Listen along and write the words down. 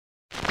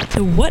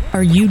to What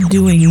Are You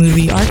Doing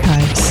Movie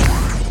Archives.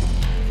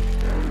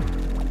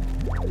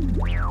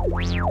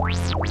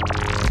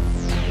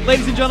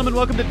 Ladies and gentlemen,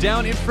 welcome to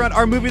Down in Front.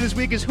 Our movie this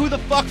week is Who the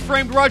Fuck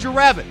Framed Roger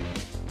Rabbit?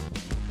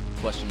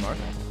 Question mark?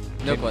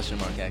 No question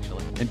mark,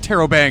 actually. And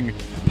Terrobang.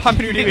 Pop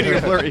in your DVD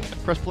or blurry.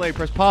 Press play,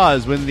 press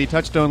pause. When the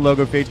Touchstone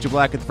logo fades to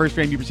black, at the first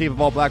frame you perceive of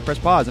all black, press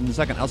pause. And in a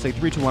second, I'll say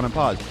 3, 2, 1 and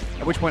pause.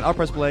 At which point I'll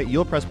press play,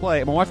 you'll press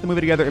play, and we'll watch the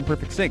movie together in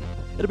perfect sync.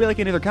 It'll be like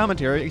any other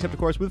commentary, except of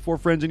course with 4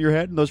 friends in your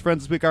head. And those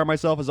friends this week are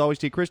myself, as always,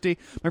 T. Christie,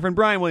 my friend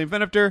Brian William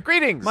Fenifter.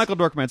 Greetings. Michael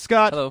Dorkman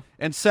Scott. Hello.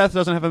 And Seth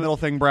doesn't have a middle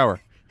thing,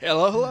 Brower.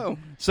 Hello, hello.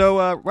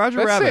 So,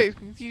 Roger Rabbit.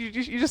 You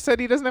just said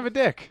he doesn't have a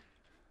dick.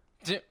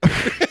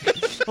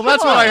 Well,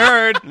 that's what I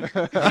heard.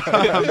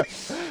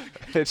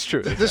 It's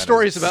true. The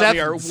stories about me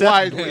are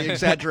widely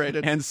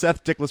exaggerated. And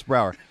Seth Dickless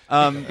Brower.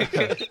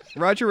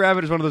 Roger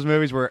Rabbit is one of those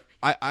movies where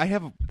I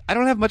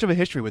don't have much of a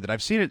history with it.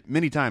 I've seen it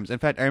many times. In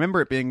fact, I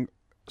remember it being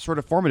sort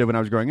of formative when I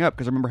was growing up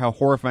because I remember how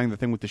horrifying the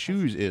thing with the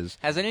shoes is.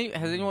 Has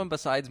anyone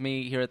besides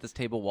me here at this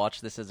table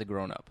watched this as a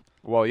grown-up?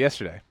 Well,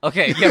 yesterday.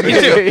 Okay, yeah, me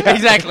too. Yeah.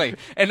 Exactly.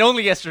 And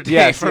only yesterday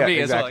Yes, for yeah, me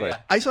exactly. as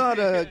well. I saw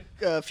it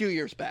a few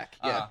years back.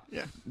 Yeah.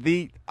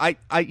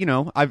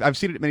 I've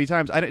seen it many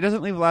times. It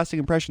doesn't leave a lasting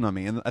impression on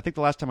me. And I think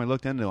the last time I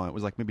looked into it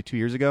was like maybe 2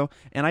 years ago,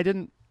 and I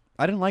didn't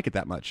like it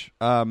that much.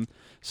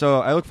 So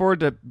I look forward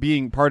to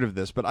being part of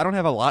this, but I don't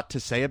have a lot to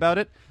say about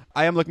it.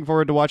 I am looking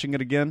forward to watching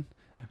it again.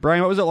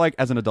 Brian, what was it like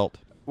as an adult?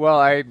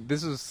 Well,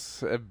 this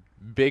was a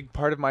big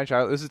part of my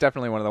childhood. This is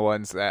definitely one of the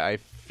ones that I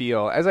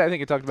feel, as I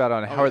think I talked about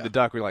on Howard the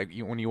Duck, where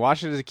when you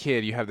watch it as a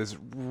kid, you have this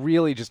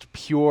really just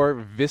pure,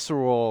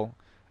 visceral,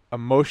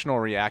 emotional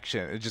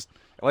reaction. It just,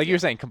 like you were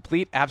saying,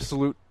 complete,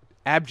 absolute,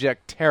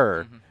 abject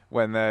terror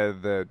when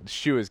the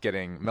shoe is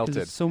getting melted.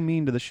 It's so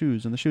mean to the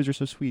shoes, and the shoes are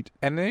so sweet.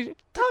 And they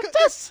talk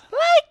just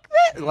like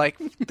that. Like,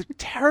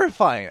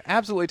 terrifying.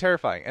 Absolutely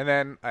terrifying. And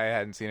then I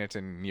hadn't seen it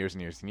in years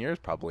and years and years,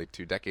 probably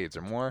 2 decades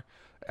or more,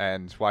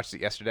 and watched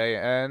it yesterday,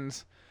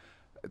 and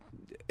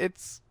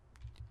it's...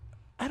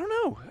 I don't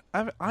know.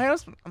 I'm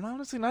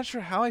honestly not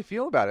sure how I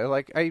feel about it.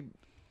 Like, I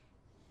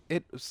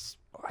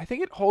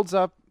think it holds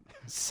up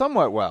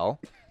somewhat well.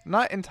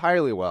 Not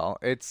entirely well.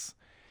 It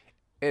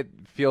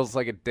feels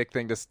like a dick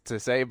thing to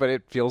say, but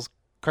it feels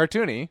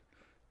cartoony,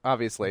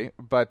 obviously.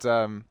 But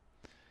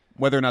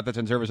whether or not that's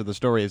in service of the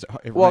story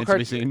remains to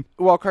be seen.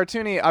 Well,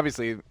 cartoony,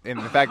 obviously, in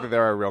the fact that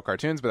there are real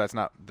cartoons, but that's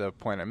not the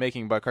point I'm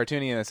making. But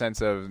cartoony in the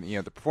sense of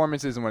the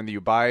performances and when you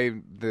buy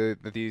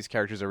that these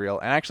characters are real.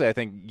 And actually, I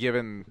think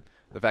given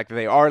the fact that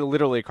they are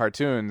literally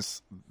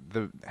cartoons,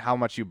 how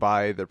much you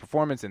buy the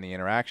performance and the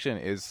interaction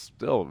is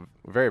still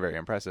very, very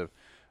impressive.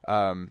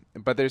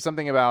 But there's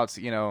something about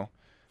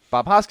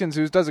Bob Hoskins,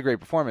 who does a great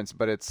performance,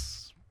 but it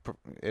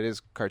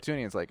is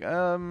cartoony. It's like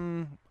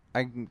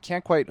I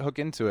can't quite hook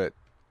into it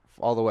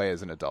all the way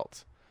as an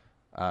adult.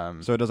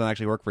 So it doesn't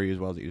actually work for you as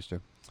well as it used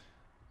to.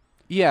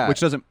 Yeah,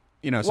 which doesn't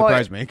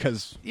surprise me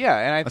because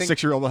and I think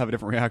 6-year-old will have a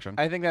different reaction.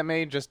 I think that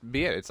may just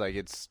be it. It's like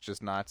it's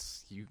just not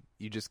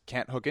you just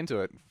can't hook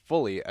into it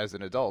fully as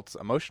an adult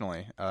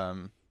emotionally,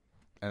 and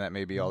that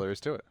may be all there is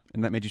to it.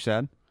 And that made you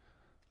sad?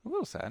 A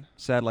little sad.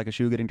 Sad like a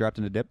shoe getting dropped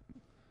in a dip?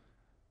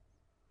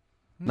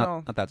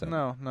 No, not that sad.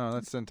 No,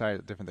 that's an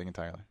entirely different thing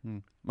entirely.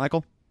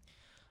 Michael?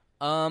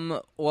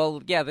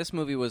 Well, yeah, this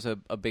movie was a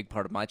big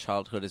part of my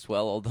childhood as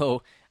well,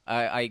 although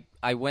I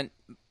went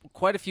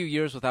quite a few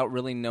years without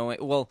really knowing.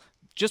 Well,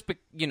 just,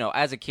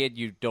 as a kid,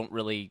 you don't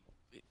really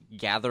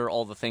gather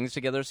all the things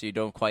together, so you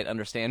don't quite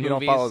understand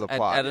movies. You don't follow the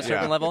plot. At a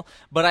certain level.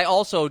 But I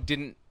also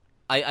didn't.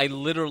 I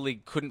literally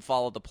couldn't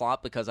follow the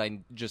plot because I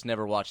just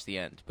never watched the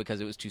end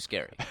because it was too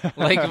scary.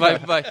 Like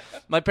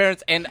my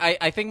parents, and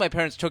I think my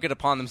parents took it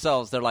upon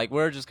themselves. They're like,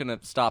 we're just gonna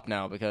stop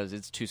now because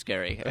it's too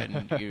scary,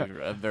 and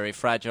you're a very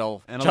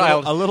fragile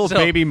child. A little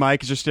baby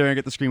Mike is just staring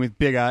at the screen with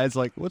big eyes,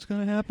 like, what's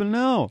gonna happen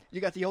now? You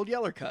got the old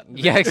Yeller cut.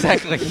 Yeah,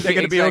 exactly. They're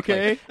gonna be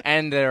okay,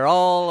 and they're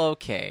all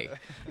okay.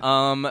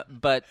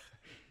 But.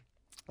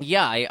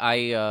 Yeah,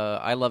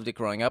 I loved it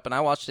growing up, and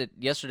I watched it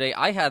yesterday.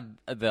 I had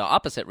the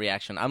opposite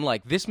reaction. I'm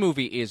like, this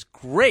movie is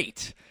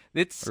great.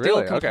 It still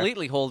Really?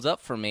 completely holds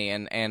up for me,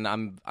 and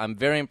I'm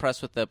very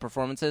impressed with the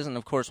performances. And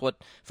of course, what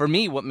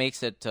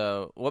makes it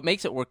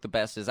work the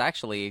best is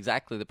actually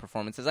exactly the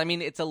performances. I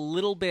mean, it's a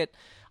little bit.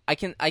 I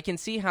can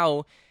see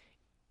how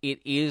it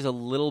is a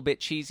little bit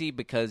cheesy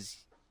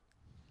because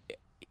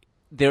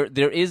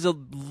There is a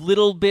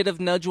little bit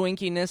of nudge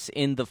winkiness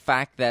in the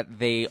fact that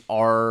they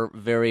are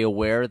very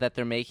aware that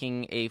they're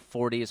making a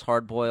 40s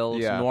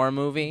hard-boiled noir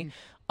movie.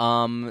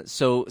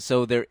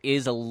 So there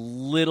is a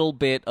little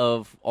bit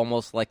of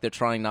almost like they're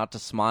trying not to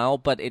smile,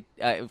 but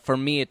for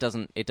me it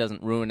doesn't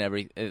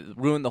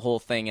ruin the whole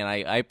thing, and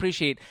I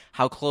appreciate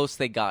how close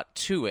they got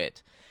to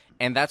it,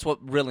 and that's what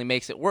really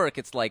makes it work.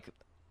 It's like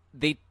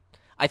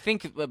I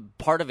think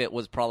part of it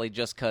was probably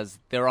just because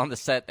they're on the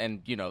set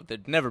and,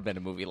 there'd never been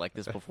a movie like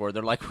this before.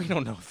 They're like, we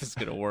don't know if this is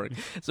going to work.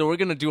 So we're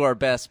going to do our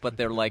best, but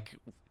they're like,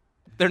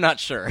 they're not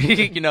sure.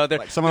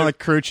 Like someone on the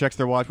crew checks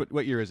their watch.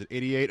 What year is it?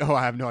 88? Oh,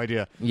 I have no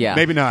idea. Yeah.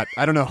 Maybe not.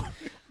 I don't know.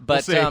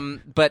 But we'll see.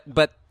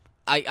 but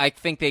I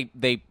think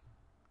they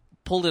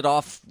pulled it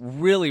off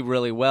really,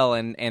 really well,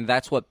 and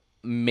that's what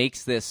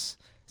makes this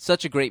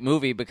such a great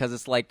movie, because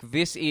it's like,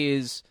 this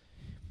is,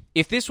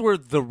 if this were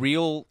the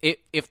real,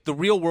 if the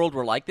real world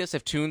were like this,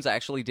 if Toons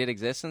actually did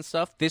exist and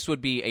stuff, this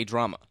would be a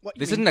drama.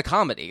 This isn't a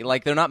comedy.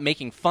 Like, they're not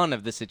making fun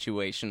of the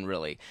situation,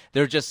 really.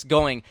 They're just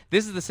going,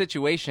 this is the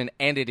situation,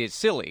 and it is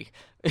silly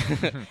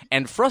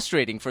and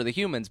frustrating for the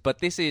humans, but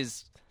this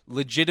is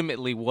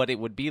legitimately what it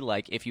would be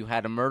like if you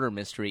had a murder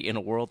mystery in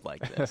a world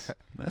like this.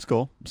 That's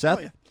cool. Seth?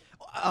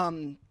 Oh, yeah.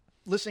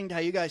 Listening to how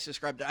you guys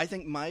described it, I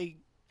think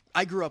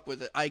I grew up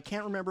with it. I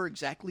can't remember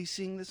exactly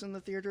seeing this in the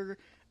theater.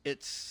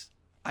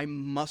 I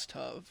must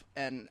have,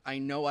 and I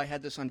know I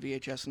had this on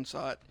VHS and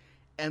saw it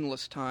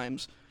endless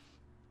times.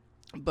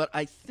 But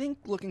I think,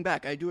 looking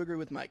back, I do agree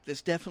with Mike.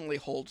 This definitely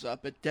holds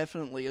up. It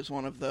definitely is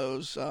one of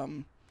those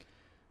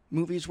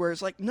movies where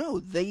it's like, no,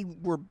 they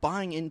were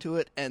buying into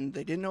it, and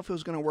they didn't know if it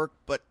was going to work,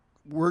 but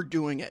we're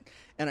doing it.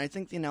 And I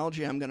think the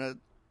analogy I'm going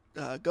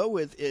to go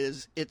with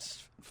is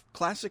it's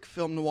classic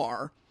film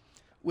noir,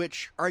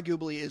 which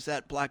arguably is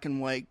that black and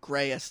white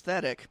gray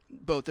aesthetic,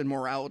 both in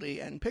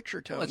morality and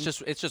picture tone. Well,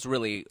 it's just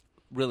really,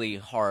 really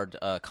hard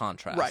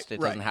contrast. Right,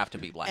 it doesn't have to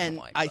be black and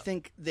white. I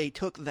think they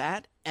took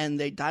that and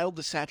they dialed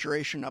the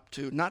saturation up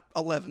to not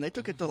 11. They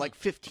took it to like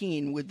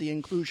 15 with the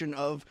inclusion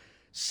of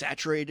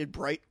saturated,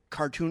 bright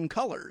cartoon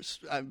colors,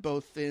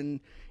 both in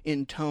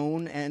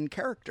tone and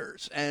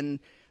characters, and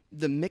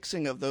the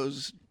mixing of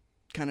those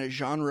kind of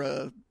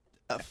genre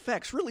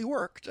effects really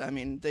worked. I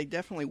mean, they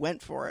definitely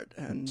went for it.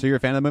 And So you're a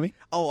fan of the movie?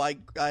 oh, I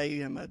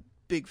am a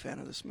big fan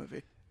of this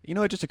movie. You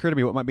know, it just occurred to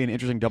me what might be an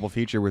interesting double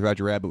feature with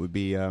Roger Rabbit would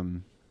be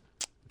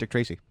Dick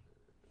Tracy.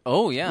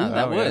 Oh yeah,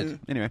 that would. Yeah.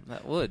 Anyway,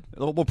 That would.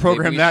 we'll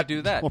program Maybe we that. should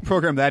do that. We'll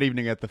program that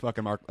evening at the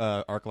fucking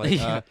ArcLight.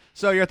 Yeah.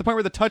 So you're at the point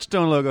where the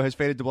Touchstone logo has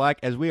faded to black.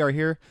 As we are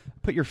here,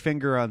 put your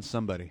finger on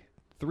somebody.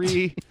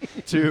 3,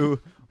 2,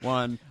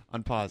 1.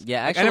 On pause.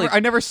 Yeah, Like, actually-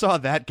 I never saw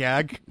that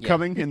gag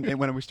coming in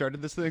when we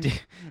started this thing.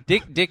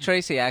 Dick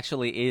Tracy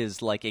actually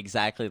is like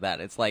exactly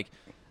that. It's like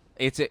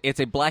it's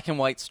a black and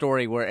white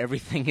story where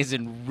everything is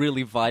in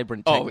really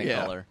vibrant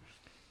Technicolor.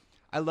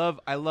 I love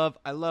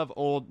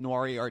old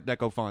noir Art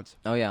Deco fonts.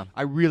 Oh yeah,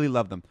 I really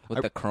love them.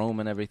 with the chrome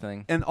and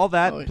everything. And all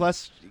that, Oh, yeah.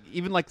 plus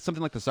even like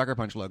something like the Sucker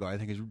Punch logo, I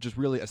think is just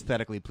really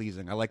aesthetically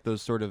pleasing. I like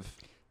those sort of.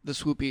 The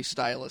swoopy,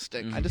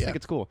 stylistic. I just think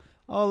it's cool.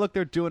 Oh, look,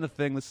 they're doing a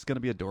thing. This is going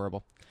to be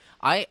adorable.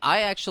 I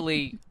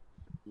actually,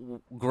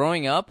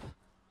 growing up,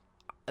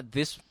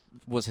 this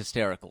was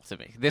hysterical to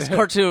me. This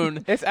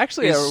cartoon It's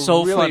actually is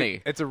so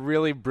funny. It's a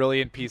really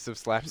brilliant piece of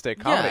slapstick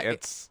comedy.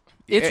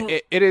 Yeah,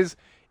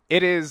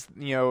 It is,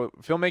 you know,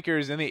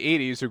 filmmakers in the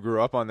 80s who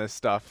grew up on this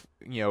stuff,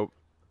 you know,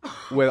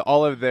 with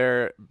all of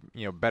their,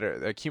 you know,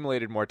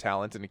 accumulated more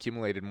talent and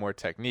accumulated more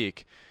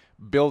technique,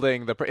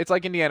 building it's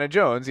like Indiana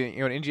Jones. You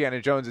know, Indiana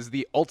Jones is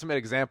the ultimate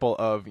example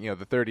of, you know,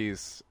 the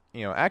 30s,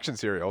 you know, action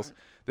serials.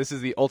 This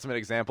is the ultimate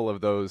example of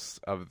those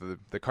of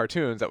the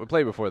cartoons that would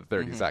play before the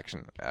 30s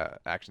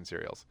action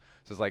serials.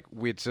 So it's like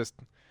we just,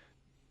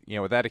 you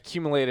know, with that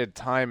accumulated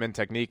time and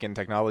technique and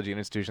technology and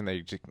institution,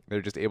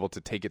 they're just able to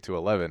take it to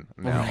 11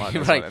 now. On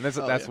this Right. one. And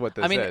that's what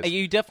this I mean, is.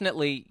 you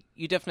definitely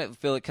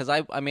feel it, because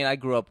I mean, I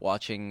grew up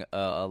watching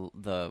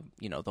the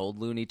old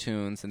Looney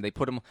Tunes, and they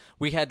put them.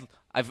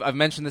 I've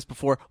mentioned this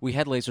before. We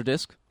had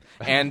Laserdisc,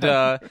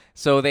 and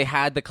so they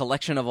had the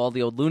collection of all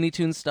the old Looney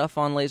Tunes stuff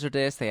on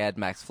Laserdisc. They had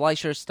Max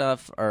Fleischer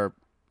stuff, or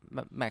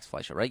Max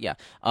Fleischer, right? Yeah.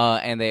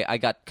 And I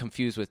got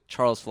confused with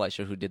Charles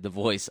Fleischer, who did the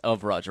voice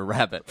of Roger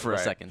Rabbit for a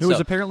second. Who was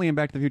apparently in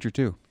Back to the Future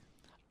too.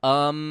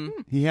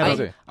 He had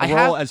a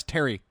role as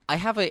Terry. I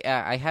have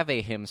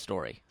a him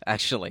story,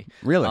 actually.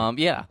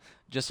 Really? Yeah.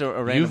 Just a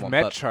random You've one,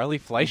 met but- Charlie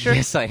Fleischer?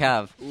 Yes, I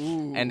have,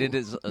 and it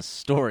is a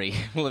story.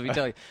 Let me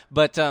tell you.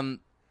 But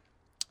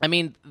I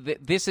mean,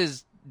 this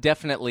is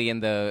definitely in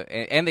the,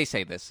 and they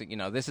say this, you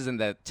know, this is in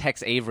the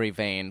Tex Avery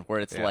vein, where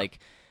it's like,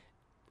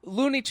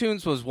 Looney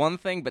Tunes was one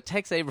thing, but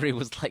Tex Avery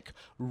was like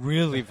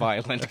really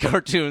violent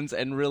cartoons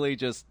and really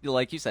just,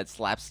 like you said,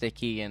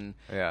 slapsticky and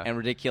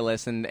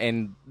ridiculous,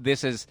 and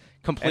this is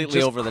completely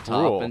just over the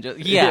cruel. top and just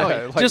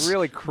like just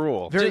really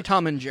cruel. Very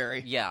Tom and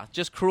Jerry. yeah,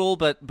 just cruel,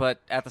 but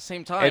at the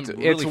same time, It's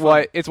really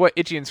funny. it's what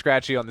Itchy and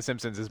Scratchy on The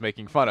Simpsons is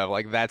making fun of.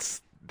 Like that's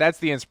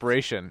the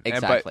inspiration.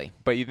 Exactly.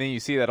 But then you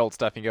see that old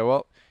stuff and you go,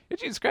 well,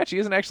 Itchy and Scratchy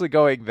isn't actually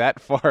going that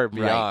far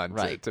beyond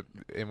right. To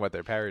in what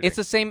they're parodying. It's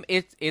the same.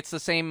 It's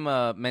the same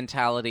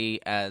mentality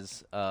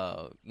as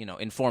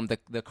informed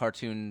the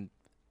cartoon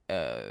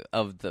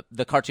of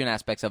the cartoon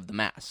aspects of The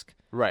Mask.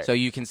 Right. So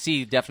you can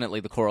see definitely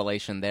the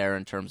correlation there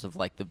in terms of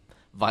like the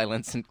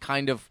violence and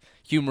kind of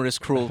humorous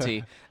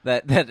cruelty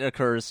that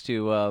occurs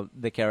to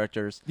the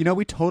characters. You know,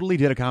 we totally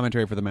did a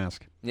commentary for The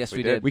Mask. Yes, we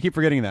We did. did. We keep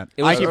forgetting that.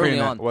 It was I keep early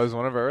forgetting on. that. was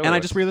one of our early And I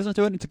ones. just re-listened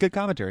to it. It's a good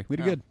commentary. We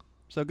did good.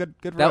 So good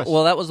for That us.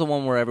 well, that was the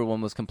one where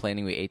everyone was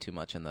complaining we ate too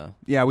much in the.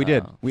 Yeah, we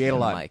did. We ate a in the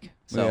lot. mic. We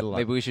So ate a lot.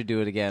 maybe we should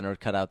do it again or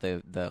cut out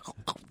the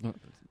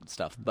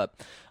stuff. But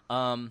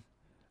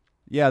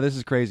Yeah, this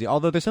is crazy.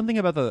 Although there's something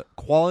about the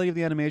quality of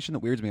the animation that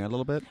weirds me out a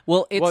little bit.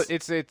 Well,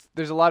 it's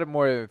there's a lot of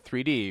more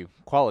 3D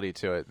quality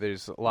to it.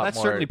 There's a lot That's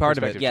more. certainly part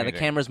of it. perspective yeah, the changing.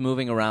 camera's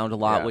moving around a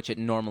lot, Yeah. which it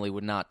normally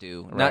would not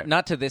do. Right.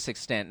 Not to this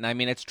extent. And I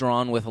mean, it's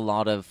drawn with a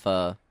lot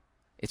of.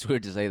 It's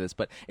weird to say this,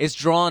 but it's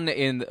drawn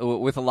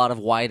with a lot of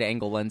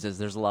wide-angle lenses.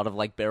 There's a lot of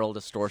like barrel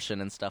distortion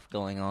and stuff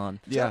going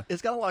on. Yeah.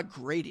 It's got a lot of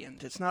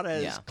gradient. It's not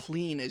as Yeah.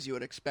 clean as you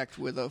would expect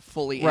with a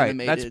fully Right.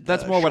 animated.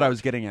 That's more what I shot.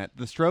 was getting at.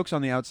 The strokes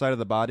on the outside of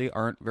the body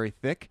aren't very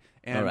thick,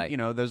 and All right. you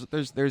know,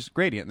 there's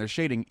gradient, there's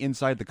shading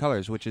inside the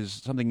colors, which is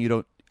something you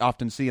don't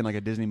often see in like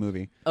a Disney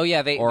movie. Oh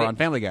yeah, Or on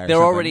Family Guy or They're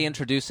something. already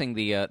introducing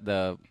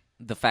the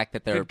fact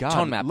that they're Good God,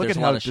 tone map. look There's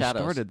at a how lot of shadows.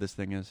 distorted this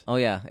thing is. Oh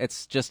yeah,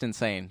 it's just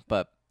insane.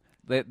 But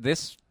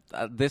this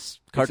It's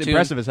cartoon,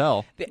 impressive as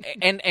hell.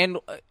 and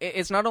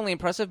it's not only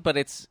impressive, but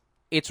it's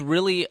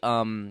really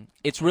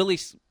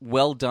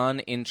well done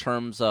in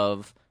terms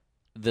of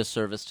the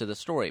service to the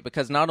story,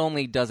 because not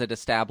only does it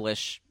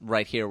establish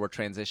right here we're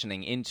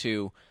transitioning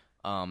into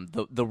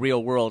the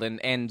real world, and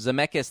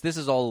Zemeckis, this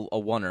is all a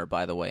oneer,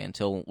 by the way,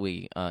 until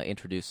we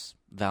introduce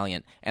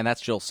Valiant, and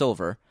that's Joel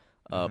Silver,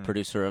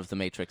 producer of The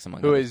Matrix,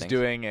 among Who other is things.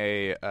 doing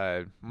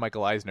a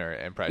Michael Eisner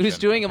impression? Who's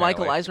doing a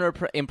Michael apparently.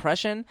 Eisner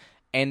impression,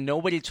 and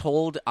nobody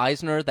told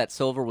Eisner that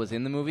Silver was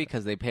in the movie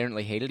because they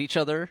apparently hated each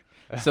other.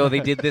 So they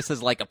did this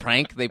as like a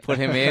prank. They put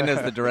him in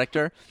as the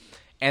director.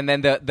 And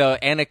then the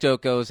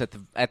anecdote goes at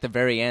the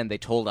very end, they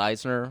told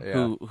Eisner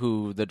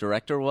who the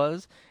director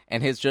was,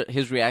 and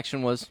his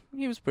reaction was,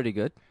 he was pretty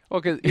good.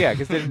 Well,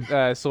 because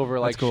didn't Silver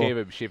like cool.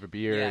 shave a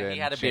beard? Yeah, and he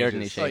had a change beard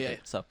and he his- shaved yeah.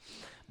 it. So,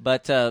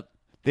 but The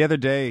other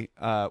day,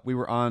 we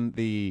were on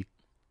the,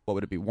 what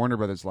would it be, Warner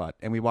Brothers lot,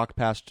 and we walked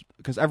past,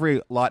 because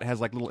every lot has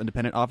like little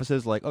independent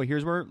offices, like, oh,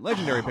 here's where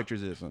Legendary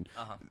Pictures is, and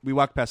we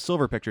walked past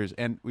Silver Pictures,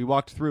 and we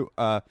walked through,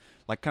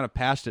 like kind of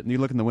past it, and you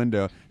look in the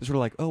window, it's sort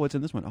of like, oh, what's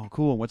in this one? Oh,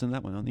 cool, what's in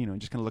that one? You know,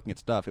 just kind of looking at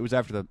stuff. It was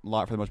after the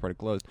lot, for the most part, had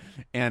closed,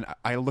 and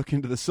I look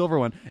into the Silver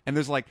one, and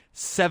there's like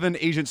 7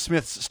 Agent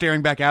Smiths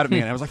staring back out at me,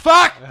 and I was like,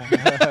 fuck!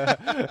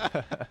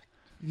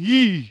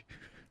 Yee!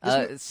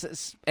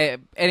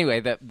 Anyway,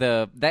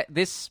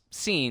 this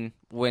scene,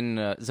 when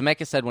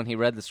Zemeckis said when he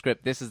read the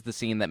script, this is the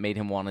scene that made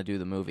him want to do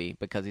the movie,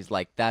 because he's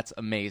like, that's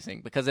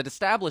amazing, because it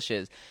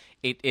establishes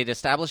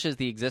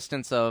the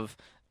existence of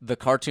the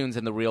cartoons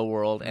in the real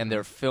world, and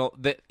they're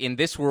in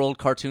this world,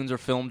 cartoons are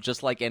filmed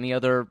just like any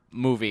other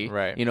movie.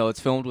 Right. You know, it's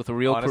filmed with a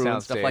real On a crew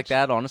and stuff soundstage. like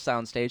that on a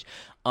soundstage.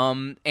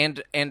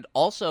 And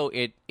also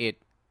it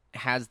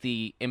has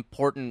the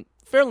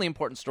fairly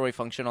important story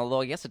function,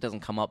 although I guess it doesn't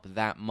come up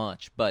that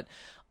much, but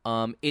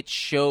it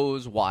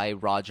shows why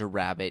Roger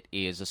Rabbit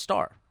is a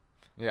star.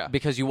 Yeah.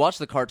 Because you watch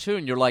the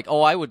cartoon, you're like,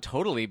 oh, I would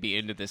totally be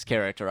into this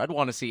character. I'd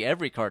want to see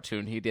every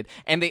cartoon he did.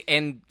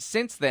 And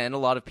since then, a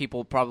lot of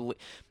people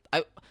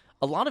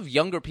a lot of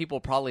younger people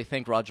probably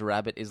think Roger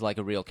Rabbit is like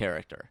a real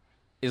character.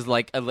 Is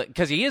like,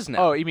 because he is now.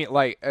 Oh, you mean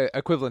like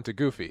equivalent to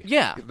Goofy?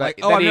 Yeah. That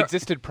oh, he I'm-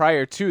 existed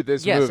prior to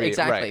this Yes, movie.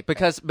 exactly. Right.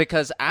 Because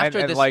after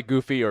and this, like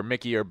Goofy or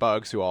Mickey or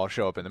Bugs, who all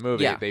show up in the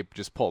movie, Yeah. they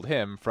just pulled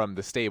him from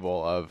the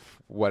stable of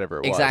whatever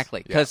it was.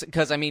 exactly, Yeah.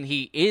 because I mean,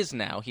 he is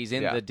now. He's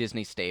in Yeah. the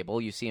Disney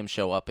stable. You see him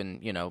show up in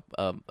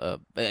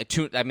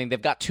I mean,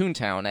 they've got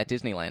Toontown at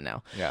Disneyland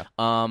now. Yeah.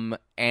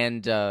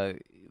 And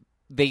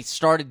they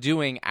started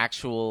doing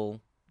actual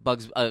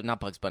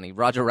not Bugs Bunny,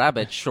 Roger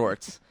Rabbit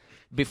shorts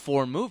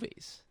before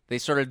movies. They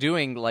started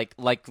doing like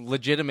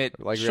legitimate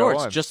Like real shorts,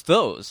 ones. just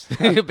those,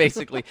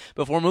 basically,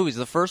 before movies.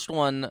 The first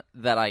one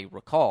that I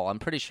recall, I'm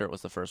pretty sure it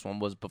was the first one,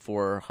 was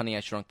before Honey,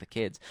 I Shrunk the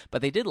Kids.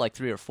 But they did like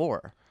 3 or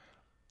 4.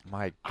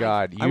 My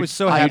God, I you- was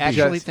so I happy.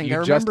 actually just, think you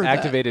I just remember that.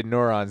 activated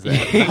neurons that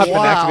have been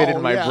Wow, activated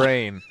in my yeah.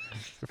 brain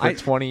for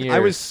 20 years. I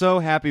was so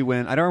happy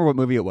when, I don't remember what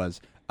movie it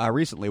was,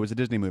 recently. It was a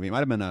Disney movie. It might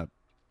have been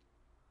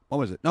what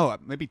was it? No,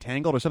 maybe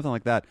Tangled or something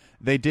like that.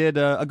 They did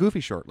a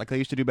Goofy short, like they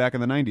used to do back in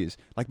the 90s.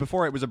 Like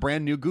before, it was a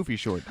brand new Goofy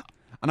short.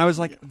 And I was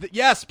like,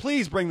 yes,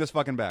 please bring this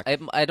fucking back.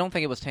 I don't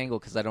think it was Tangled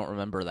because I don't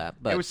remember that.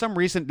 But It was some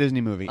recent Disney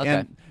movie. Okay.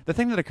 And the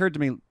thing that occurred to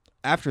me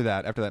after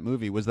that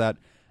movie, was that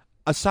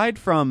aside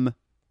from,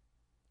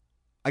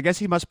 I guess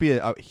he must be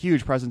a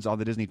huge presence on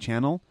the Disney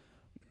Channel,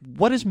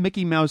 what is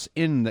Mickey Mouse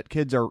in that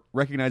kids are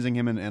recognizing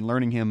him and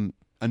learning him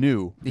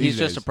anew? he's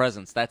just a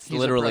presence. That's He's a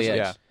literally it.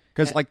 presence. Yeah.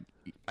 Because like,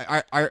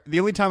 the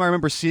only time I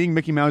remember seeing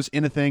Mickey Mouse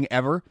in a thing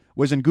ever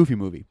was in Goofy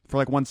movie for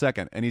like 1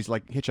 second, and he's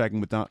like hitchhiking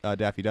with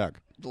Daffy Duck.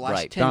 The last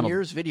Right. 10 Donald.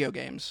 years, video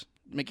games.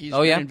 Mickey's Oh,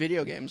 been yeah? in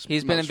video games.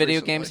 He's been in most video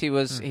recently. games. He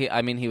was he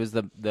was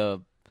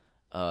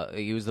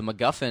he was the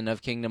MacGuffin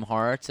of Kingdom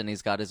Hearts, and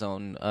he's got his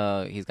own.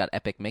 He's got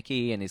Epic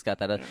Mickey, and he's got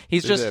that.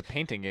 He's There's just a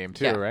painting game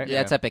too, yeah, right?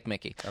 Yeah, it's Epic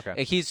Mickey.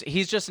 Okay.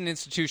 He's just an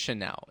institution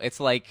now. It's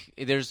like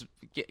there's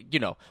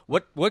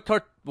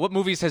what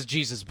movies has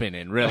Jesus been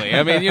in? Really,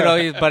 I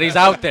mean, but he's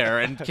out there,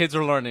 and kids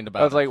are learning I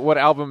about. was like, what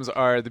albums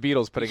are the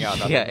Beatles putting out?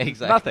 Nothing. Yeah,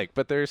 exactly. Nothing,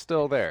 but they're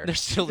still there. They're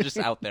still just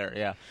out there.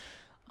 Yeah.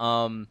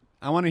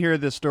 I want to hear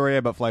this story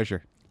about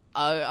Fleischer.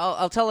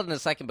 I'll tell it in a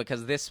second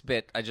because this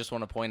bit I just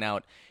want to point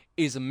out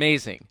is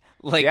amazing.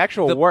 Like the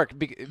actual work,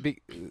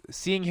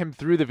 seeing him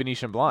through the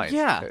Venetian blinds.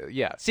 Yeah.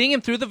 Yeah. Seeing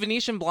him through the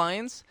Venetian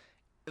blinds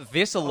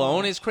this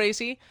alone is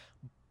crazy.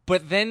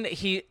 But then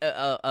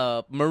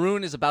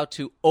Maroon is about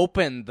to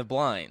open the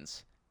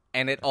blinds,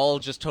 and it all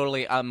just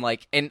totally. I'm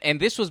like, and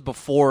this was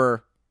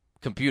before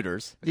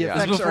computers. Yeah. This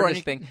is Effects before are-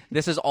 anything.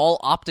 This is all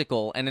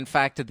optical, and in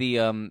fact,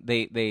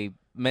 they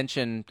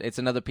mentioned, it's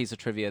another piece of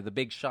trivia. The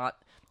big shot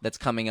that's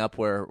coming up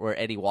where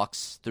Eddie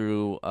walks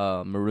through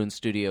Maroon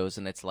Studios,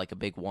 and it's like a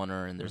big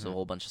oneer, and there's a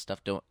whole bunch of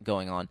stuff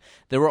going on.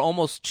 There were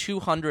almost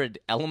 200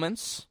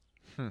 elements.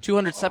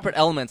 200 separate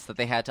elements that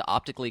they had to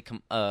optically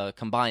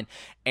combine,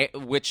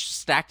 which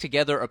stacked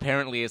together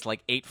apparently is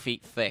like 8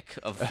 feet thick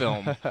of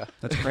film.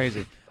 That's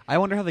crazy. I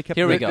wonder how they kept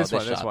Here we the- go. This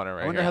one, this this shot. one, I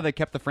right wonder here. how they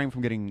kept the frame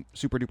from getting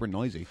super duper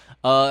noisy.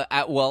 Well,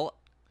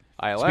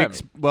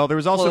 ILM. Well, there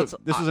was also Well, it's-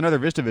 this was another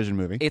VistaVision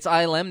movie. it's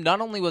ILM.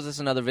 Not only was this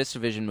another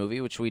VistaVision movie,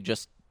 which we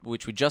just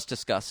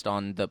discussed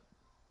on the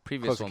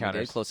previous Close one we did,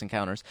 Encounters. Close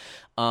Encounters.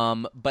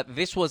 But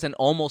this was an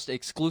almost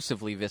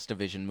exclusively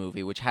VistaVision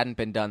movie, which hadn't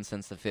been done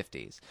since the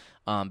 50s,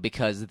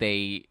 because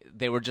they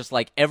were just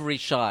like, every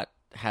shot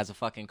has a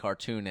fucking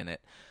cartoon in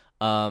it.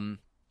 And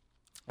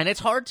it's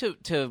hard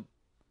to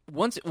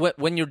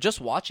when you're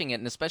just watching it,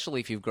 and especially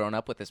if you've grown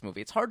up with this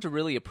movie, it's hard to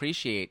really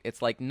appreciate. It's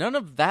like none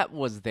of that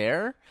was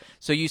there.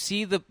 So you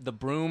see the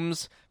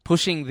brooms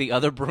pushing the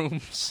other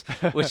brooms,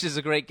 which is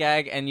a great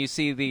gag, and you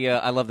see the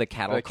I love the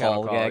cattle The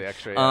cattle call call, gag. the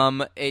extra,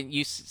 yeah. And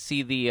you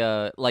see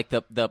the like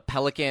the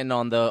pelican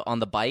on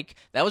the bike.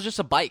 That was just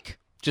a bike,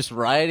 just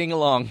riding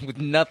along with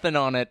nothing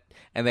on it,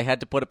 and they had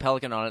to put a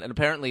pelican on it. And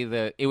apparently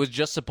it was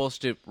just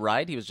supposed to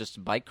ride. He was just a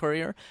bike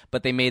courier,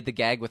 but they made the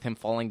gag with him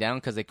falling down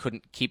because they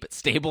couldn't keep it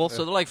stable.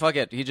 So they're like, fuck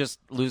it, he just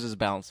loses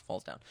balance,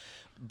 falls down.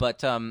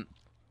 But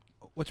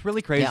What's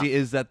really crazy Yeah.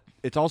 is that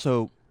it's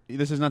also,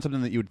 this is not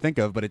something that you would think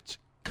of, but it's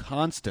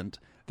constant.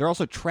 They're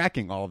also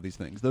tracking all of these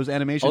things. Those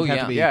animations Oh, have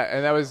yeah. to be. Yeah,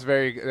 and that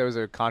was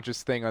a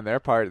conscious thing on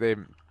their part.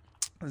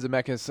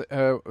 Zemeckis,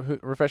 who,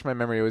 refresh my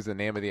memory, was the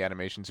name of the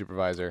animation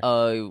supervisor.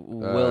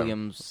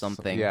 Williams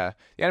something. Yeah,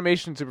 the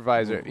animation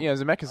supervisor.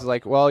 Zemeckis is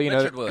like, well,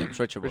 Richard Williams.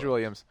 Richard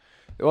Williams.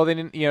 Well, they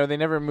didn't. They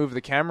never moved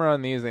the camera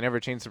on these. They never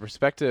changed the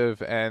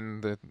perspective.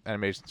 And the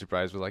animation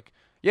supervisor was like,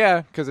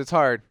 yeah, because it's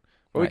hard,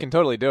 but we Right. can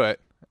totally do it.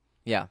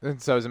 Yeah.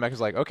 And so Zemeckis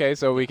was like, okay,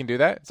 so we can do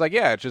that. It's like,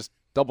 yeah, it's just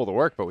double the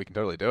work, but we can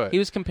totally do it. He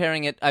was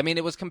comparing it. I mean,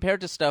 it was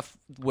compared to stuff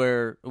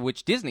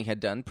which Disney had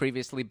done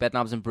previously: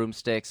 Bedknobs and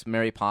Broomsticks,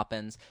 Mary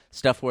Poppins,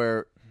 stuff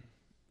where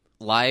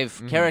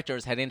live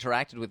characters had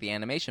interacted with the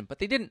animation, but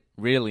they didn't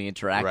really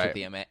interact with Right.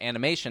 the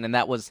animation, and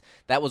that was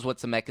what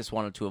Zemeckis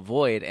wanted to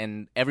avoid.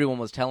 And everyone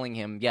was telling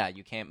him, "Yeah,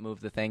 you can't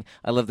move the thing."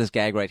 I love this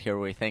gag right here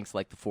where he thanks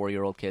like the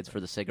 4-year-old kids for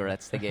the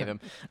cigarettes they gave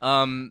him.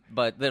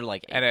 But they're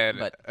like, And then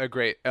but a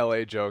great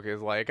LA joke is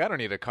like, I don't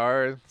need a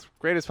car. It's the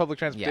greatest public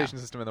transportation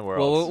system in the world.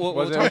 well, we'll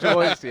Wasn't talk it what it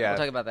was? about Yeah. we'll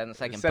talk about that in a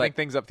second. Setting But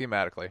things up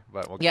thematically,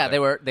 but we'll yeah, get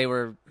there. they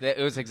were. It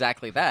was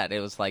exactly that. It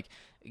was like,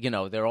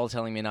 they're all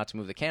telling me not to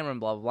move the camera and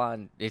blah blah blah.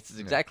 And it's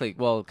exactly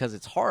because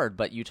it's hard,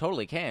 but you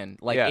totally can.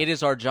 Like Yeah. it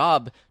is our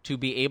job to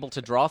be able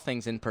to draw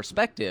things in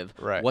perspective.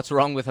 Right. What's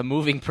wrong with a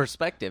moving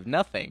perspective?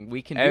 Nothing.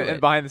 We can do And it.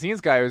 behind the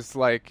scenes guy was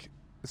like,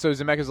 so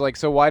Zemeckis was like,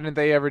 so why didn't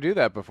they ever do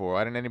that before?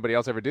 Why didn't anybody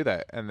else ever do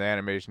that? And the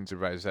animation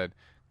supervisor said,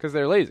 because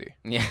they're lazy.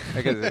 Yeah.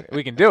 Because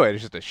we can do it.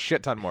 It's just a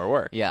shit ton more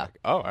work. Yeah. Like,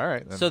 oh, all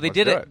right. Then So they let's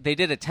did do it. They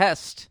did a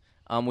test,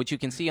 which you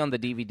can see on the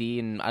DVD,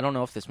 and I don't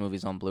know if this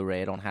movie's on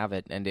Blu-ray. I don't have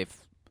it, and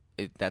if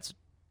that's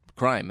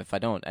crime if I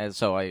don't.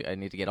 So I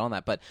need to get on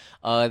that. But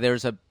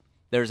there's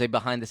a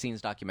behind-the-scenes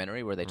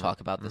documentary where they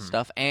talk about this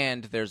stuff,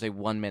 and there's a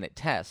 1-minute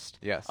test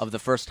Yes. of the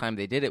first time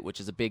they did it, which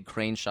is a big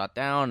crane shot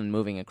down and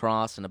moving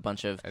across, and a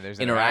bunch of And there's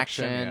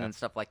interaction interaction, yeah. and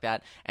stuff like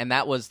that. And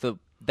that was the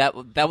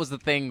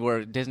thing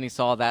where Disney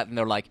saw that, and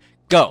they're like,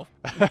 "Go,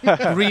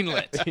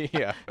 greenlit."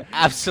 yeah.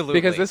 Absolutely,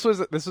 Because this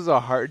was a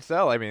hard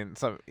sell. I mean,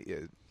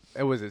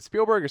 was it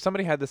Spielberg or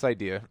somebody had this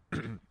idea.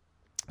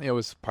 It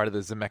was part of the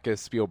Zemeckis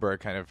Spielberg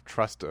kind of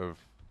trust of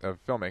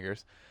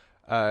filmmakers.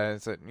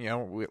 Said,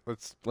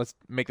 let's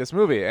make this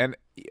movie, and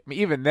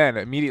even then,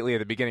 immediately at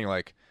the beginning,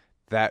 like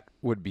that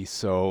would be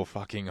so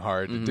fucking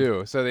hard to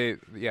do. So they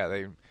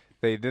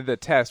did the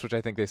test, which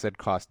I think they said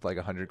cost like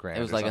 $100,000.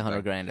 It was like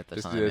 $100,000 at the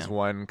just time, do this yeah.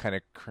 one kind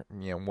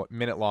of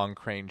minute-long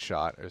crane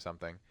shot or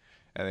something,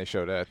 and they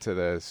showed it to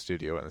the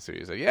studio, and the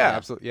studio said, "Yeah,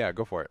 absolutely, yeah,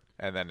 go for it."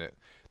 And then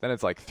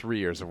it's like 3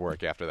 years of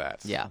work after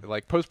that. Yeah.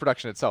 Like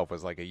post-production itself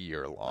was like a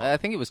year long. I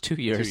think it was 2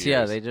 years. 2 Yeah,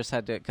 years. they just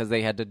had to, because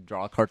they had to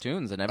draw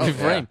cartoons in every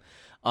frame.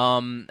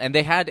 And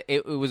they had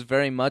it was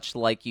very much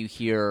like you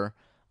hear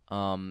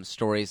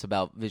stories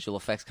about visual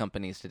effects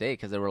companies today,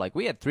 because they were like,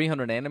 we had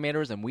 300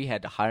 animators and we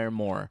had to hire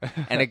more,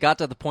 and it got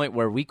to the point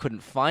where we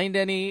couldn't find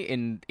any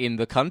in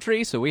the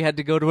country, so we had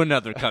to go to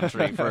another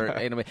country for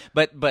anime.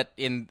 But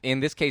in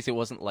this case, it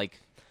wasn't like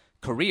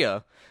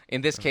Korea.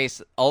 In this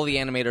case, all the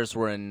animators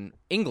were in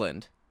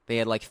England. They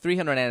had like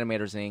 300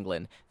 animators in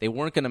England. They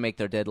weren't going to make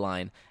their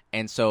deadline,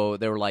 and so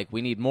they were like,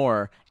 we need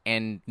more,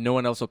 and no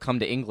one else will come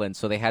to England,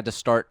 so they had to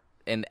start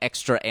an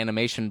extra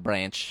animation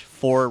branch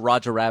for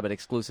Roger Rabbit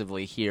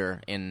exclusively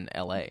here in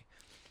LA.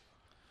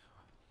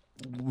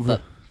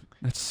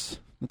 That's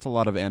a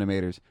lot of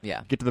animators.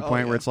 Yeah. Get to the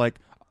point where it's like,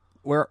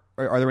 Where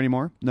are there any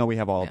more? No, we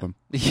have all of them.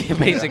 Yeah,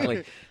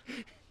 basically.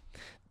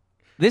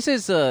 This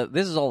is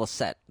all a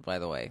set, by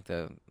the way.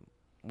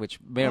 Which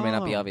may or may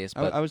not be obvious.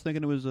 But I was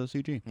thinking it was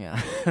CG.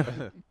 yeah.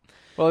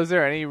 Well, is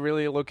there any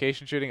really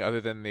location shooting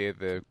other than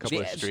the couple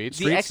of streets?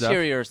 The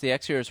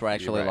exteriors were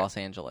actually Right. Los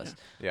Angeles.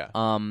 Yeah.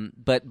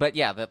 But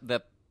yeah,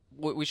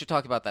 we should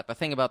talk about that. The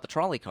thing about the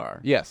trolley car.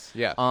 Yes.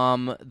 Yeah.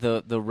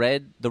 The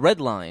red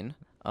line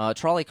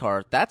trolley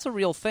car. That's a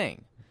real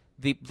thing.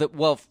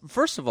 Well,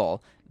 first of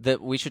all,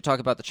 we should talk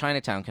about the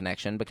Chinatown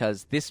connection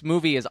because this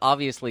movie is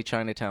obviously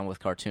Chinatown with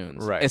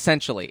cartoons. Right.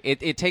 Essentially,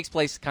 it takes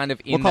place kind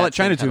of in We'll call that it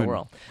same kind Chinatoon. of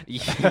world.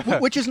 Yeah.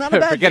 Which is not a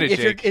bad Forget thing. it,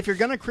 Jake. If you're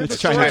going to crib a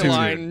It's Chinatoon.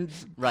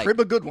 storyline, Right. crib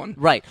a good one.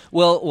 Right.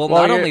 Well,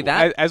 not yeah, only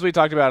that. as we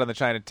talked about in the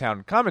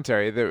Chinatown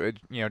commentary,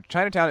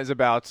 Chinatown is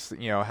about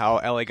how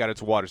LA got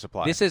its water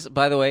supply. This is,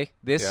 by the way,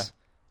 Yeah.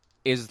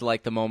 is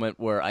like the moment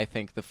where I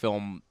think the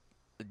film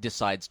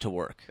decides to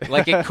work.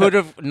 Like it could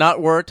have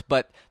not worked,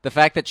 but the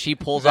fact that she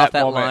pulls That off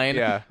that moment, line,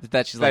 yeah.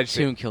 that she's That like,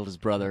 she- Toon killed his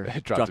brother,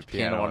 dropped a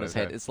piano on his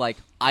head. head. It's like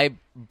I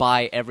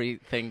buy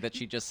everything that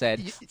she just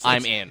said.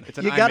 I'm in. It's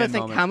an You I'm got to in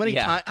think moment.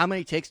 how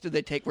many takes did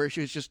they take where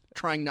she was just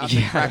trying not to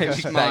Yeah, crack a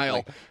exactly.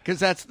 smile? Because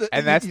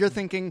that's- you're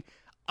thinking,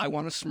 I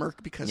want to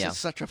smirk because Yeah. it's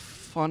such a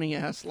funny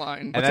ass line.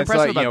 and What's that's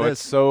impressive like, about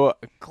it's so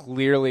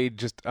clearly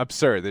just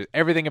absurd.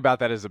 Everything about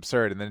that is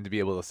absurd, and then to be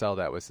able to sell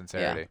that with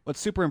sincerity. What's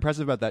super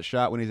impressive about that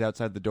shot when he's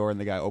outside the door and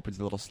the guy opens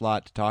the little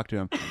slot to talk to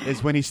him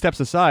is when he steps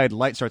aside,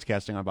 light starts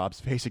casting on Bob's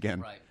face again.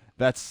 Right.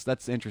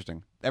 That's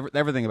interesting.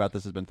 Everything about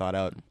this has been thought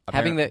out.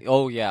 Having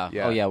apparently.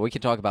 Yeah. we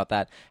could talk about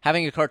that.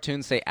 Having a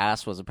cartoon say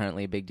ass was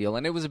apparently a big deal,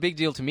 and it was a big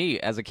deal to me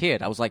as a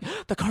kid. I was like,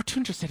 the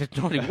cartoon just said a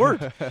naughty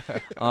word.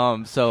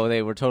 So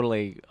they were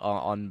totally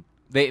on.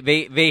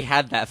 They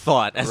had that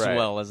thought as Right.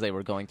 well as they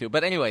were going through.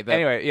 But anyway,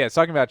 It's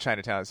talking about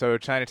Chinatown. So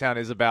Chinatown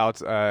is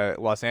about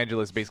Los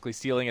Angeles basically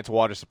stealing its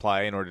water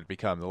supply in order to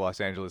become the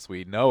Los Angeles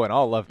we know and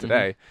all love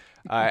today.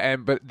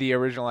 But the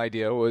original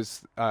idea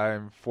was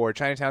for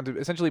Chinatown to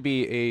essentially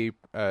be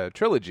a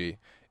trilogy,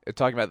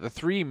 talking about the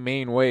three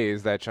main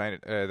ways that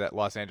that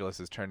Los Angeles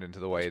has turned into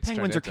the way it's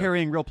Penguins are turned into.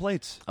 carrying real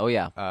plates. oh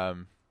yeah.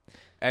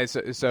 And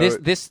so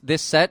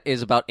This set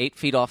is about 8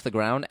 feet off the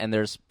ground, and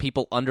there's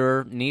people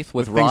underneath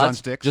with With things on rods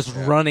sticks. just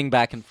running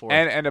back and forth.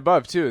 and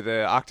above too,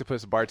 the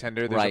octopus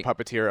bartender. There's Right. a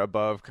puppeteer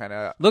above, kind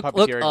of Look!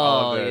 puppeteering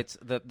all Oh, of the. it's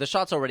the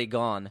shot's already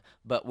gone.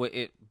 But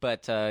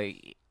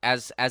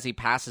as he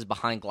passes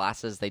behind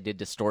glasses, they did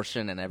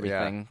distortion and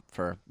everything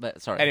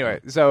But sorry.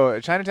 Anyway,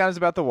 so Chinatown is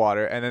about the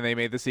water, and then they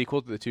made the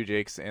sequel to the Two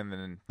Jakes in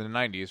the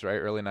 90s, right?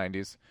 Early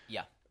 90s.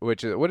 Yeah.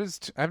 Which is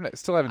still haven't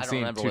I don't seen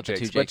remember Two what the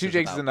Jakes, Two but Jakes Two is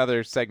Jakes is about.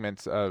 another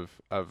segment of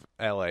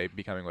LA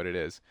becoming what it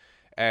is,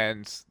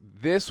 and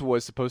this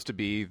was supposed to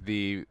be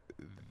the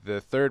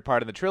third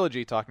part of the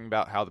trilogy, talking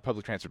about how the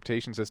public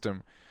transportation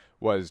system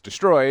was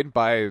destroyed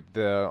by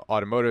the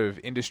automotive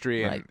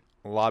industry Right. and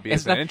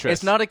lobbyists and interests.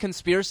 It's not a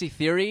conspiracy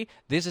theory.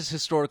 This is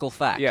historical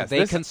fact. Yes, they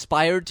this-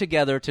 conspired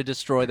together to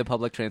destroy the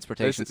public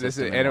transportation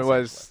system. in and it Los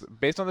was Angeles.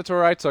 based on the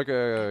tour I took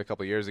a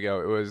couple of years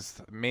ago. It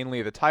was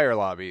mainly the tire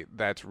lobby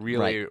that's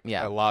really Right,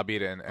 yeah.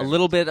 lobbied and a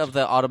little bit of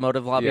the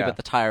automotive lobby, Yeah. but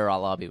the tire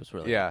lobby was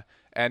really yeah,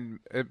 and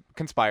it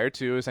conspired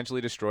to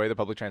essentially destroy the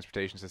public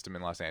transportation system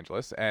in Los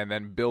Angeles, and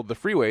then build the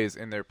freeways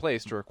in their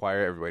place to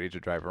require everybody to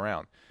drive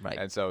around. Right.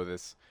 And so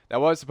that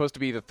was supposed to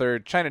be the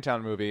third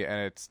Chinatown movie, and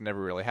it's never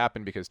really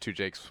happened because Two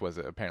Jakes was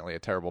apparently a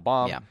terrible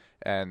bomb. Yeah.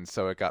 And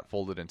so it got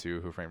folded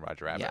into Who Framed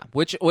Roger Rabbit. Yeah,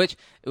 which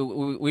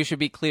we should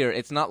be clear.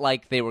 It's not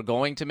like they were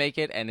going to make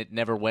it and it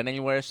never went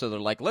anywhere. So they're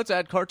like, let's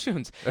add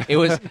cartoons. It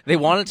was they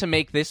wanted to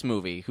make this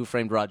movie, Who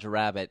Framed Roger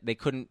Rabbit. They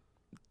couldn't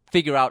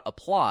figure out a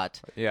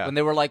plot. Yeah. When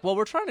they were like, well,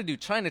 we're trying to do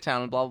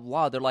Chinatown and blah blah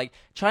blah. They're like,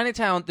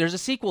 Chinatown. There's a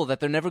sequel that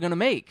they're never going to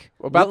make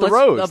About the let's-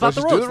 roads. About Let's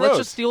the just do roads. the Let's roads.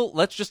 just steal.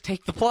 Let's just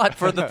take the plot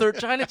for the third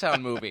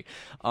Chinatown movie.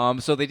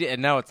 So they did,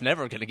 and now it's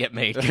never going to get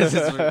made because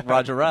it's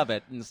Roger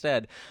Rabbit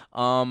instead.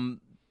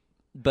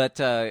 But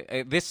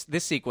this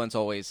sequence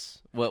always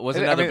was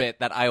another bit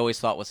that I always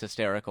thought was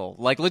hysterical.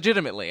 Like,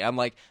 legitimately, I'm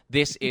like,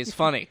 this is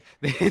funny.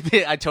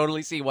 I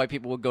totally see why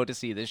people would go to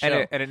see this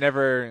show. And it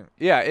never,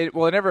 it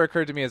never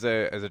occurred to me as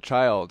a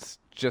child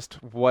just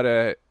what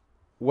an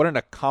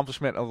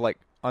accomplishment of like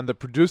on the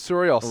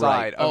producerial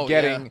side of Oh,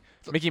 getting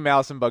Mickey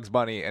Mouse and Bugs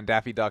Bunny and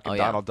Daffy Duck and Oh,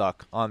 yeah. Donald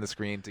Duck on the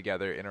screen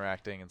together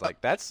interacting. It's like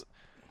that's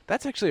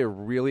actually a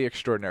really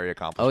extraordinary Oh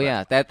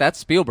accomplishment. yeah, that's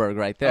Spielberg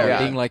right there, yeah.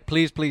 being like,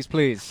 please, please,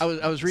 please. I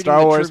was reading Star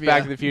the Wars, trivia.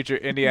 Back to the Future,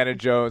 Indiana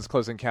Jones,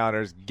 Close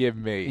Encounters, give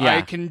me. Yeah.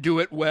 I can do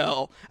it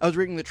well. I was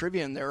reading the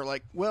trivia, and they were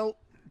like, well,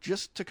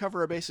 just to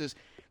cover our bases,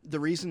 the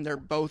reason they're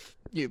both,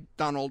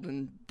 Donald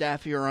and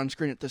Daffy are on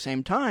screen at the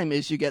same time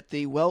is you get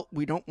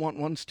we don't want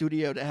one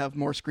studio to have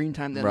more screen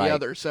time than Right. the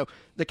other. So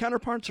the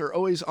counterparts are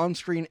always on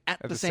screen at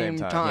the same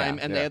time,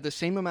 yeah. and Yeah. they have the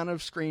same amount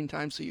of screen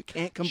time, so you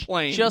can't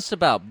complain. Just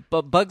about,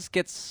 but Bugs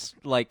gets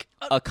like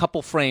a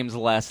couple frames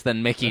less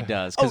than Mickey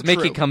does because Oh,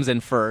 Mickey true. comes in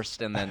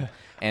first and then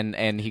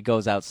and he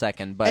goes out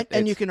second. But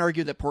and you it's- can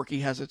argue that Porky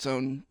has its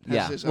own.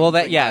 Has his well, own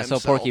that thing yeah, by so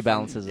himself, Porky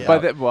balances and- it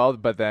yeah.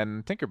 out. But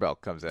then Tinkerbell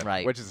comes in,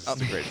 Right. which is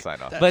just a great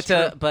sign off. That's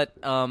true. But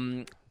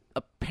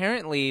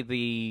apparently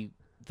the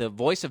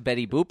voice of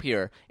Betty Boop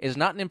here is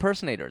not an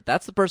impersonator.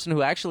 That's the person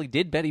who actually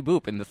did Betty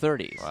Boop in the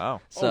 30s.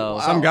 Wow. So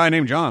Some guy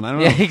named John. I don't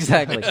know. yeah,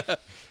 exactly.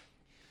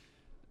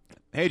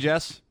 Hey,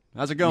 Jess.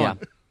 How's it going?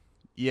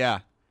 Yeah.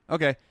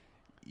 Okay.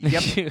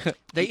 Yep.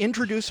 They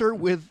introduce her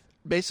with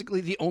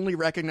basically the only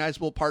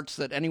recognizable parts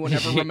that anyone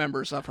ever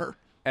remembers of her.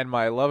 And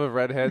my love of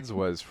redheads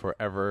was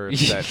forever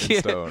set in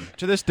stone.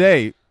 To this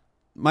day,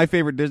 my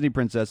favorite Disney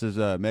princess is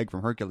Meg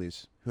from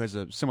Hercules, who has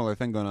a similar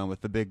thing going on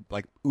with the big,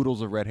 like,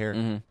 oodles of red hair.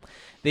 Mm-hmm.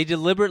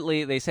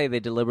 They say they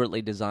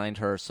deliberately designed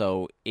her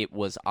so it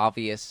was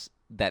obvious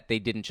that they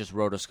didn't just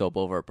rotoscope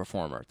over a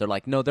performer. They're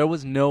like, no, there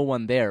was no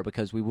one there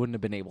because we wouldn't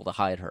have been able to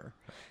hide her.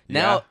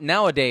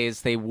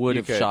 Nowadays, they would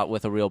have could. shot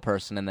with a real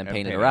person and then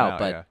painted paint her it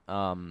out. out,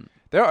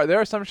 But There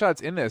are some shots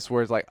in this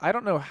where it's like, I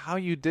don't know how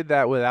you did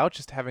that without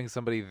just having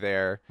somebody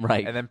there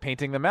Right. and then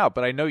painting them out.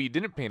 But I know you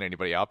didn't paint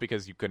anybody out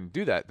because you couldn't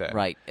do that then.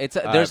 right,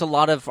 there's a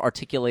lot of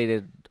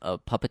articulated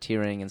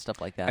puppeteering and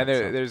stuff like that. And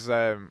so.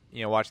 there's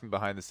watching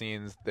behind the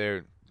scenes,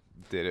 there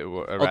did it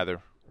rather.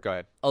 Go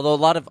ahead. Although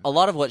a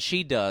lot of what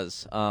she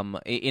does,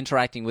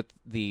 interacting with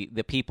the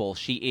people,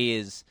 she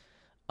is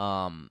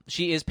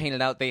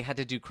painted out. They had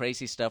to do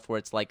crazy stuff where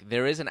it's like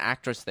there is an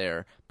actress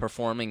there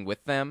performing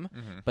with them,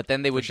 but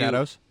then they would do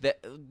shadows?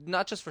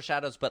 not just for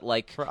shadows, but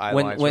like For eye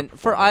lines, when for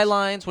for eye performance.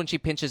 lines when she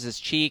pinches his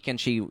cheek and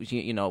she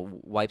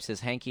wipes his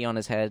hanky on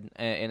his head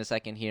in a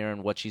second here,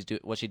 and what she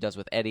does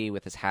with Eddie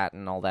with his hat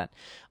and all that.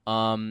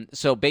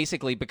 So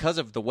basically, because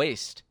of the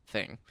waist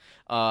thing,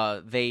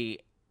 they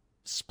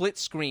split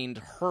screened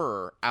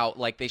her out.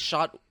 Like they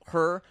shot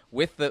her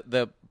with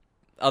the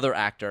other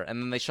actor,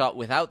 and then they shot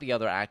without the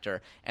other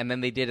actor, and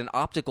then they did an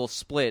optical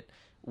split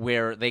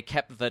where they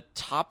kept the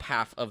top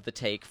half of the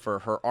take for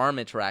her arm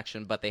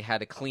interaction, but they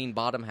had a clean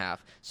bottom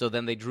half. So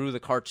then they drew the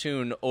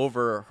cartoon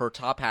over her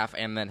top half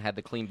and then had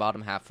the clean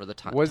bottom half for the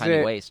tiny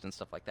waist and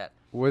stuff like that.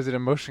 Was it a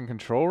motion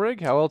control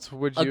rig? How else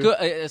would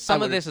you?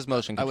 Some of this is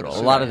motion I would control. A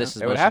assume, lot of yeah. this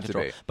is It would motion have to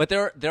control. be. But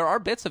there are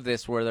bits of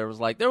this where there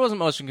wasn't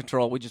motion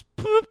control. We just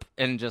poop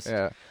and just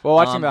Yeah. Well,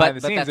 watching behind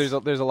but the scenes,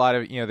 that's- there's a lot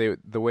of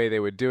the way they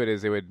would do it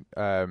is they would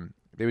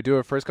do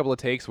a first couple of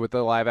takes with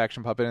the live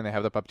action puppet, and they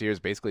have the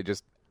puppeteers basically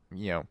just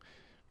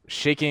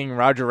shaking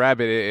Roger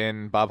Rabbit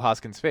in Bob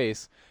Hoskins'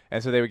 face,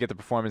 and so they would get the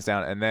performance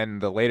down, and then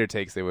the later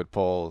takes they would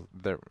pull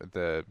the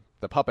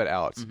puppet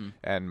out,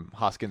 and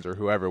Hoskins or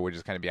whoever would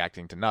just kind of be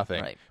acting to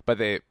nothing. Right. But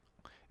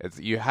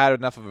you had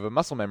enough of a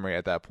muscle memory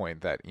at that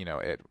point that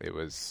it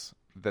was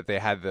that they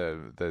had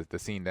the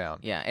scene down.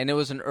 Yeah, and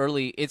it's an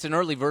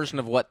early version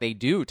of what they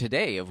do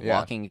today of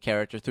walking a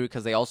character through,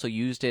 because they also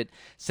used it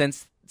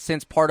since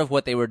part of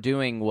what they were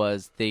doing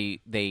was the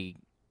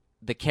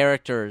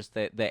characters,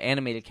 the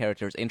animated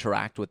characters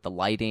interact with the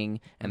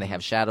lighting and they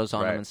have shadows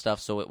on them and stuff,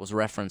 so it was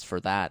reference for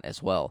that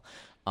as well.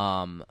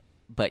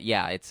 But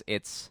yeah,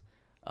 it's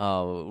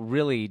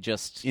really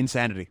just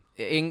Insanity.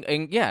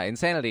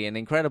 insanity and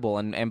incredible,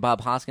 and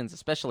Bob Hoskins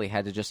especially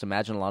had to just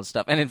imagine a lot of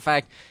stuff. And in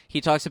fact,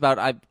 he talks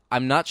about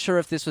I'm not sure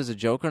if this was a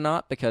joke or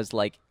not, because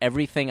like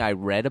everything I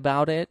read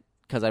about it,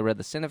 because I read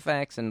the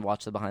Cinefex and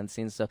watched the behind the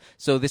scenes stuff,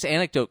 so this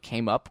anecdote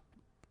came up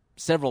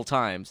several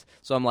times.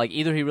 So I'm like,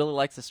 either he really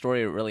likes the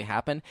story or it really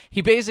happened.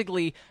 He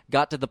basically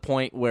got to the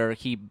point where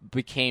he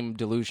became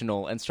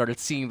delusional and started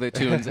seeing the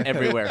tunes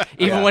everywhere.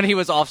 Even when he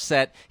was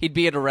offset, he'd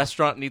be at a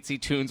restaurant and he'd see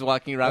tunes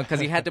walking around because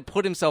he had to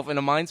put himself in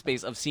a mind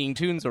space of seeing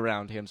tunes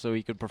around him so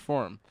he could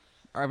perform.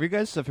 Are you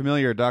guys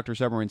familiar? Dr.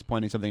 Submarine's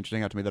pointing something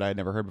interesting out to me that I had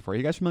never heard before. Are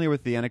you guys familiar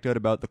with the anecdote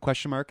about the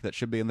question mark that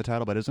should be in the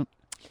title but isn't?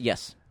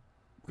 Yes.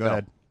 Go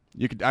ahead.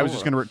 You could. I was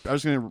just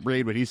gonna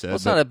read what he said. Well,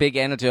 it's not a big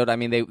anecdote. I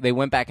mean, they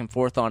went back and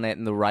forth on it,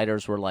 and the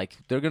writers were like,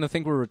 "They're going to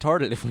think we're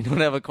retarded if we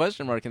don't have a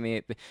question mark in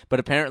the." But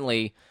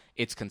apparently,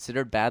 it's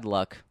considered bad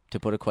luck to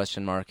put a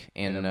question mark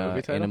in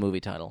a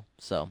movie title.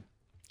 So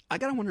I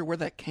gotta wonder where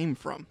that came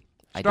from.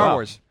 Star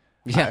Wars.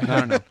 Yeah, I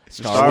don't know.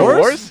 Star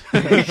Wars?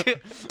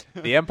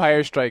 The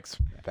Empire Strikes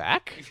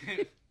Back?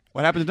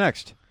 What happens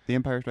next? The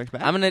Empire Strikes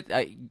Back. I'm gonna.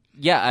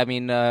 I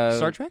mean,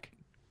 Star Trek.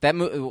 That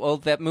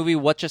movie.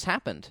 What just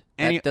happened?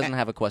 That doesn't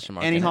have a question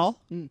mark. Annie in Hall.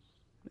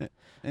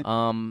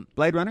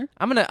 Blade Runner.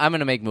 I'm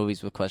gonna make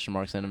movies with question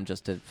marks in them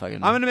just to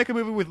fucking. I'm gonna make a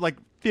movie with like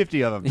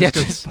 50 of them. Yeah, Just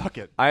 'cause just- fuck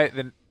it.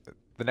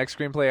 The next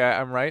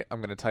screenplay I'm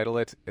going to title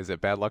it, is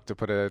it bad luck to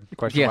put a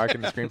question mark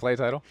in the screenplay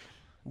title?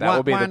 That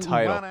will be the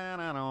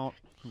title.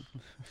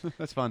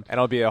 That's fun. And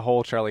it'll be a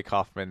whole Charlie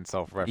Kaufman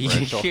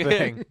self-referential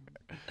thing.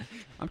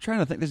 I'm trying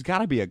to think. There's got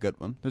to be a good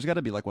one. There's got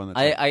to be like one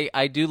that's.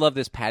 I do love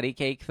this patty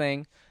cake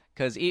thing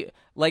because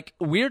like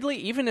weirdly,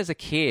 even as a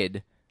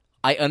kid,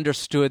 I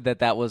understood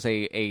that was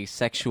a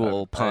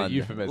sexual pun, a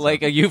euphemism.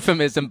 like a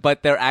euphemism,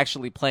 but they're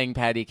actually playing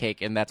patty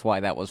cake, and that's why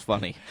that was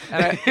funny.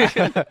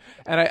 And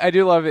I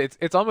do love it.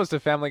 It's almost a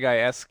Family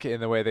Guy-esque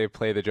in the way they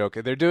play the joke.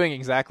 They're doing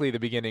exactly the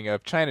beginning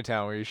of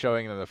Chinatown, where you're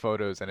showing them the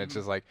photos, and it's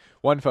just like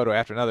one photo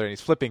after another, and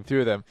he's flipping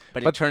through them.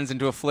 But it turns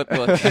into a flip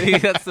book.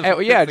 That's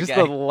the yeah, that's just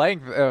the the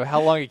length of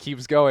how long it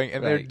keeps going,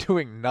 and they're Right.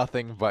 doing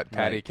nothing but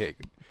patty cake.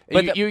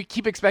 But you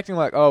keep expecting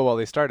like, oh well,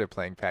 they started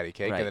playing patty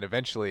cake, Right. and then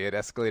eventually it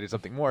escalated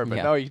something more. But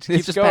Yeah. no, you It's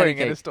keep just patty going,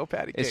 cake. and it's still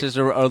patty cake. It's just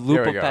a loop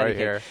There we of go, patty right cake.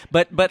 here.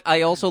 But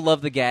I also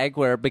love the gag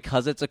where,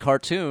 because it's a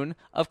cartoon,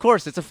 of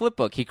course it's a flip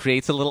book. He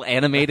creates a little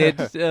animated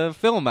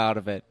film out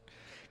of it.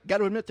 Got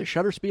to admit, the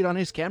shutter speed on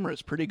his camera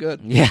is pretty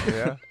good. Yeah.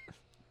 Yeah.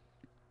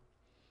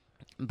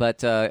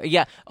 But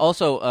yeah,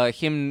 also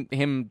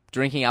him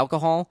drinking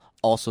alcohol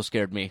also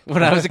scared me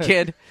when I was a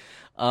kid.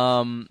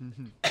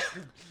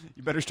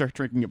 You better start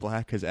drinking it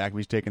black because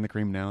Acme's taking the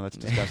cream now. That's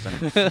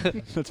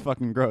disgusting. That's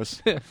fucking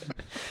gross. Yeah,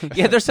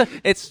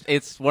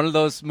 it's one of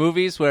those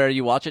movies where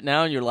you watch it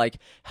now and you're like,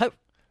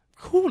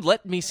 who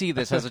let me see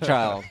this as a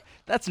child?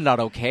 That's not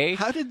okay.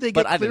 How did they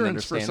But get I didn't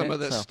clearance for understand some it, of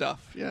this so.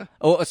 stuff? Yeah.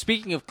 Oh,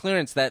 speaking of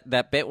clearance,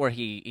 that bit where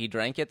he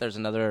drank it. There's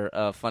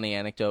another funny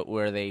anecdote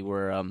where they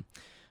were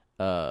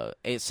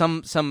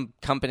some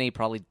company,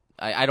 probably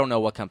I don't know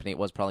what company it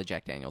was, probably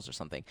Jack Daniels or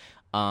something.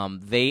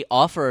 They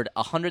offered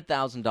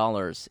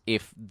 $100,000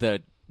 if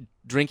the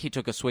drink he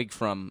took a swig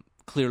from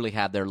clearly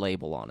had their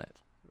label on it.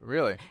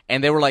 Really?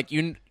 And they were like,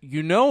 you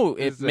know,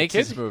 it It's a makes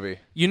kids his, movie.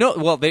 You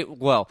know, they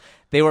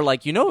were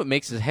like, it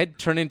makes his head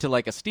turn into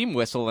like a steam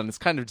whistle, and it's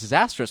kind of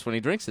disastrous when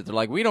he drinks it. They're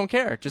like, we don't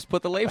care, just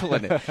put the label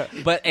in it.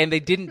 And they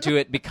didn't do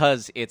it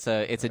because it's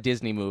a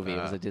Disney movie.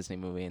 It was a Disney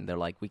movie, and they're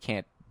like, we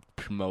can't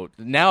promote.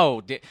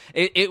 Now,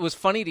 it was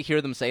funny to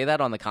hear them say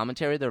that on the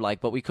commentary. They're like,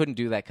 but we couldn't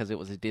do that because it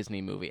was a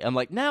Disney movie. I'm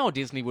like, now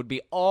Disney would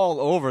be all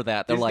over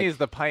that. They're Disney like, is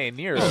the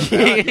pioneer of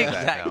that.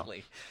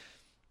 exactly.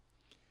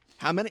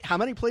 How many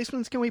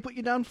placements can we put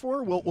you down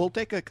for? We'll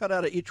take a cut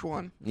out of each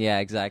one. Yeah,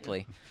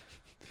 exactly.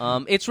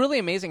 It's really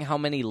amazing how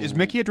many. Is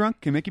Mickey a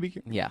drunk? Can Mickey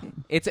be? Yeah,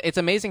 it's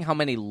amazing how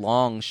many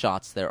long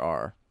shots there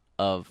are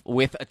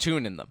with a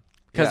tune in them,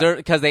 Yeah.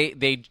 because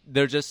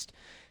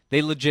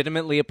they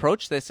legitimately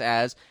approach this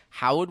as,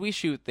 how would we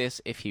shoot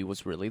this if he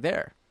was really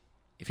there?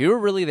 If he were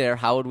really there,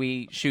 how would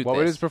we shoot What this?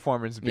 would his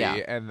performance be, Yeah.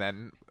 and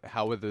then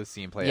how would the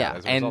scene play Yeah, out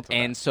as a result of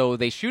and that? so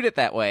they shoot it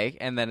that way,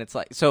 and then it's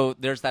like, so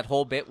there's that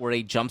whole bit where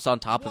he jumps on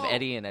top of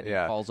Eddie, and Eddie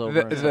Yeah, falls over.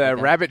 the, and stuff like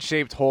that.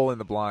 rabbit-shaped hole in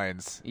the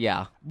blinds.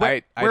 Yeah,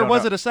 Where don't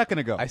was know. it a second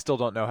ago? I still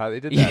don't know how they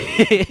did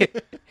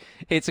that.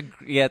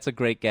 it's a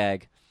great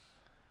gag.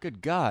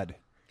 Good God.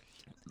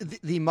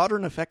 The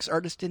modern effects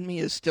artist in me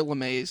is still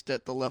amazed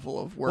at the level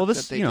of work Well,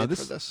 this that they did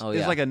for this. Oh,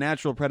 is yeah. like a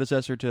natural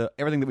predecessor to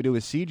everything that we do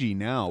with CG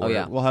now. Where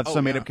yeah. we'll have Oh,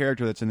 some yeah. made-up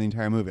character that's in the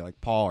entire movie, like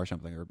Paul or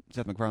something, or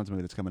Seth MacFarlane's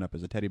movie that's coming up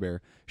as a teddy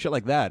bear. Shit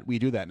like that. We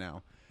do that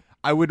now.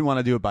 I wouldn't want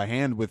to do it by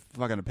hand with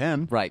fucking a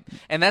pen. Right,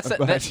 and that's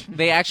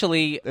they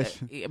actually.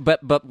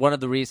 But one of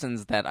the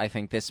reasons that I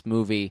think this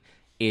movie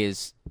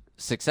is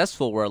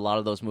successful, where a lot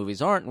of those movies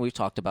aren't, and we've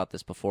talked about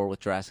this before with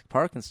Jurassic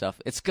Park and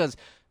stuff, it's because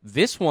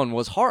this one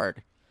was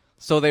hard.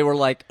 So they were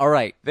like, all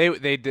right. They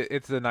did,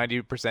 it's the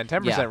 90%,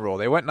 10% Yeah. rule.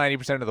 They went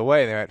 90% of the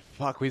way. They went,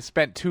 fuck, we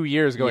spent 2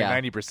 years going Yeah.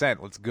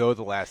 90%. Let's go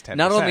the last 10%.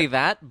 Not only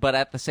that, but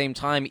at the same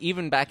time,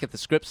 even back at the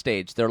script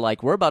stage, they're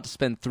like, we're about to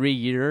spend 3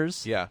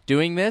 years Yeah.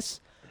 doing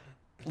this.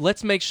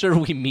 Let's make sure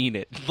we mean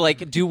it.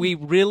 Like, do we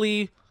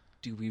really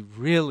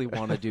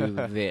want to do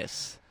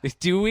this?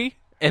 Do we?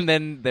 And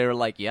then they're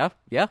like, yeah,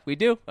 we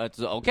do.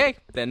 That's okay.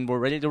 Then we're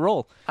ready to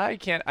roll. I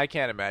can't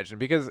imagine,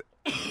 because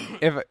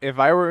if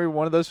I were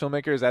one of those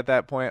filmmakers at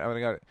that point, I would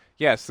go,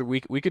 yes, we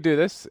could do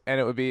this, and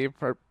it would be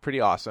pretty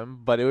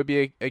awesome, but it would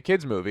be a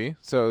kids movie,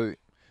 so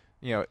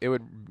it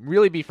would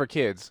really be for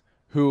kids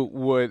who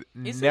would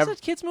Is never. this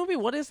a kids movie?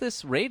 What is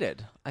this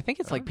rated? I think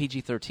it's like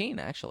PG-13.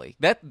 Actually,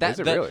 Is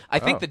it really? I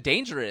think Oh. the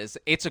danger is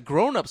it's a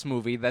grown-ups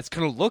movie that's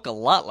going to look a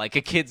lot like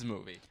a kids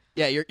movie.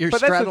 Yeah, you're But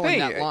that's the straddling thing.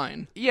 that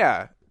line.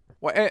 Yeah.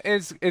 Well,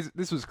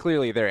 this was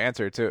clearly their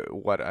answer to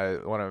what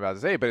I'm about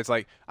to say, but it's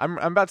like I'm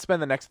about to spend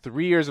the next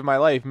 3 years of my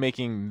life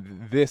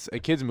making this a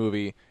kids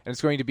movie, and it's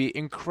going to be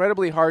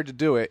incredibly hard to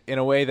do it in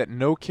a way that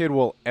no kid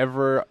will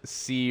ever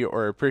see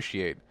or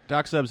appreciate.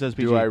 Doc Sub says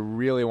PG. Do I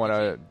really want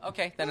to?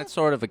 Okay, then it's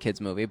sort of a kids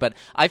movie, but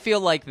I feel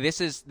like this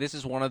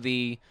is one of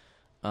the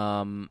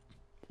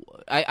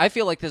I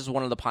feel like this is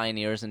one of the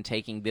pioneers in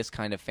taking this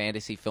kind of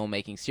fantasy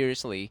filmmaking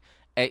seriously.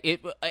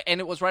 It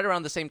was right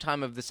around the same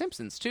time of The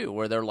Simpsons too,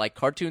 where they're like,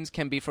 cartoons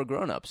can be for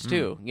grown-ups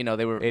too.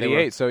 They were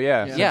 88. So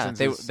yeah, Yeah,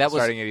 Simpsons is that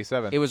was starting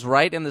 87. It was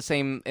right in the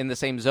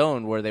same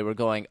zone where they were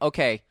going,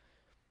 okay,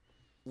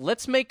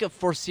 let's make a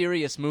for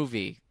serious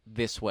movie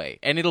this way,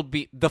 and it'll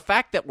be the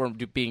fact that we're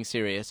being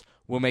serious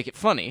will make it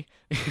funny,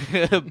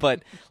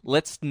 but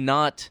let's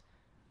not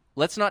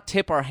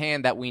tip our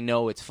hand that we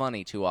know it's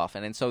funny too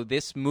often. And so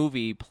this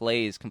movie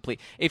plays complete.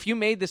 If you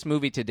made this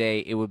movie today,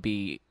 it would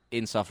be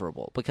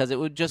insufferable, because it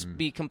would just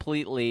be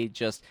completely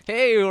just,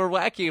 hey, we're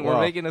wacky and we're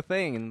Well, making a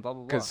thing and blah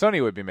blah blah. because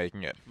Sony would be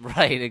making it.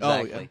 Right,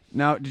 exactly.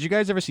 Now, did you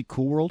guys ever see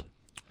Cool World?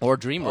 Or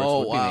DreamWorks. Oh,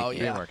 would be wow,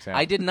 making it. yeah. DreamWorks, yeah.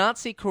 I did not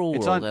see Cruel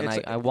It's World, on- and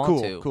it's- I want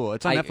cool, to. cool.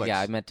 It's on Netflix. Yeah,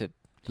 I meant to.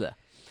 bleh.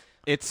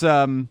 It's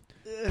pretty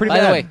By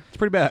bad. the way- It's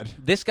pretty bad.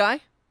 This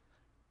guy,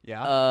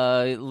 Yeah.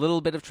 a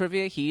little bit of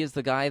trivia. He is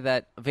the guy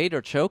that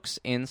Vader chokes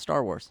in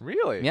Star Wars.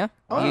 Really? Yeah.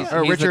 Oh, he's,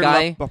 yeah. he's the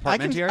guy.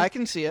 Parmentier? I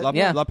can see it.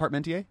 Yeah. La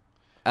Parmentier?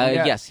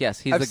 Yeah. Yes,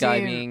 he's I've the guy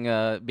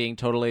seen- being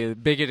totally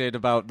bigoted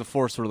about the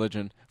Force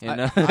religion. In,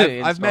 I've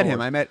in met Star him.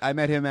 Wars. I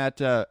met him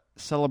at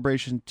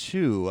Celebration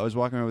 2. I was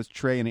walking around with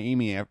Trey and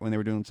Amy when they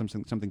were doing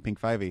something Pink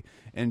 5e,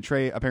 and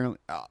Trey apparently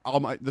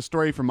the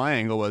story from my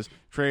angle was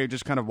Trey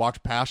just kind of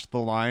walked past the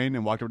line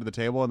and walked over to the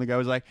table, and the guy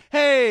was like,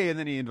 "Hey!" and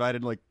then he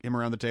invited like him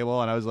around the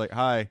table, and I was like,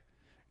 "Hi,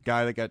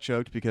 guy that got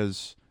choked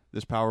because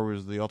this power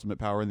was the ultimate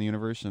power in the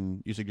universe,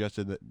 and you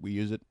suggested that we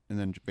use it, and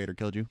then Vader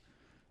killed you.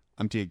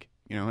 I'm Teague."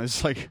 You know,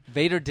 it's like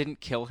Vader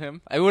didn't kill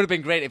him. It would have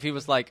been great if he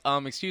was like,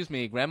 excuse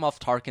me, Grand Moff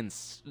Tarkin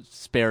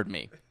spared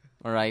me.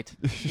 All right.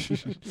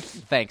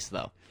 Thanks,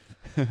 though.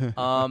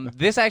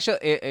 This actually,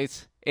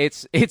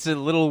 it's a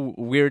little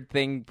weird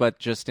thing, but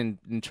just in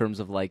terms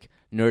of like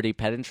nerdy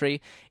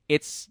pedantry,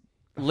 it's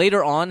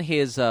later on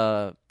his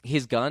gun,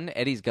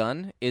 Eddie's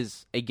gun,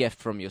 is a gift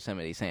from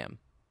Yosemite Sam.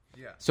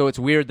 Yeah. So it's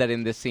weird that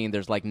in this scene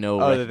there's like no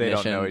that they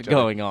don't recognition know each other.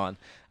 going on,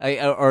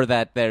 or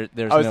that there's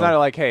Oh, it's no, not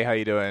like, hey, how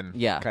you doing?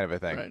 Yeah. Kind of a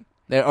thing.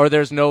 Right. or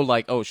there's no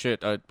like, oh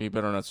shit, you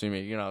better not see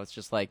me. You know, it's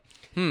just like,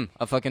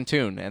 a fucking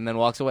tune, and then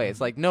walks away.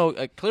 It's like, no,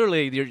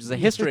 clearly there's a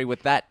history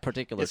with that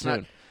particular It's tune.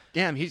 not.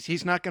 Damn,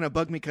 he's not going to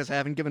bug me because I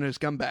haven't given his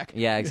gun back.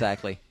 Yeah,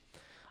 exactly.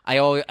 I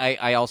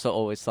also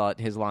always thought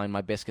his line,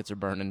 "My biscuits are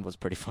burning," was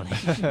pretty funny.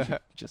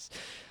 Just,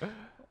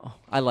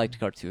 I liked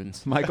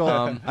cartoons. Michael.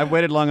 I've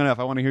waited long enough.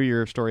 I want to hear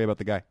your story about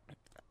the guy.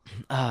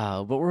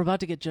 But we're about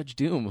to get Judge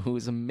Doom, who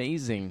is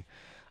amazing.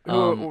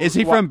 Is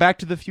he from Back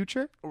to the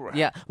Future?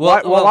 Yeah.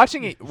 Well,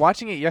 watching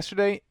it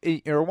yesterday,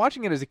 or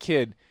watching it as a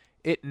kid,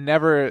 it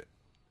never.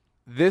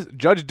 This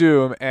Judge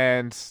Doom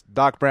and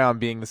Doc Brown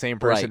being the same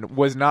person Right.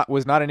 was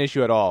not an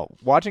issue at all.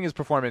 Watching his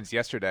performance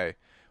yesterday,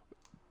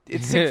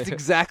 it's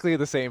exactly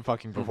the same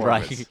fucking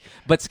performance, right,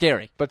 but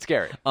scary. but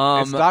scary.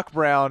 It's Doc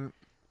Brown.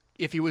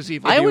 If he was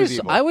evil, I he was always,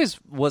 evil. I always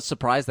was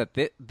surprised that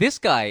this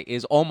guy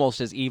is almost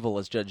as evil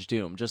as Judge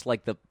Doom. Just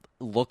like the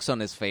looks on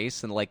his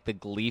face and like the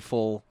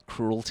gleeful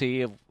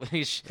cruelty of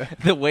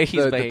the way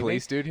he's The behaving.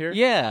 police dude here?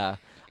 Yeah,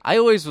 I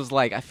always was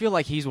like, I feel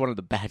like he's one of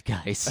the bad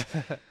guys.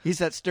 he's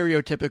that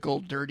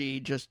stereotypical dirty,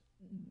 just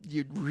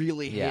you'd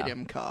really hate Yeah.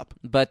 him cop.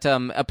 But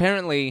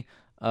apparently,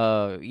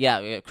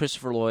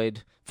 Christopher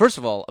Lloyd. First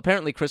of all,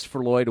 apparently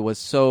Christopher Lloyd was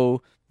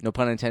so, no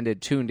pun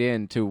intended, tuned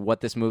in to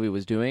what this movie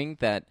was doing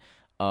that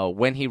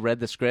when he read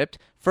the script,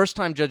 first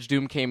time Judge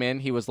Doom came in,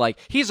 he was like,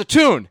 "He's a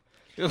tune."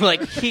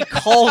 Like he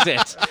called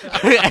it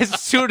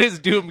as soon as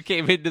Doom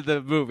came into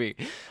the movie.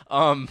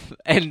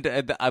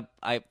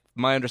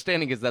 My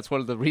understanding is that's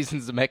one of the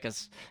reasons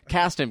Zemeckis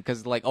cast him,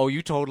 because like, oh,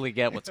 you totally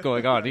get what's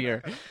going on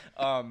here.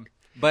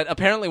 But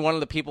apparently one of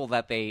the people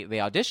that they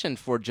auditioned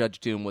for Judge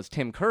Doom was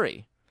Tim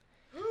Curry.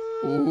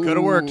 Could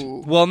have worked.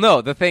 Well,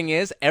 no, the thing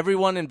is,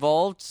 everyone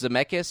involved,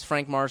 Zemeckis,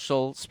 Frank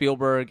Marshall,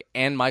 Spielberg,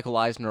 and Michael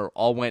Eisner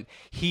all went,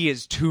 he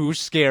is too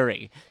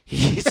scary.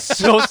 He's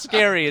so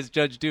scary as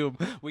Judge Doom.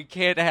 We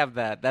can't have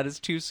that. That is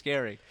too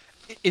scary.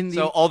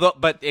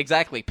 But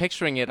exactly,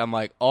 picturing it, I'm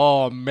like,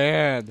 oh,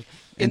 man.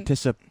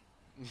 Anticipation.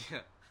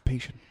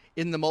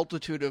 In the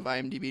multitude of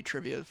IMDb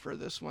trivia for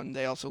this one,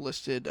 they also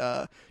listed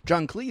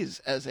John Cleese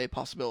as a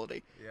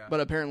possibility. Yeah. But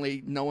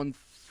apparently no one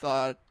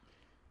thought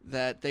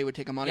that they would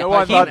take him on. No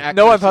one thought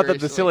that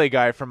the silly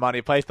guy from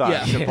Monty Python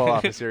Yeah. could pull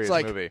off a serious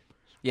like- movie.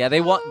 Yeah,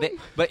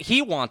 but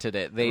he wanted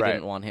it. They Right.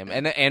 didn't want him.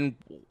 And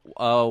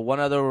one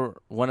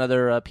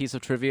other piece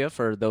of trivia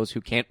for those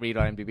who can't read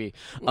IMDb.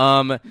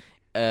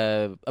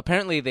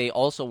 Apparently they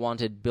also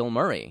wanted Bill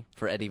Murray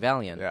for Eddie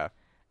Valiant. Yeah.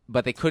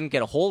 But they couldn't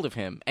get a hold of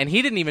him, and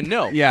he didn't even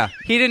know. Yeah.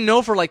 He didn't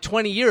know for like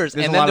 20 years.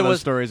 There's and a then lot there of those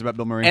was stories about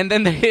Bill Murray. And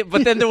then,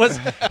 but then there was.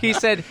 He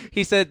said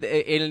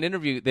in an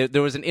interview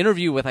there was an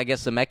interview with, I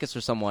guess, Zemeckis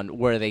or someone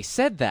where they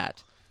said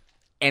that,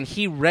 and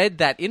he read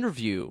that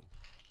interview,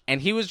 and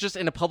he was just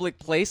in a public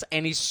place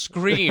and he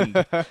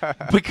screamed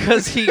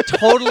because he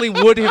totally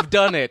would have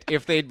done it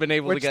if they'd been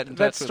able to get in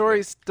that touch with story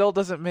him. still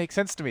doesn't make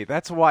sense to me.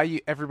 That's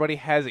why everybody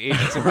has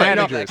agents and I know.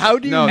 managers. How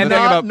do you No, the thing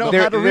not about- know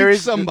there- how to there reach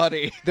is-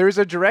 somebody? There's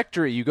a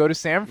directory. You go to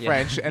Sam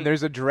French, and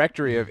there's a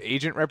directory of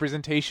agent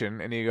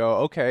representation, and you go,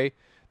 okay,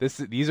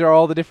 these are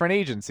all the different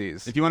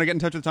agencies. If you want to get in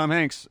touch with Tom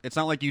Hanks, it's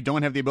not like you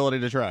don't have the ability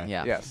to try.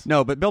 Yeah. Yes.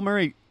 No, but Bill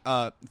Murray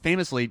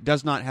famously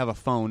does not have a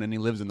phone, and he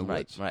lives in the Right,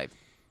 woods. right.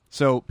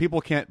 So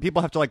people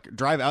have to like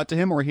drive out to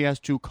him, or he has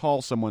to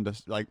call someone to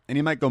like, and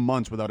he might go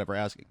months without ever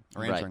asking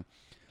or Right. answering.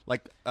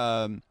 Like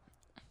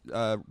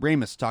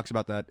Ramis talks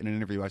about that in an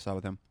interview I saw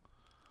with him.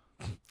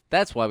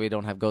 That's why we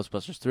don't have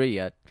Ghostbusters 3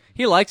 yet.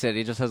 He likes it.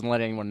 He just hasn't let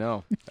anyone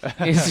know.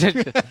 He's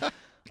just-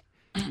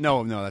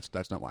 No,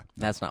 that's not why.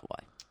 That's not why.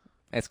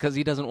 It's because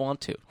he doesn't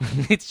want to.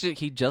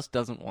 He just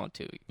doesn't want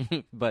to.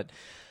 But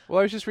Well,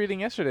 I was just reading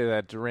yesterday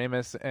that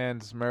Ramis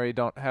and Murray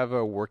don't have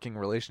a working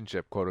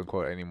relationship, quote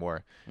unquote,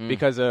 anymore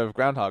because of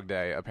Groundhog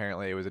Day.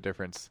 Apparently, it was a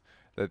difference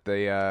that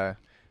they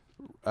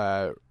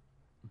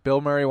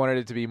Bill Murray wanted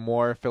it to be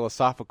more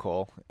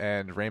philosophical,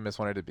 and Ramis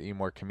wanted it to be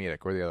more comedic,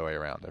 or the other way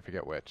around. I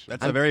forget which.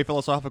 That's a very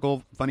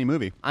philosophical, funny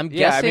movie. I'm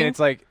Yeah, guessing. I mean, it's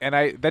like, and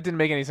that didn't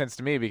make any sense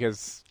to me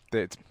because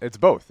it's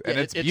both, and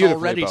it's it's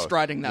beautifully already both.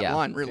 striding that Yeah.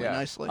 line really Yeah.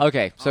 nicely.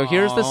 Okay, so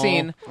here's the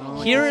scene.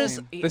 Here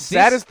is The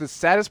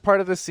saddest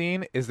part of the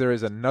scene is there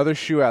is another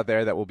shoe out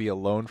there that will be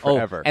alone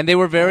forever. and they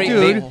were very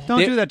Dude,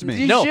 don't do that to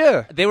me. No,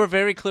 Yeah. they were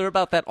very clear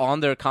about that on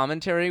their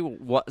commentary.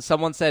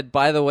 Someone said,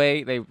 by the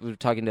way, they were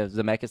talking to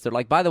Zemeckis. They're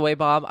like, by the way,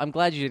 Bob, I'm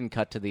glad you didn't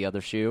cut to the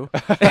other shoe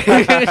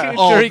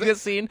during the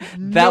scene.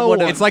 That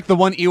would have. It's like the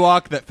one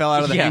Ewok that fell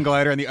out of the Yeah. hang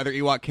glider, and the other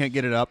Ewok can't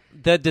get it up.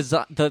 the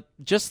design,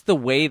 just the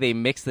way they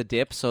mix the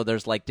dip, so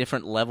there's like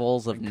different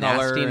levels of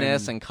color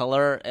nastiness and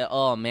color.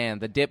 Oh man,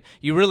 the dip,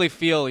 you really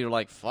feel you're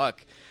like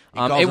fuck.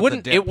 calls it It the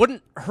wouldn't dip. it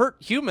wouldn't hurt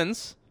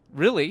humans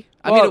really.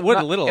 I mean, it would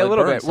a little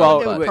bit. some,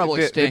 Well, It would but-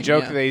 probably the sting,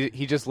 joke yeah.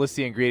 he just lists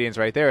the ingredients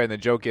right there, and the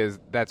joke is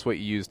that's what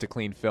you use to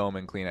clean film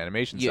and clean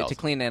animation Yeah, cells. to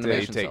clean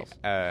animation take, cells.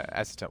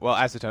 Acetone. Well,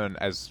 acetone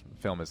as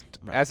film is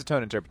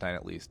acetone and turpentine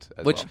at least.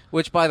 As well.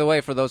 Which, by the way,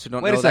 for those who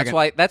don't Wait a know,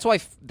 second.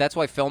 that's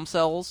why film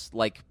cells,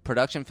 like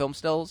production film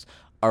cells,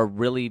 are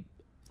really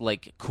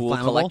like cool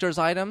Flammable? collector's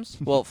items.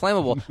 Well,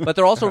 flammable, but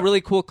they're also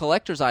really cool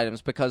collector's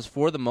items because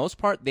for the most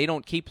part they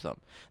don't keep them.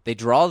 They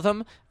draw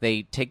them,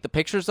 they take the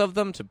pictures of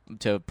them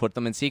to put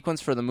them in sequence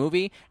for the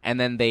movie, and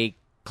then they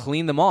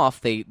clean them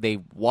off. They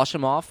wash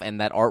them off, and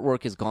that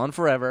artwork is gone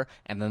forever.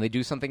 And then they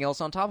do something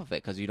else on top of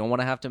it because you don't want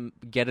to have to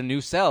get a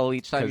new cell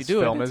each time you 'Cause do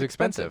it. film It's is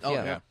expensive. Oh,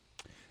 yeah. yeah.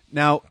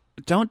 Now,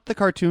 don't the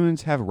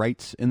cartoons have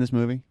rights in this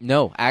movie?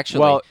 No, actually,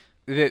 Well,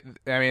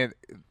 I mean,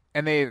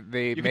 and they You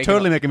make could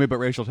totally make a movie about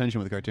racial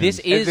tension with cartoons. this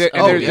is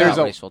there's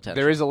racial tension.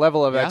 there is a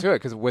level of Yeah? that to it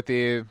because with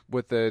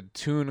the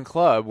Toon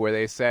Club where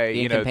they say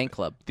The Ink and Paint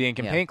Club. the Ink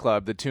and Yeah. Paint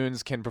Club, the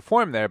Toons can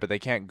perform there, but they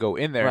can't go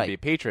in there Right. and be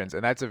patrons,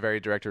 and that's a very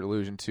direct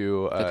allusion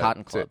to The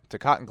Cotton Club. to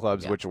cotton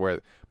clubs, Yeah. which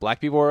were black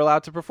people were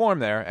allowed to perform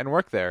there and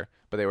work there,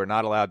 but they were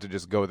not allowed to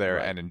just go there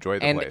and enjoy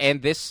the place.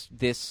 And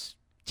this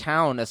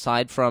town,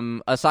 aside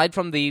from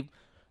the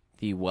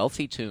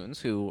wealthy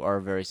Toons who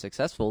are very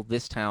successful,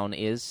 this town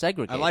is I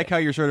segregated. like how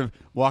you're sort of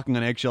walking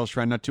on eggshells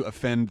trying not to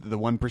offend the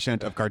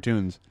 1% of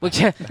cartoons.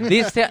 Which,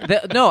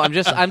 no, I'm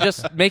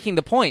just making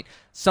the point.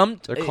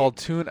 They're called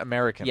Toon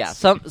Americans. Yeah,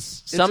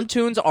 some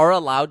Toons are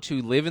allowed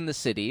to live in the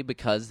city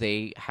because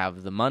they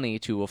have the money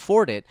to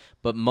afford it,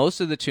 but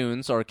most of the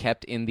Toons are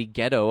kept in the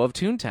ghetto of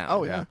Toontown.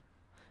 Oh yeah.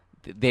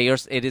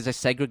 It is a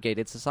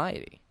segregated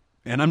society.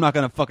 And I'm not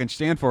going to fucking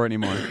stand for it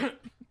anymore.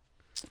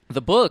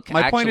 The book,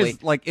 My actually, point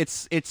is, like,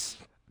 it's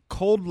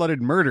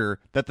cold-blooded murder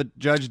that the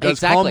judge does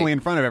Exactly. calmly in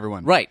front of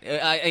everyone. right?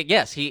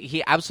 Yes,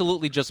 he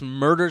absolutely just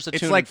murders a It's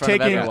Toon like in front of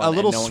taking everyone, a and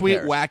little no one sweet,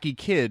 cares. wacky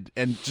kid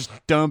and just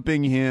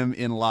dumping him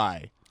in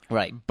lye.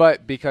 Right.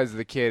 But because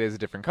the kid is a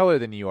different color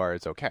than you are,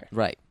 it's okay.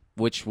 Right,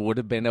 which would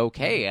have been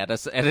okay at a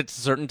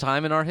certain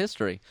time in our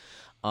history.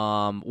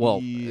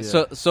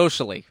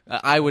 Socially,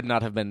 I would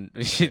not have been.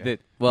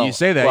 Well, You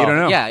say that, you don't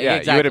know. Yeah, Yeah,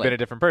 exactly. you would have been a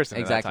different person. at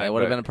that Exactly, I time,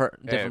 would have but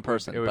been a different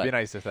person. It would but be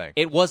nice to think.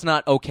 It was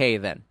not okay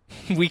then.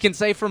 We can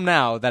say from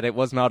now that it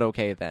was not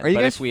okay then. Are you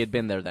but guys- if we had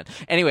been there then,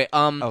 anyway.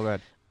 Oh,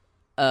 God.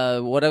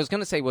 What I was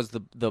going to say was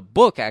the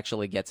book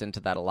actually gets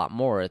into that a lot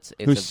more. It's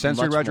Who a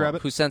censored much Roger more-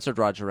 Rabbit? Who censored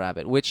Roger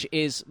Rabbit? Which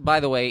is,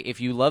 by the way,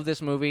 if you love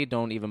this movie,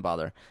 don't even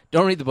bother.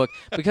 Don't read the book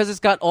because it's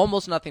got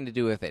almost nothing to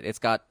do with it. It's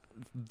got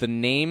the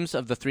names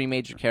of the three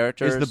major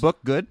characters. Is the book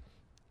good?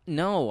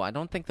 No, I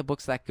don't think the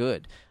book's that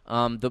good.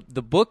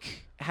 The book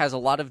has a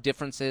lot of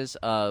differences.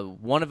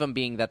 One of them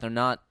being that they're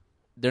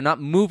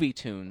not movie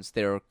tunes;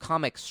 they're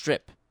comic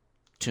strip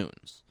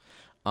tunes.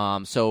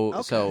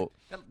 So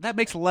That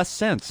makes less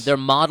sense. they're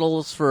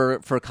models for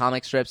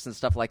comic strips and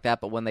stuff like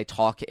that, but when they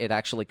talk, it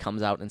actually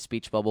comes out in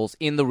speech bubbles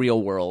in the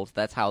real world.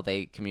 That's how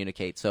they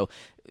communicate. So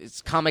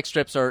comic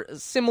strips are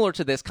similar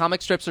to this.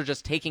 Comic strips are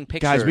just taking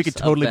pictures. Guys, we could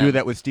of totally do them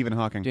that with Stephen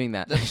Hawking. doing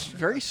that. That's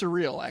very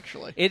surreal,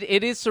 actually.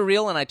 It is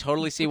surreal, and I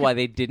totally see why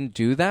they didn't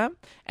do that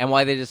and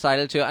why they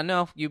decided to.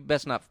 No, you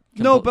best not.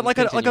 No, but like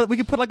continue. we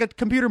could put like a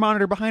computer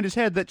monitor behind his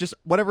head that just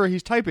whatever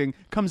he's typing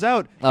comes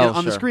out Oh,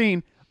 on the sure.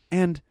 screen.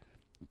 And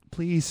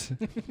please,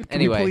 can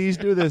Anyway. we please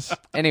do this.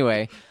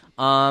 Anyway,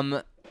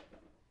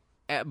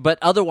 but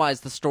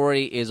otherwise the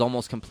story is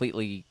almost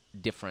completely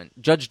different.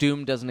 Judge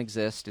Doom doesn't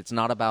exist. It's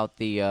not about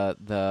the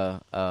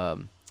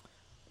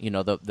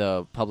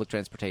public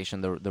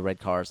transportation, the red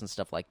cars and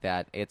stuff like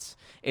that. It's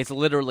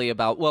literally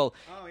about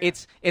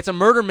it's a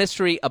murder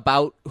mystery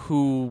about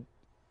who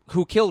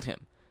killed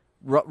him.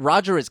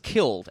 Roger is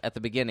killed at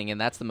the beginning,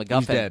 and that's the MacGuffin.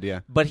 He's dead,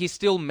 yeah. But he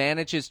still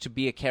manages to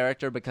be a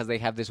character because they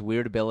have this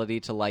weird ability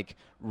to, like,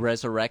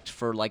 resurrect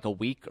for, like, a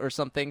week or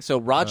something. So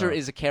Roger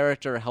is a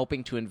character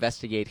helping to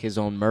investigate his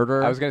own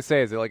murder. I was going to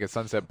say, is it like a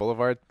Sunset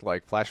Boulevard,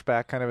 like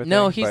flashback kind of a thing?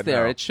 No, he's But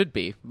there. no. It should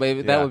be.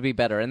 But that Yeah. would be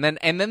better. And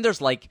then there's,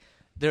 like,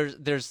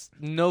 there's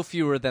no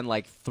fewer than,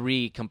 like,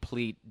 3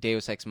 complete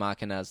Deus Ex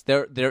Machinas.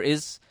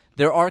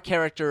 There are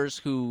characters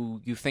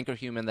who you think are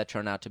human that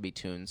turn out to be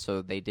tunes,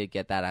 so they did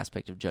get that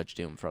aspect of Judge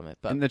Doom from it.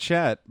 But In the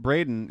chat,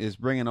 Braden is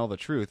bringing all the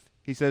truth.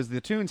 He says the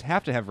Toons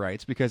have to have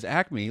rights because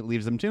Acme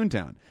leaves them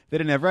Toontown. They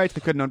didn't have rights;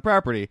 they couldn't own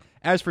property.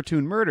 As for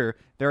Toon murder,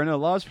 there are no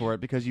laws for it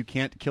because you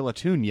can't kill a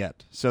Toon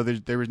yet, so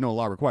there is no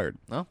law required.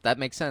 Well, that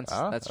makes sense.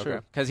 Oh, That's okay.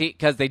 true.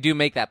 Because they do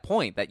make that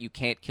point that you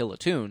can't kill a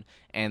Toon,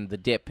 and the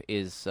dip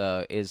is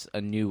a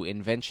new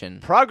invention.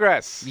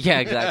 Progress. Yeah,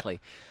 exactly.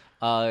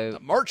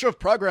 March of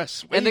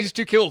progress. Ways And the-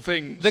 to kill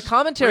things. The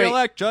commentary.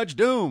 Re-elect Judge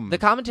Doom. The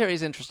commentary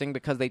is interesting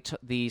because the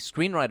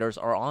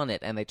screenwriters are on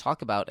it and they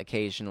talk about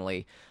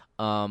occasionally.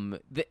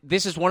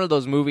 This is one of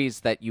those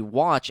movies that you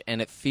watch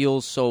and it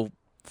feels so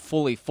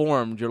fully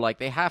formed. You're like,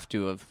 they have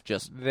to have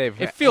just.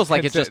 It feels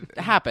like it just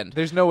happened.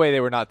 There's no way they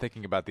were not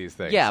thinking about these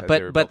things. Yeah, as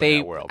they were but building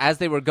they that world. as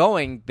they were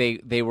going,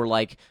 they were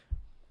like,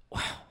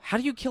 how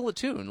do you kill a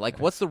Toon? Like,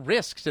 what's the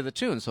risk to the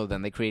Toon? So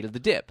then they created the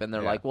dip, and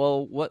they're Yeah. like,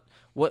 well,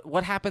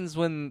 what happens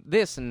when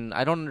this? And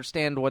I don't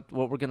understand what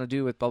we're gonna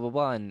do with blah blah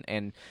blah.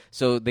 And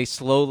so they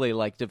slowly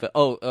like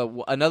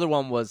another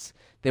one was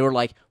they were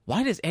like,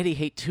 why does Eddie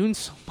hate Toon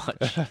so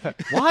much?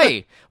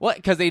 Why? What?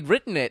 Because they'd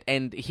written it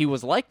and he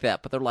was like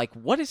that, but they're like,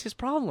 what is his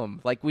problem?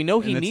 Like, we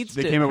know he needs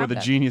They to. came up have with a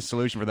that. genius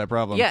solution for that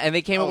problem. Yeah, and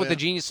they came up with yeah. a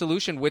genius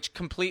solution, which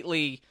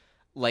completely,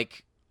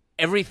 like,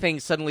 everything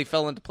suddenly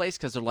fell into place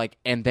because they're like,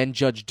 and then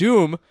Judge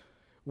Doom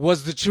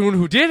was the Toon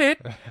who did it,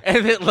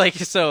 and it, like,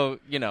 so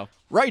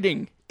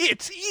Writing.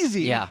 It's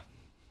easy. yeah.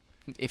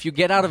 If you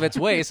get out of its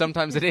way,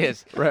 sometimes it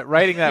is.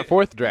 Writing that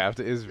fourth draft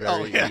is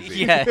very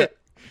easy. Yeah.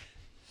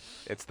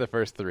 It's the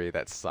first three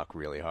that suck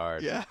really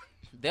hard. Yeah.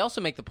 They also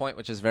make the point,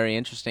 which is very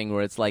interesting,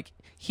 where it's like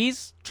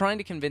he's trying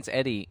to convince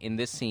Eddie in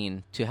this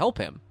scene to help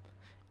him.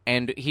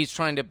 And he's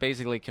trying to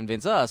basically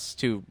convince us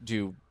to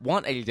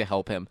want Eddie to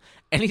help him.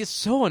 And he's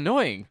so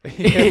annoying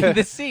in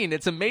this scene.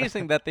 It's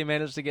amazing that they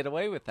managed to get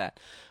away with that.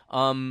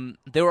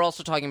 They were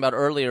also talking about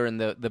earlier in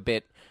the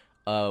bit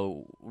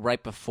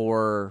right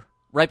before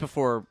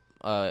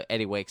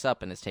Eddie wakes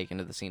up and is taken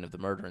to the scene of the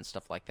murder and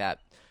stuff like that,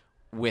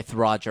 with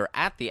Roger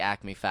at the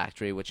Acme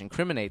factory, which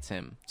incriminates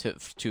him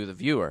to the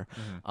viewer,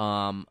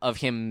 of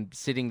him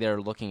sitting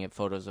there looking at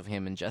photos of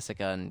him and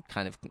Jessica and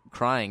kind of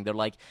crying. They're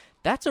like,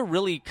 that's a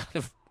really kind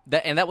of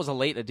and that was a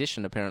late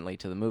addition apparently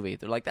to the movie.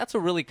 They're like, that's a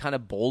really kind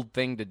of bold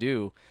thing to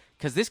do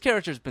because this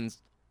character's been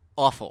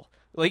awful.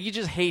 Like, you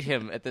just hate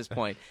him at this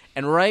point.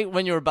 And right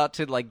when you're about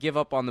to, like, give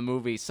up on the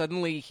movie,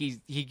 suddenly he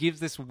gives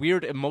this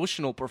weird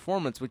emotional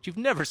performance, which you've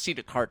never seen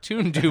a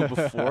cartoon do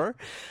before,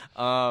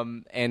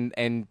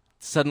 and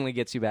suddenly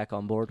gets you back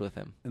on board with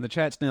him. And the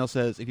chat snail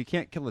says, if you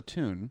can't kill a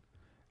Toon,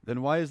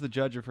 then why is the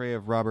judge afraid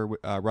of Roger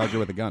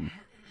with a gun?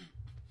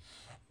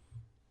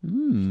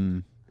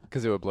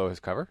 Because it would blow his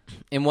cover.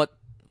 In what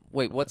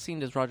scene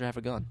does Roger have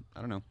a gun? I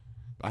don't know.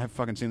 I haven't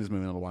fucking seen this movie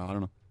in a little while. I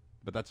don't know.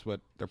 But that's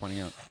what they're pointing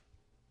out.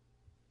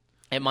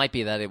 It might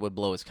be that it would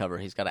blow his cover.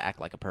 He's got to act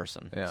like a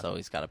person, Yeah. so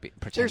he's got to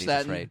pretend There's he's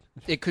that. afraid.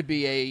 It could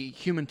be a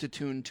human to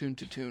Toon to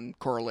Toon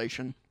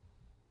correlation.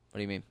 What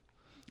do you mean?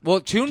 Well,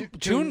 Toon-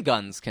 Toon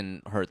guns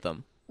can hurt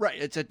them, Right.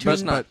 It's a Toon.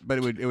 But not- But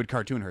it would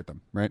cartoon hurt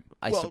them, right?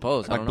 I Well,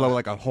 suppose. I Like don't blow know.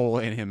 like a hole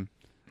in him,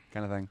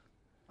 kind of thing.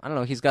 I don't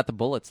know. He's got the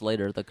bullets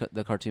later.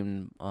 The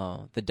cartoon,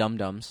 the Dum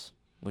Dums,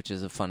 which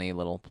is a funny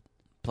little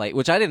play,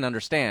 which I didn't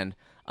understand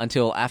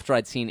until after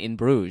I'd seen In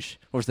Bruges,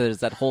 where there's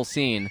that whole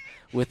scene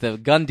with the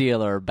gun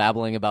dealer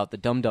babbling about the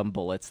Dum Dum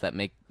bullets that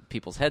make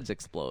people's heads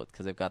explode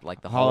because they've got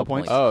like the hollow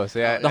points. Oh, so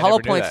yeah, The hollow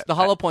points. The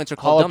hollow points are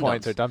called hollow Dum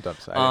points Dums. are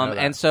dum-dums. I didn't know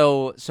that. And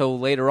so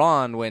later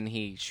on, when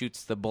he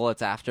shoots the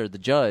bullets after the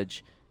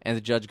judge, and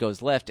the judge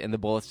goes left, and the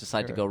bullets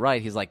decide to go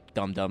right, he's like,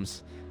 Dum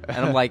Dums.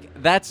 And I'm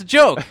like, that's a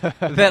joke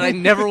that I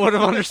never would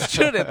have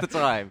understood at the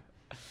time.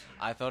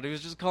 I thought he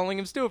was just calling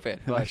him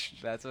stupid, but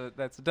that's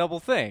a double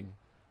thing.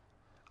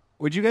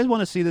 Would you guys want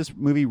to see this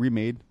movie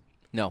remade?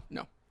 No.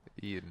 No.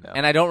 You know.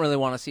 And I don't really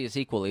want to see a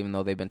sequel, even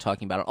though they've been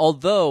talking about it.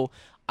 Although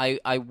I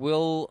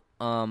will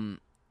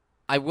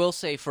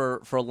say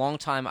for a long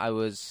time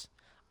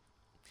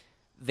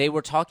they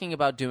were talking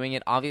about doing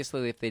it.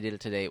 Obviously, if they did it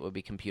today, it would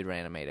be computer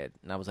animated.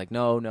 And I was like,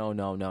 no.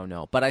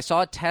 But I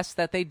saw a test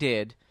that they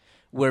did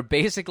where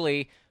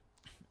basically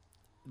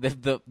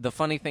the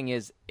funny thing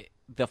is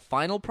the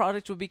final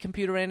product would be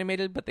computer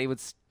animated, but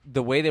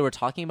the way they were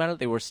talking about it,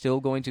 they were still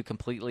going to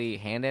completely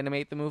hand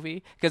animate the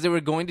movie because they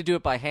were going to do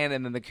it by hand,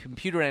 and then the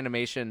computer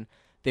animation,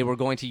 they were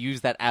going to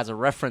use that as a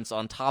reference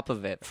on top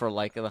of it for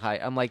like the high.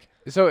 I'm like,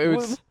 So it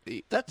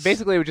would That's-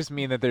 basically it would just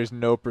mean that there's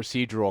no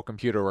procedural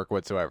computer work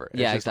whatsoever.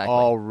 It's Yeah, just exactly.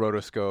 all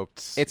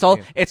rotoscoped. it's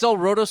all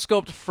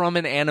rotoscoped from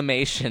an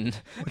animation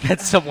that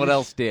someone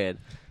else did.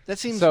 That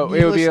seems So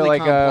it would be needlessly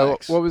like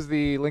complex. what was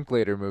the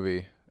Linklater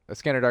movie? A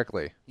Scanner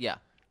Darkly. Yeah.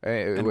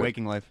 And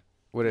Waking Life.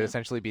 Would it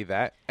essentially be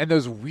that? And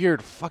those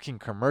weird fucking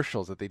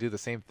commercials that they do the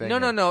same thing.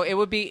 No. It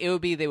would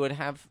be they would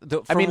have.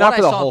 I mean, not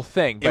for the whole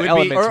thing, but would be-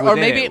 elements or within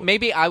maybe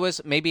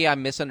it. maybe I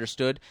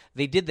misunderstood.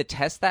 They did the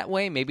test that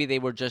way. Maybe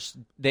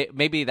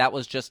maybe that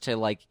was just to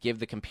like give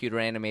the computer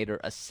animator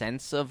a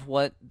sense of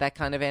what that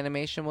kind of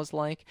animation was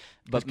like.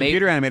 But maybe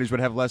Computer animators would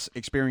have less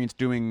experience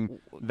doing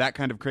that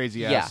kind of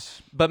crazy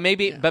ass. But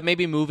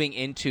maybe moving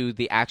into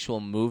the actual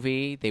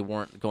movie, they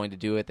weren't going to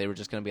do it. They were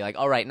just going to be like,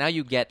 all right, now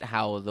you get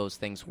how those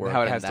things work.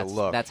 How it and has to that's- look.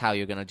 look. That's how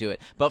you're going to do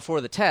it. But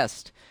for the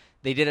test,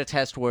 they did a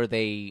test where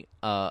they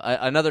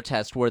another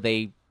test where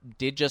they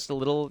did just a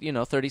little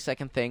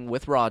 30-second thing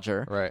with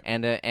Roger Right.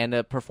 and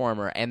a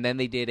performer, and then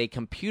they did a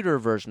computer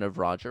version of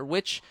Roger,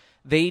 which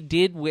they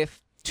did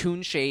with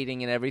tune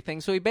shading and everything,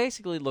 so he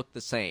basically looked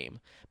the same,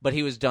 but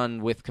he was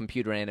done with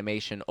computer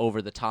animation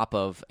over the top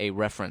of a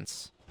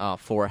reference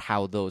for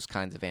how those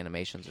kinds of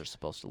animations are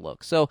supposed to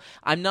look. So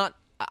I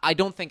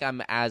don't think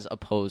I'm as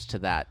opposed to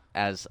that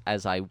as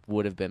I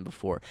would have been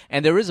before.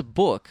 And there is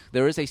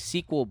a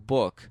sequel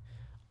book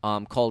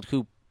called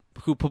Who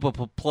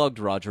Plugged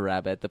Roger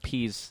Rabbit.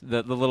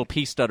 The little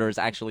pea stutter is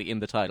actually in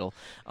the title,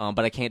 but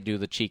I can't do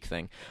the cheek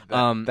thing.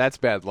 That's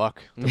bad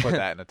luck to put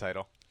that in a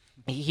title.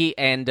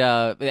 And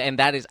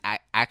that is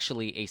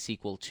actually a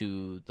sequel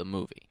to the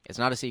movie. It's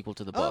not a sequel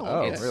to the book.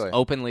 Oh, it's really?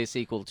 openly a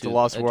sequel to a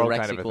Lost World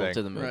direct kind of a sequel thing.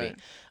 to the movie, Right.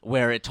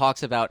 where it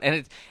talks about,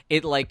 and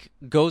it like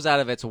goes out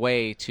of its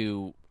way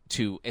to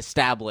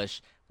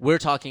establish we're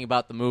talking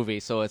about the movie.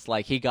 So it's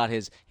like he got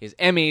his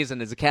Emmys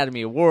and his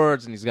Academy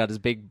Awards, and he's got his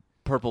big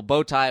purple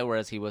bow tie,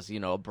 whereas he was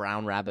a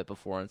brown rabbit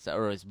before,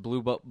 or his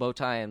blue bow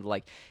tie, and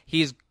like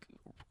he's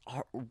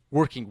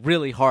working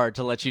really hard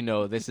to let you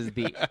know this is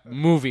the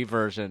movie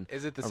version.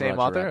 Is it the of same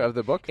Roger author Rabbit. of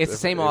the book? It's the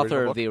same original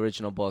author book? of the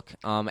original book.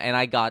 And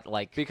I got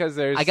like Because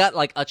there's I got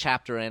like a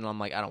chapter in, and I'm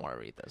like, I don't want to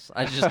read this.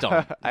 I just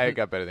don't. I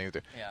got better things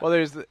to do. Yeah. Well,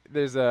 there's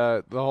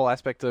the whole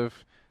aspect of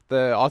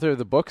the author of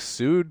the book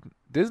sued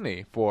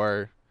Disney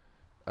for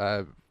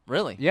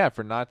Really?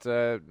 for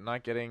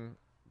not getting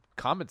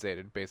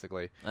compensated,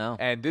 basically. Oh.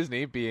 And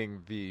Disney,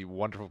 being the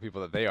wonderful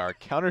people that they are,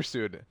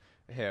 countersued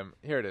him.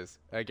 Here it is.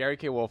 Gary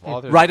K. Wolf,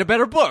 author. Write a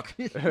better book.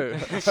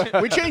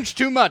 We changed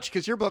too much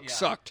because your book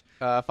sucked.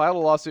 Filed a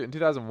lawsuit in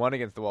 2001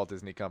 against the Walt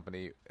Disney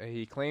Company.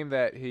 He claimed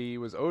that he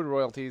was owed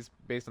royalties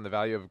based on the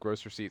value of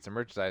gross receipts and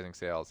merchandising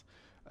sales.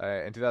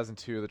 In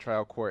 2002, the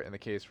trial court in the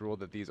case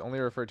ruled that these only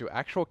referred to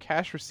actual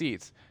cash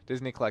receipts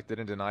Disney collected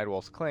and denied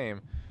Wolf's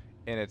claim.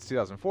 In its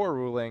 2004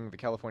 ruling, the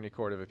California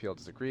Court of Appeal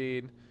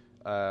disagreed.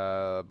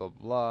 Blah, blah,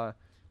 blah.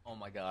 Oh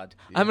my God!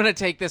 I'm gonna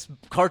take this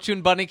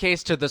cartoon bunny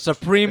case to the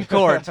Supreme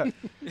Court.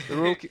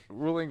 The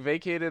ruling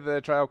vacated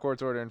the trial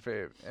court's order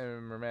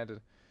and remanded.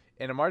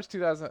 In March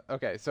 2000,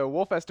 okay, so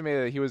Wolf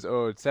estimated that he was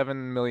owed $7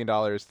 million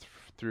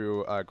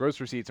through gross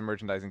receipts and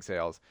merchandising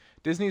sales.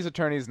 Disney's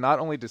attorneys not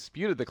only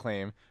disputed the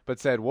claim, but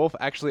said Wolf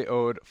actually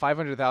owed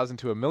 $500,000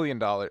 to $1 million.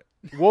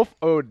 Wolf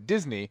owed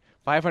Disney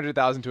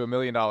 $500,000 to $1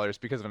 million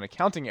because of an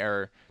accounting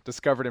error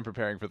discovered in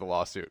preparing for the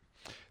lawsuit.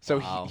 So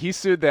Wow. he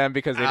sued them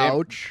because they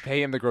Ouch. didn't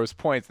pay him the gross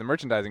points, the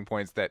merchandising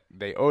points that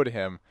they owed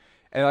him.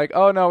 And like,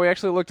 oh no, we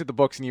actually looked at the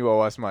books and you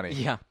owe us money.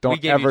 Yeah, we Don't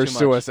gave you ever too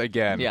sue much. us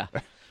again. Yeah,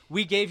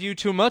 we gave you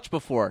too much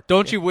before.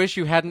 Don't you wish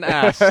you hadn't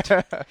asked?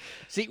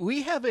 See,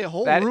 we have a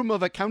whole That- room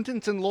of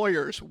accountants and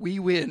lawyers. We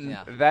win.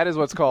 Yeah. That is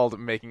what's called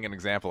making an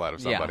example out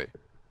of Yeah. somebody.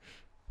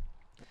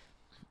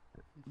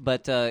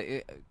 But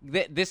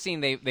this scene,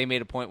 they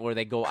made a point where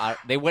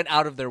they went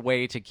out of their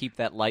way to keep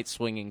that light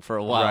swinging for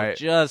a while, Right.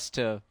 just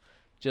to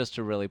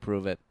really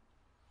prove it.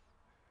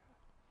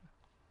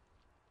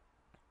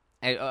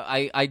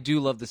 I do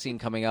love the scene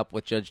coming up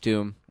with Judge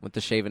Doom with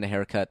the shave and the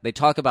haircut. They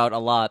talk about a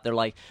lot. They're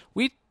like,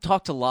 we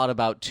talked a lot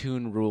about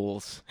toon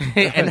rules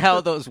and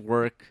how those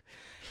work.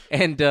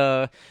 And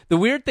the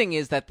weird thing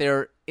is that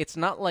it's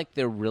not like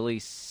they're really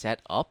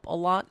set up a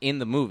lot in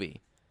the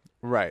movie.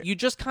 Right. You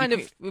just kind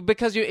of,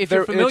 because if They're-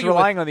 you're familiar it's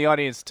relying on the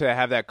audience to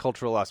have that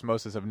cultural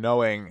osmosis of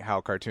knowing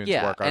how cartoons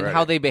work already. and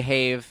how they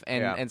behave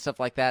and, Yeah. and stuff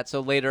like that. So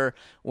later,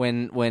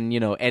 when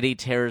Eddie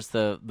tears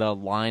the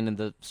line in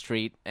the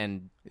street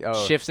and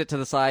Oh. shifts it to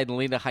the side, and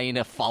Lena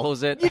Hyena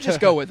follows it, You just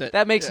go with it.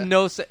 that makes Yeah.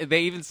 no sense.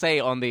 They even say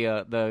on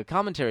the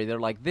commentary, they're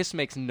like, "This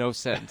makes no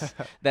sense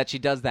that she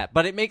does that,"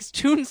 but it makes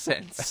toon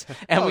sense,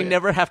 and we yeah.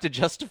 never have to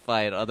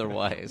justify it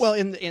otherwise. Well,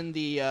 in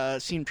the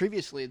scene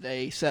previously,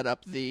 they set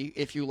up the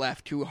if you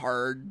laugh too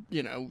hard,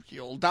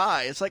 you'll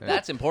die. It's like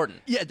that's important.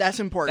 yeah, that's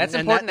important. That's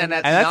important, and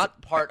that's that's-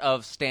 not part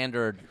of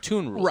standard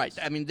toon rules. right.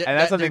 I mean, and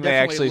that's something they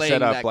actually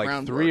set up like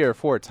groundwork. 3 or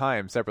 4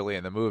 times separately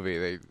in the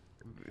movie.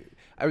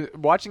 I was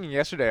watching it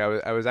yesterday.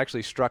 I was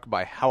actually struck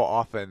by how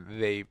often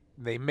they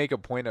make a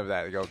point of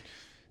that. They go,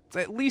 it's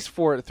at least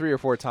 3 or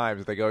 4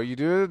 times. They go,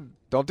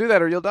 don't do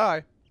that or you'll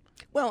die.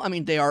 Well, I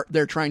mean,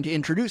 they're trying to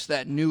introduce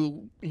that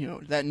new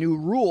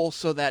rule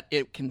so that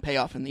it can pay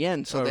off in the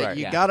end. So Oh, that right.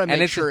 you Yeah. got to And make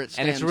it's- sure it stands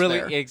and it's really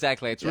there.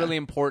 exactly it's Yeah. really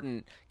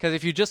important because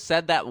if you just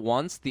said that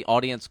once, the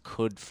audience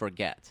could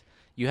forget.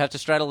 You have to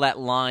straddle that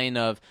line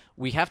of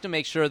we have to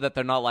make sure that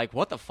they're not like,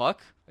 what the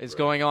fuck is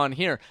going on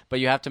here? But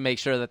you have to make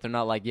sure that they're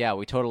not like, yeah,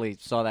 we totally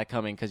saw that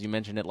coming because you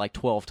mentioned it like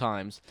 12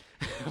 times.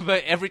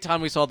 But every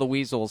time we saw the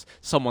weasels,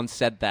 someone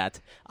said that.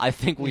 I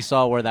think we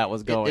saw where that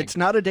was going. It's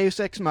not a Deus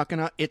Ex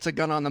Machina. It's a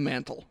gun on the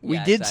mantle. We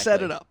Yeah, did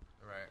set exactly. it up.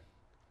 Right.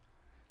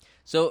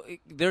 So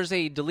there's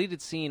a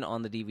deleted scene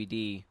on the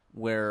DVD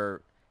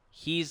where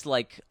he's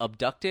like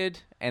abducted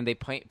and they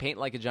paint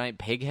like a giant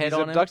pig head He's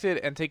on him. abducted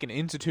and taken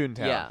into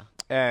Toontown. Yeah.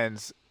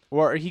 And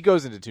Or he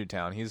goes into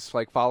Toontown. He's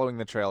like following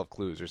the trail of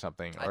clues or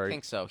something. I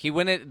think so. He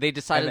went. They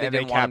decided And they they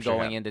didn't want him capture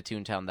going him. into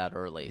Toontown that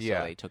early, so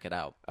Yeah. they took it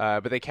out.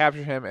 But they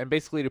capture him, and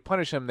basically to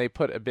punish him, they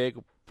put a big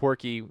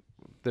Porky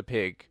the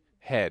Pig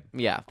head.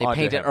 Yeah, they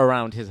onto paint it him.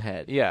 around his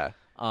head. Yeah.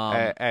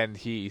 Um, And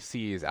he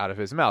sees out of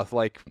his mouth,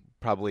 like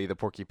probably the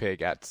Porky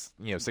Pig at Six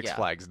yeah.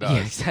 Flags Yeah,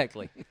 does.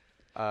 exactly.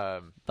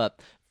 Um, But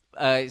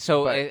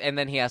and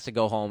then he has to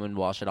go home and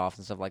wash it off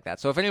and stuff like that.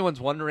 So if anyone's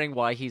wondering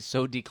why he's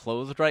so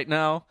declothed right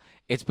now,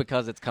 it's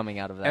because it's coming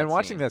out of that. and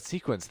watching scene. that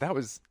sequence,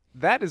 that's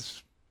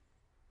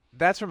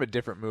from a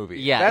different movie.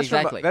 Yeah, that's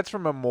exactly. That's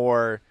from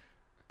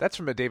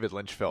a David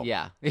Lynch film.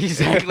 Yeah,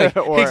 exactly.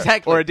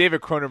 Exactly. Or a David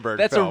Cronenberg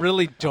That's film. a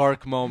really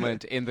dark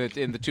moment in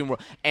the Tomb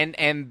World,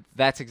 and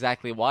that's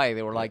exactly why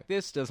they were like,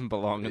 this doesn't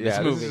belong in this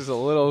movie. This is a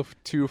little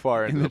too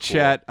far In into the pool.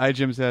 chat,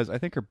 Jim says, I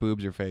think her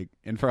boobs are fake.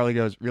 And Farley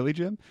goes, really,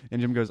 Jim? And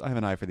Jim goes, I have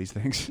an eye for these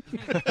things.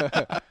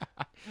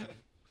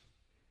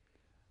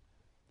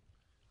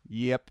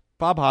 Yep.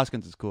 Bob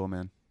Hoskins is cool,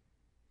 man.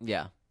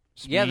 Yeah.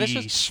 Yeah, this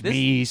is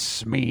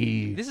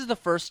the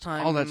first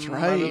time. Oh, that's I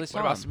right. really What saw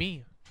about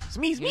him.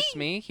 Smee?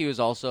 Smee. He was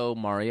also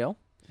Mario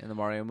in the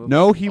Mario movie.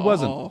 No, he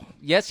wasn't. Oh.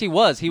 Yes, he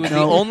was. He was the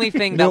No. only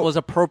thing that No. was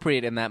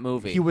appropriate in that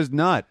movie. He was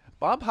not.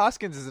 Bob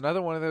Hoskins is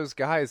another one of those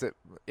guys that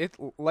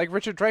like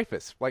Richard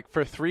Dreyfuss. Like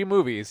for 3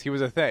 movies, he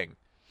was a thing,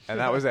 and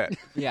that was it.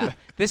 Yeah,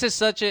 this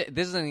is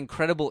an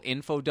incredible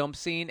info dump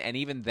scene, and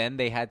even then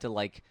they had to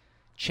like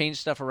change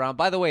stuff around.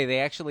 By the way, they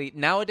actually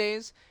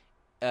nowadays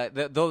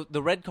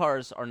the red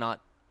cars are not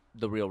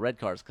the real red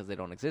cars because they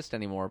don't exist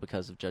anymore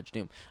because of Judge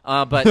Doom.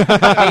 But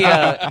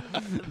the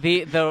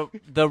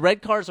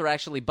red cars are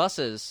actually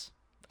buses.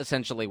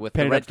 Essentially, with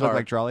Painted the up red to look car,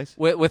 like trolleys?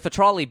 with the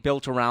trolley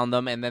built around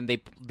them, and then they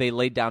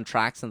laid down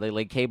tracks and they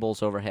laid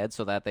cables overhead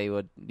so that they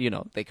would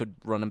they could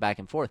run them back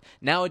and forth.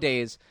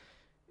 Nowadays,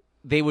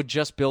 they would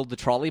just build the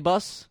trolley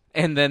bus,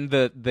 and then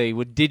they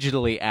would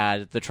digitally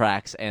add the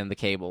tracks and the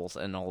cables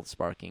and all the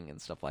sparking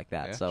and stuff like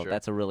that. Yeah, So sure.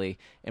 that's a really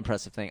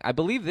impressive thing. I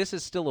believe this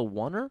is still a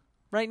oneer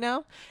right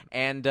now,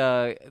 and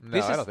No,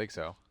 this I is, don't think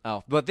so.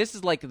 Oh, but this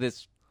is like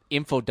this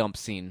info dump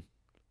scene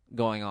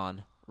going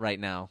on right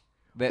now.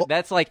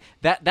 That's like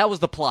that was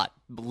the plot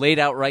laid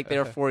out right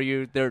there for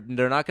you. They're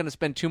not going to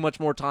spend too much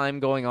more time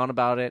going on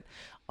about it.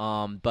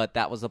 But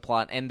that was the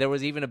plot, and there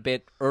was even a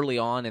bit early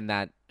on in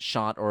that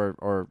shot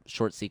or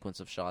short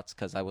sequence of shots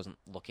because I wasn't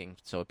looking,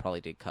 so it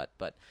probably did cut.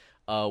 But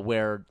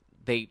where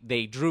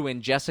they drew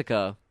in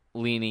Jessica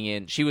leaning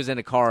in, she was in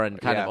a car and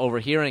kind of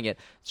overhearing it.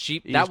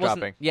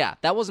 Eavesdropping.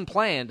 That wasn't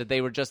planned.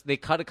 They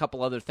cut a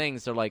couple other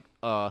things. They're like,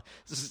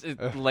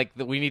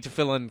 we need to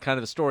fill in kind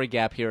of a story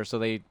gap here,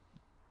 so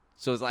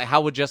it's like, how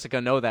would Jessica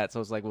know that?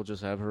 So it's like, we'll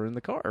just have her in the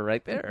car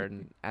right there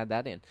and add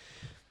that in.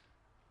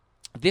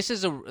 This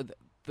is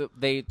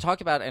they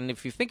talk about, and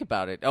if you think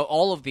about it,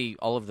 all of the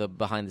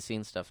behind the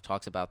scenes stuff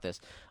talks about this.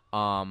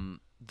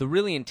 The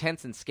really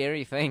intense and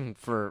scary thing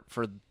for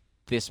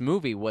this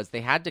movie was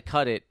they had to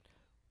cut it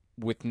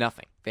with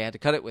nothing. They had to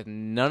cut it with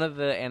none of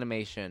the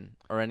animation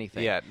or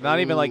anything. Yeah, not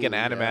even like an Ooh,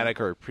 yeah. animatic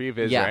or a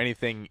previs Yeah. or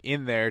anything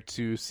in there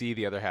to see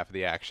the other half of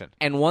the action.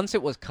 And once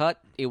it was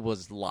cut, it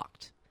was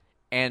locked.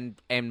 And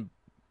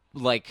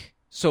like,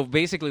 so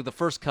basically the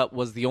first cut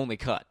was the only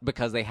cut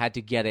because they had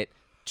to get it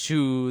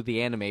to the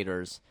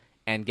animators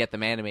and get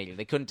them animated.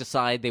 They couldn't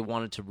decide they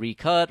wanted to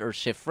recut or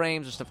shift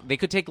frames or stuff. They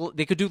could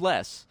do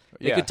less.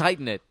 They Yeah. could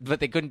tighten it,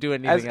 but they couldn't do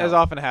anything As else.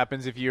 often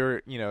happens, if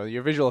your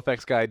visual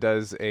effects guy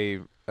does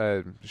a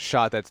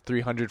shot that's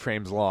 300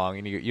 frames long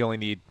and you only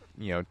need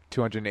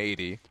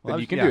 280, Well,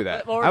 then you can yeah. do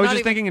that. Or I was not just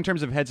even- thinking in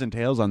terms of heads and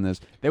tails on this.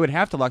 They would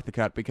have to lock the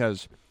cut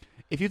because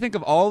if you think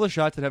of all the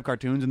shots that have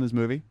cartoons in this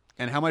movie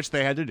and how much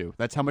they had to do,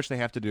 that's how much they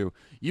have to do.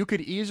 You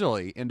could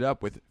easily end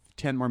up with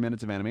 10 more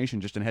minutes of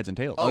animation just in heads and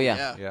tails. Oh yeah,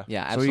 yeah. yeah,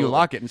 Yeah. absolutely. So you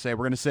lock it and say,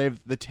 we're going to save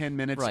the 10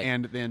 minutes Right.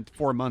 and then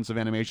 4 months of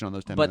animation on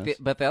those 10 But minutes.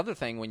 the other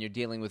thing when you're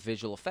dealing with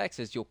visual effects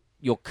is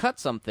you'll cut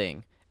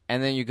something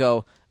and then you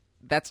go,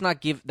 that's not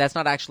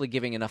actually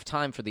giving enough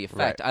time for the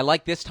effect. Right. I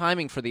like this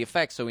timing for the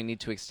effect, so we need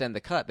to extend the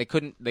cut.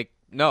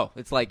 No,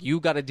 it's like you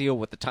got to deal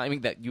with the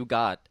timing that you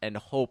got and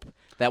hope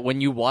that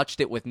when you watched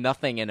it with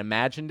nothing and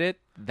imagined it,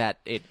 that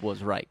it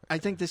was right. I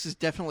think this has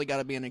definitely got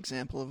to be an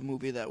example of a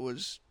movie that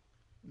was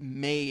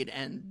made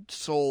and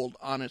sold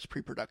on its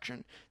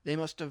pre-production. They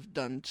must have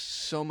done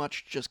so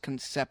much just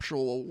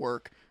conceptual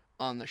work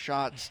on the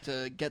shots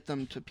to get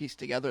them to piece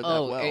together that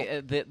well.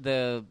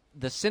 The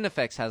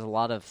Cinefex has a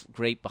lot of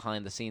great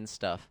behind the scenes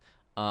stuff,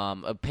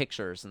 of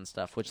pictures and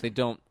stuff, which they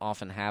don't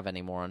often have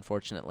anymore,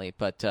 unfortunately.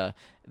 But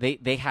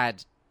they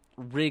had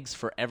rigs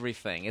for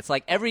everything. It's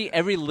like every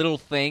little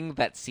thing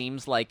that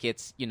seems like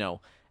it's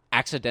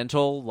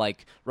accidental,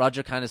 like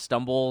Roger kind of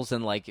stumbles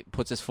and like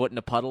puts his foot in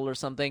a puddle or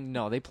something.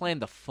 No, they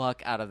planned the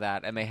fuck out of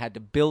that, and they had to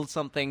build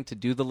something to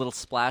do the little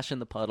splash in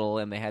the puddle,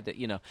 and they had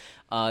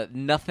to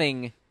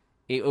nothing.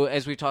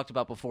 As we've talked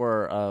about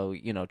before,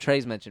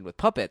 Trey's mentioned with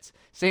puppets.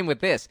 Same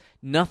with this.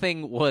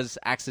 Nothing was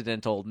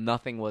accidental.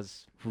 Nothing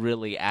was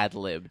really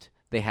ad-libbed.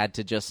 They had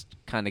to just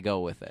kind of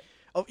go with it.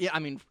 Oh yeah, I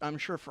mean, I'm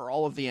sure for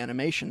all of the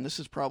animation, this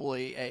is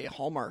probably a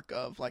hallmark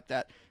of like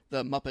that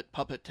the Muppet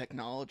puppet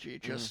technology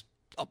just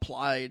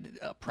applied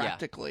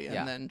practically,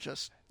 and then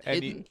just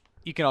And hidden.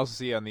 you can also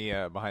see on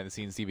the behind the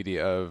scenes DVD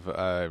of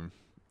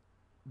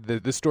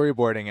the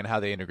storyboarding and how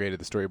they integrated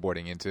the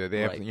storyboarding into it.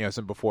 They have Right.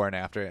 some before and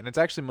after, and it's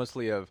actually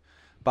mostly of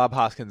Bob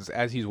Hoskins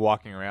as he's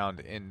walking around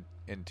in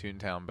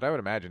Toontown. But I would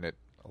imagine a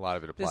lot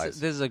of it applies.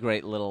 This is a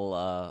great little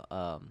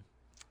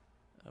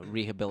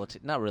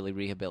not really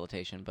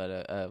rehabilitation, but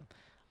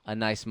a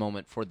nice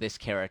moment for this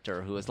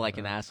character who is like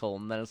an asshole,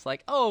 and then it's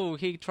like, oh,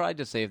 he tried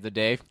to save the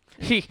day.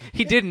 He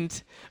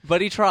didn't,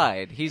 but he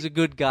tried. He's a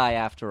good guy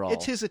after all.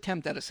 It's his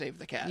attempt at a save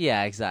the cat.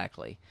 Yeah,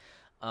 exactly.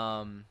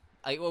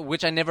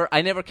 Which I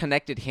never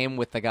connected him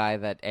with the guy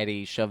that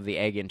Eddie shoved the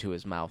egg into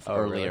his mouth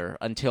earlier really?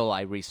 until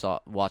I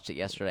watched it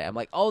yesterday. I'm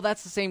like, oh,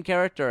 that's the same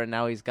character, and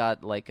now he's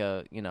got like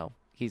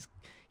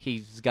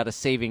he's got a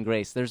saving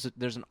grace. There's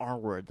an R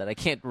word that I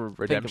can't think of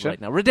Redemption? right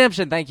now.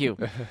 Redemption. Thank you.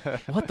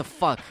 What the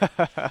fuck?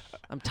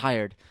 I'm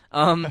tired.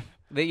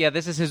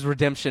 This is his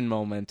redemption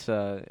moment.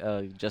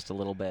 Just a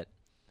little bit.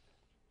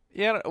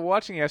 Yeah,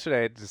 watching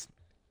yesterday,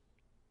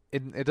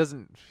 it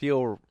doesn't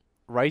feel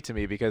right to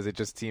me because it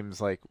just seems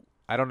like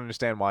I don't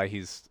understand why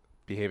he's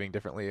behaving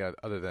differently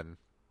other than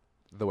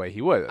the way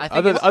he would. I think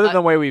Other it's- than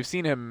the way we've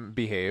seen him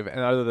behave, and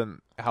other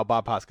than how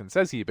Bob Hoskins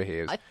says he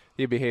behaves,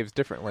 he behaves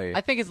differently.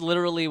 I think it's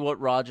literally what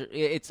Roger.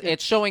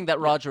 It's showing that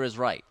Roger is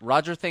right.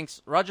 Roger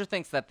thinks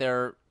that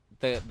the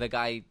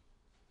guy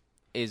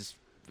is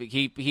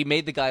he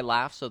made the guy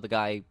laugh, so the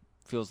guy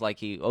feels like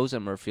he owes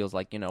him or feels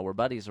like we're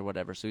buddies or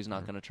whatever, so he's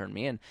not going to turn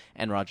me in.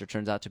 And Roger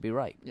turns out to be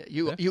right.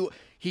 Yeah,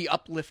 he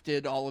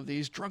uplifted all of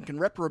these drunken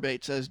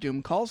reprobates, as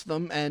Doom calls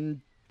them,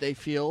 and they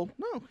feel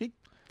no,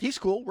 he's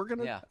cool. We're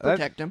gonna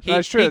protect him.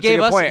 That's true. He That's a gave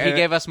good us point. he And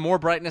gave us more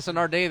brightness in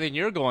our day than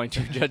you're going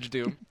to, Judge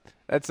Doom.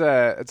 That's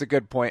a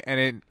good point,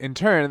 and in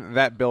turn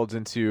that builds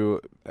into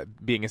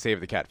being a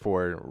save the cat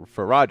for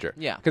Roger.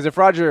 Yeah. Because if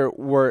Roger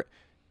were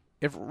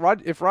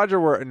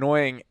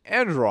annoying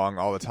and wrong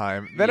all the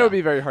time, then it would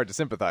be very hard to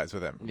sympathize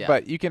with him. Yeah.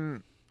 But you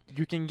can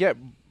get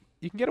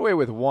away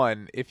with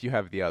one if you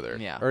have the other.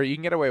 Yeah. Or you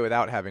can get away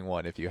without having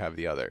one if you have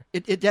the other.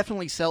 It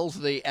definitely sells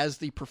as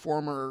the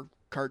performer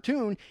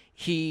cartoon.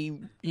 He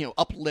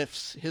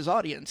uplifts his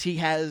audience.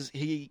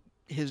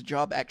 His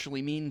job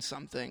actually means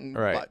something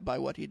by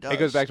what he does. It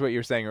goes back to what you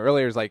were saying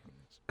earlier. Is like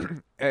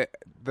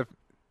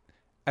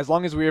as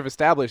long as we have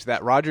established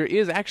that Roger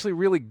is actually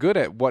really good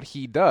at what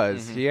he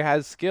does, he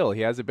has skill,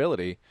 he has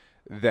ability,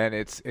 then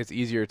it's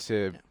easier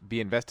to be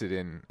invested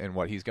in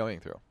what he's going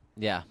through.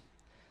 Yeah.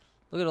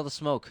 Look at all the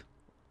smoke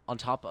on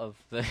top of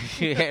the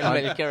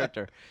animated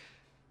character.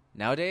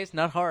 Nowadays,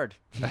 not hard.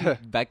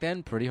 Back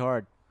then, pretty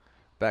hard.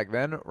 Back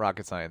then,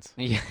 rocket science.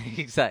 Yeah,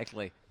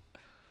 exactly.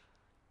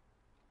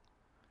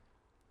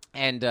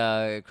 And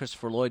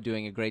Christopher Lloyd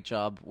doing a great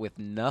job with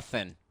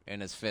nothing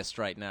in his fist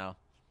right now.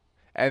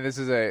 And this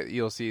is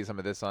you'll see some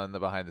of this on the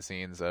behind the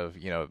scenes of,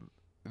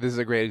 this is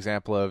a great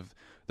example of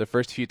the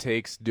first few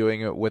takes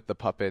doing it with the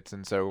puppets.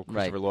 And so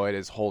Christopher Lloyd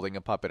is holding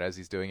a puppet as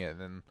he's doing it.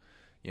 And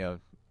then,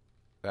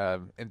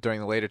 and during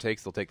the later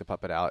takes, they'll take the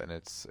puppet out and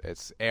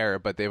it's air,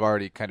 but they've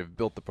already kind of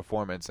built the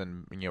performance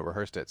and,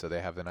 rehearsed it. So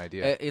they have an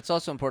idea. It's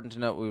also important to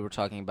note, we were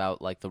talking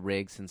about like the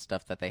rigs and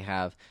stuff that they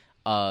have.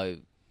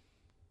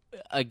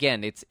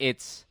 Again,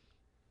 it's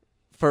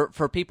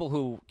for people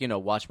who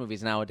watch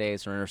movies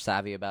nowadays or are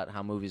savvy about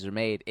how movies are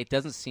made. It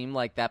doesn't seem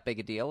like that big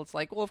a deal. It's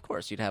like, well, of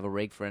course you'd have a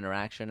rig for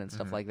interaction and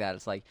stuff like that.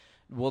 It's like,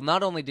 well,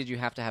 not only did you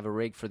have to have a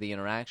rig for the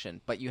interaction,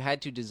 but you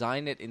had to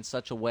design it in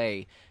such a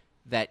way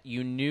that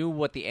you knew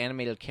what the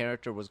animated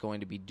character was going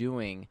to be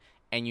doing,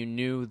 and you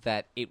knew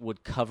that it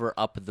would cover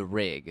up the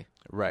rig,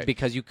 Right.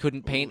 Because you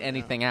couldn't paint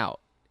anything out.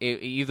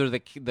 Either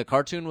the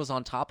cartoon was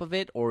on top of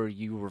it, or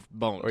you were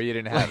boned, Or you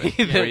didn't have it.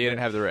 Or you didn't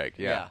have the rig.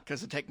 Yeah.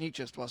 because the technique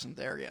just wasn't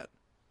there yet.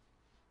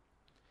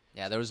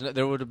 Yeah,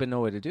 there would have been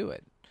no way to do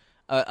it.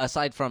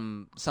 Aside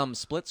from some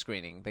split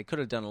screening, they could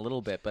have done a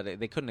little bit, but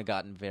they couldn't have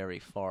gotten very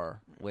far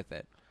with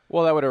it.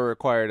 Well, that would have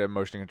required a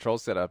motion control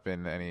setup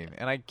and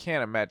I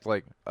can't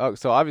imagine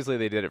so obviously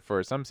they did it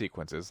for some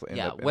sequences. In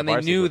the When they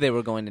bar knew sequence. they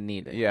were going to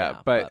need it. Yeah,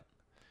 but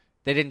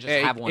they didn't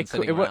just have one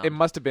sitting it around.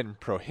 must have been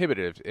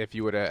prohibitive if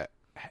you would have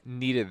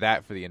needed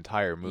that for the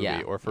entire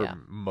movie or for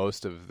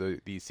most of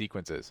these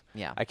sequences.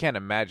 Yeah. I can't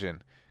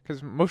imagine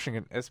because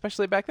motion,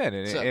 especially back then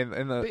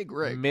in the big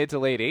rig. mid to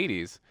late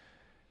 80s,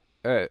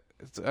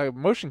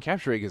 motion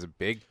capture rig is a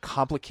big,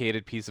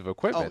 complicated piece of Oh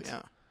equipment.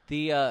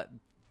 yeah.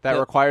 That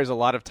requires a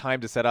lot of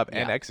time to set up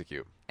and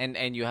execute.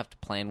 And you have to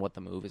plan what the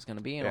move is going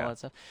to be and Yeah. all that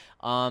stuff.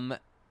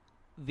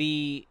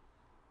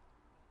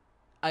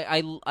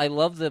 I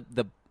love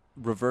the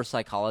reverse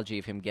psychology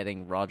of him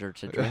getting Roger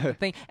to drink the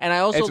thing, and I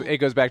also It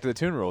goes back to the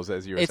Toon Rules,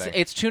 as you were saying.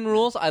 it's Toon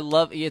Rules. I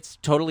love it's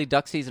totally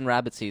duck season,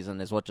 rabbit season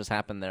is what just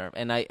happened there,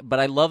 but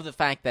I love the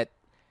fact that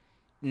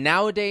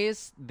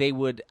nowadays they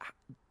would.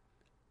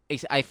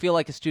 I feel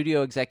like a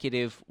studio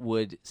executive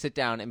would sit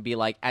down and be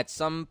like, at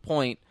some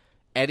point,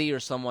 Eddie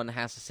or someone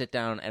has to sit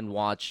down and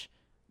watch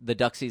the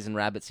duck season,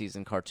 rabbit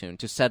season cartoon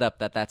to set up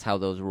that's how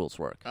those rules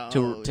work.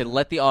 Oh, To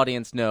let the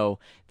audience know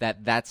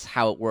that that's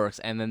how it works,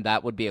 and then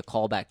that would be a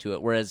callback to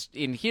it. Whereas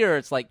in here,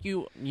 it's like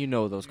you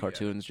know those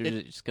cartoons.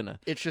 You're just gonna.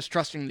 It's just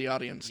trusting the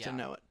audience to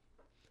know it.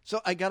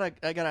 So I gotta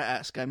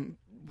ask. I'm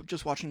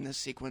just watching this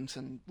sequence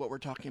and what we're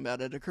talking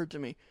about. It occurred to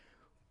me,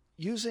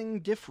 using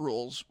diff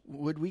rules,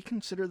 would we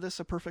consider this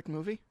a perfect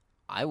movie?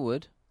 I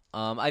would.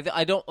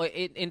 I don't.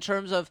 In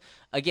terms of,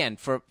 again,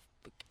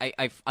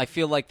 I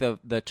feel like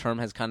the term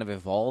has kind of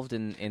evolved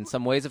in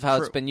some ways of how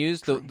it's been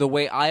used. The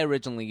way I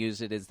originally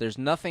used it is there's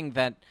nothing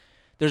that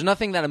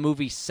a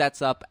movie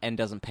sets up and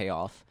doesn't pay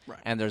off,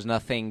 and there's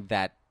nothing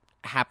that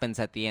happens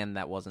at the end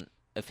that wasn't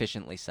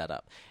efficiently set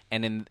up.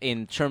 And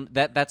in term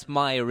that's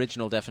my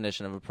original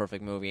definition of a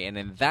perfect movie, and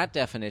in that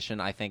definition,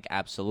 I think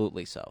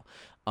absolutely so.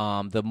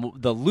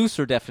 The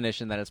looser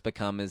definition that it's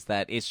become is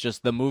that it's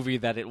just the movie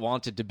that it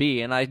wanted to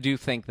be, and I do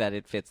think that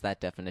it fits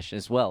that definition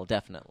as well,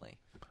 definitely.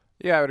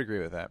 Yeah, I would agree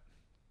with that.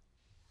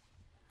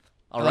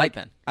 All right,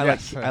 then.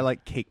 I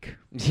like cake.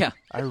 Yeah.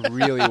 I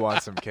really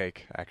want some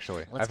cake,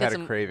 actually. I've had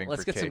a craving for cake.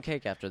 Let's get some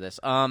cake after this.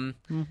 I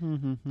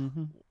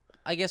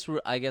guess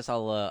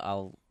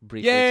I'll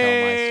briefly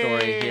tell my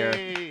story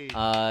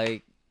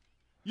here.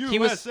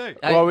 USA.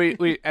 Well,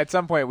 we at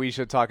some point we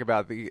should talk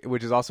about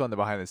which is also on the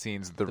behind the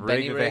scenes, the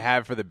rig that they rig?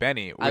 have for the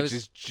Benny, which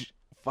is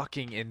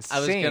fucking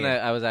insane.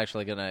 I was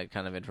actually gonna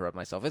kind of interrupt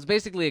myself. It's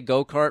basically a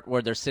go-kart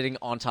where they're sitting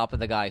on top of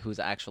the guy who's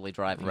actually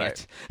driving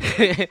it.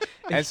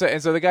 and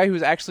so the guy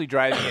who's actually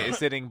driving it is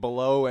sitting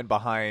below and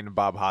behind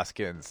Bob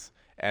Hoskins,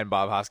 and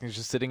Bob Hoskins is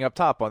just sitting up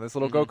top on this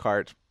little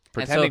go-kart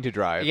pretending to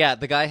drive. Yeah,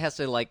 the guy has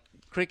to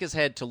crick his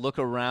head to look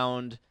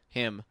around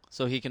him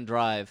so he can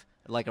drive,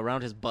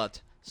 around his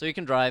butt. So you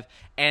can drive,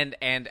 and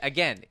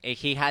again,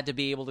 he had to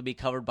be able to be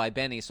covered by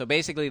Benny. So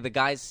basically, the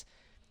guy's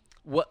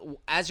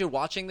as you're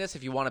watching this,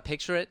 if you want to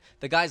picture it,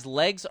 the guy's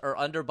legs are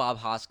under Bob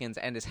Hoskins,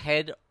 and his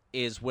head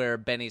is where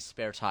Benny's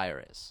spare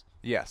tire is.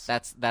 Yes,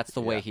 that's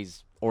the way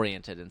he's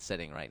oriented and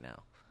sitting right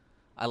now.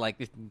 I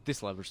like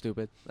this lever,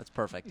 stupid. That's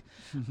perfect.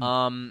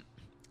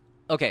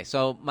 Okay,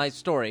 so my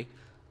story,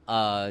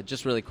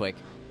 just really quick.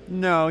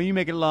 No, you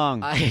make it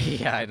long.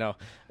 Yeah, I know.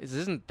 This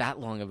isn't that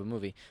long of a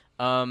movie.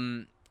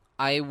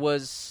 I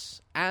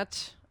was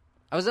at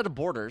a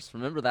Borders.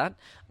 Remember that?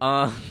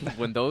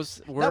 When those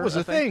were That was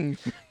a thing.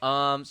 So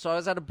I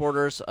was at a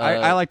Borders.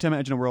 I like to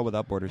imagine a world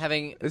without borders.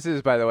 This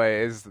is, by the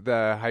way, is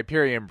the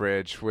Hyperion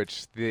Bridge,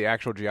 which the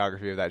actual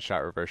geography of that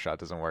reverse shot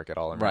doesn't work at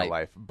all in real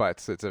life.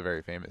 But it's a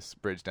very famous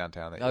bridge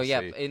downtown that you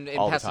see in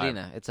all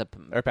Pasadena. the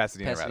time. It's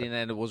Pasadena,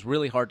 and it was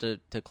really hard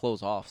to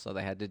close off, so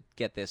they had to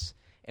get this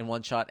in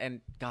one shot. And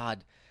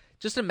God,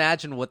 just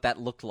imagine what that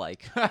looked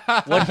like.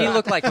 What he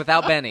looked like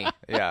without Benny.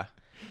 Yeah.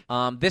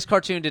 This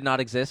cartoon did not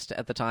exist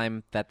at the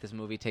time that this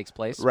movie takes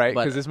place. Right,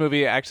 because this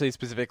movie actually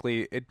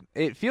specifically,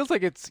 it feels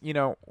like it's,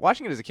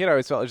 watching it as a kid, I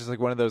always felt it was just like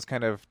one of those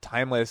kind of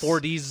timeless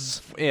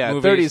 40s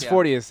movies, 30s,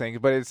 40s things,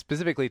 but it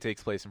specifically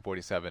takes place in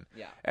 47.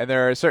 Yeah. And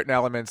there are certain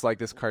elements like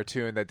this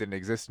cartoon that didn't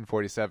exist in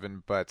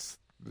 47, but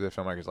the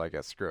filmmakers like,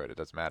 yeah, screw it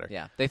doesn't matter.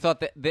 Yeah, they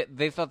thought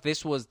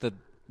this was the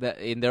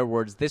in their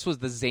words, this was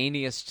the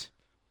zaniest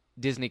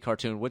Disney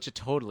cartoon, which it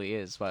totally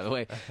is, by the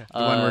way.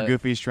 The one where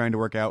Goofy's trying to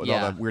work out with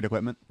all the weird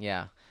equipment.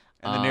 Yeah.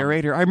 And the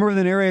narrator. I remember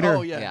the narrator.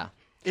 Oh, yeah.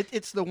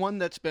 It's the one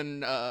that's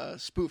been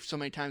spoofed so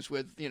many times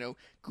with,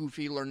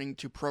 Goofy learning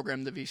to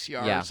program the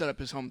VCR, set up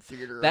his home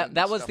theater.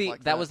 That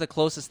was the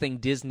closest thing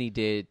Disney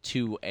did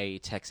to a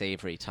Tex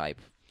Avery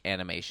type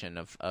animation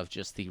of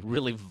just the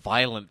really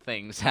violent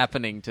things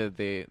happening to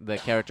the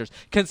characters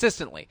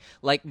consistently.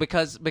 Like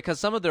because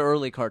some of the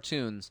early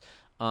cartoons,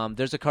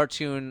 there's a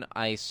cartoon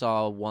I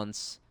saw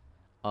once.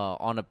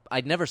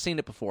 I'd never seen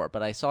it before,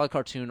 but I saw a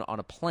cartoon on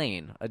a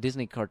plane, a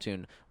Disney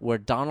cartoon, where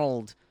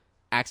Donald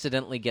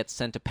accidentally gets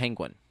sent a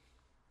penguin.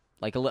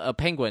 Like a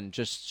penguin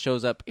just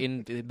shows up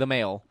in the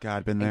mail.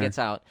 God, been there. And gets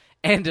out.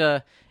 And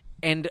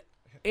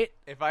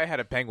if I had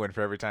a penguin for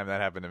every time that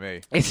happened to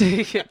me,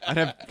 I'd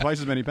have twice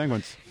as many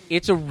penguins.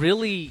 It's a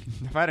really...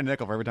 If I had a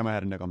nickel for every time I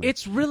had a nickel.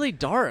 It's really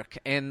dark,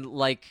 and,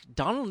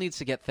 Donald needs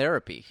to get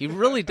therapy. He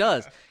really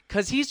does,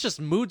 because he's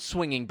just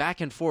mood-swinging back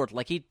and forth.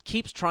 Like, he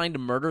keeps trying to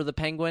murder the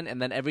penguin, and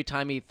then every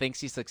time he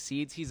thinks he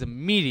succeeds, he's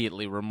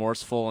immediately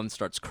remorseful and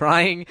starts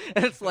crying.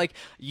 And it's like,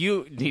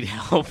 you need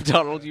help,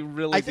 Donald. You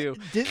really do.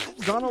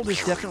 Donald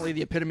is definitely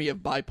the epitome of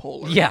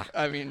bipolar. Yeah.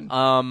 I mean...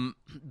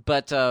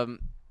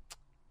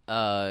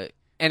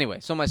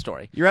 Anyway, so my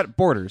story. You're at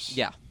Borders.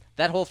 Yeah.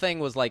 That whole thing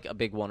was like a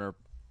big one-er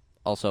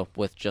also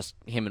with just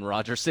him and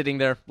Roger sitting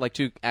there like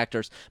two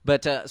actors.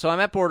 But so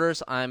I'm at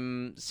Borders.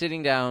 I'm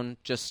sitting down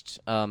just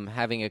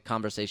having a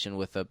conversation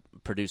with a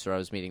producer. I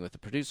was meeting with the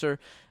producer.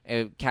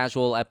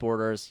 Casual at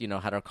Borders,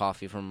 had our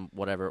coffee from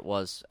whatever it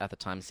was at the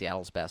time,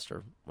 Seattle's Best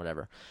or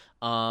whatever.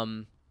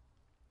 And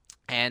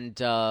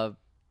the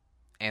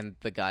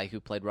guy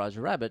who played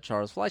Roger Rabbit,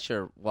 Charles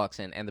Fleischer, walks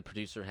in, and the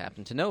producer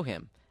happened to know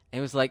him. And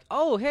he was like,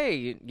 oh,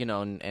 hey,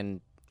 and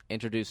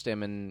introduced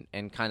him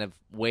and kind of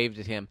waved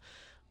at him.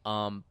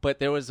 But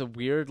there was a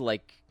weird,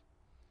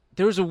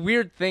 there was a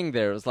weird thing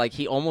there. It was like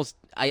he almost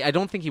I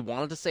don't think he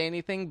wanted to say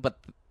anything, but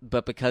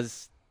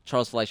because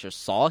Charles Fleischer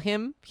saw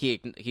him,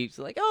 he's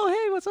like, "Oh,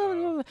 hey, what's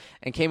up?"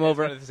 and came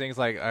over. One of the things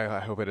like, I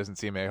hope it doesn't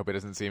see me. I hope it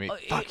doesn't see me.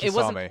 Fuck, he It saw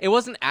wasn't. me. It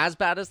wasn't as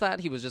bad as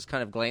that. He was just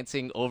kind of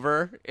glancing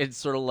over. It's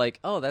sort of like,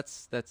 "Oh,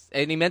 that's."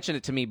 And he mentioned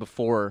it to me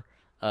before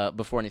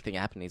anything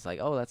happened. He's like,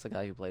 "Oh, that's the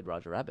guy who played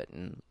Roger Rabbit."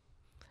 And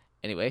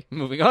anyway,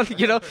 moving on,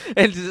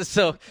 And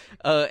so,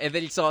 and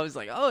then he saw him. He's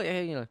like, "Oh,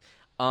 yeah,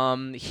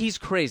 he's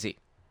crazy.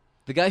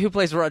 The guy who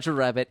plays Roger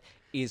Rabbit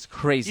is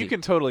crazy." You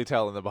can totally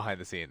tell in the behind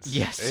the scenes.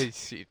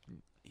 Yes.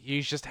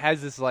 He just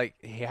has this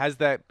he has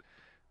that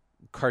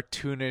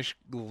cartoonish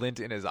glint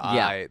in his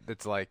eye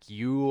that's like,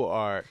 you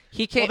are.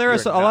 He can't. Well, there are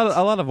You're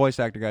a lot of voice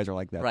actor guys are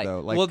like that, right. though.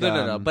 Like, well,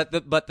 no. But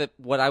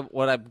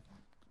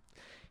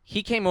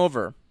he came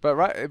over.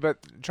 But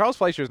Charles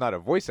Fleischer is not a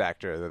voice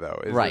actor, though.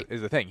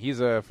 Is the thing. He's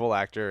a full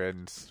actor,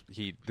 and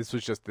this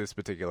was just this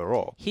particular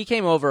role. He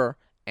came over,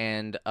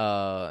 and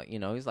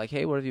he's like,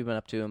 "Hey, what have you been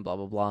up to?" and blah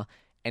blah blah.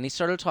 And he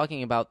started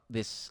talking about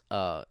this.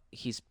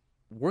 He's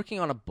working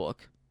on a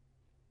book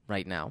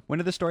right now. When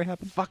did this story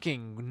happen?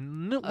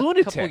 Fucking A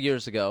lunatic. couple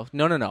years ago.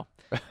 No.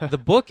 The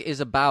book is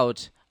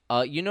about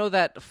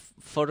that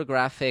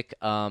photographic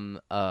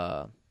phenomenon,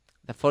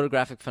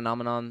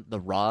 the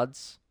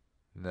rods.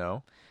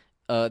 No.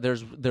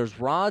 There's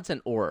rods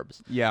and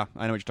orbs. Yeah,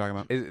 I know what you're talking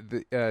about. Is it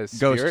the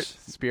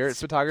Ghosts. spirit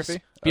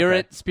photography?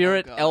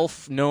 Spirit, God.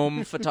 elf,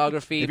 gnome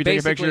photography. If you take a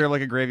Basically- picture of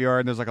like a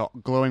graveyard and there's like a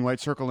glowing white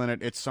circle in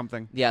it, it's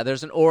something. Yeah,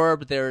 there's an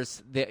orb.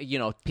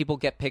 People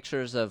get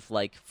pictures of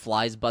like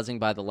flies buzzing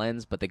by the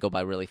lens, but they go by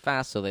really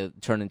fast, so they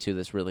turn into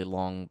this really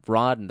long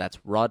rod, and that's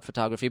rod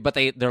photography. But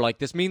they're like,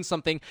 this means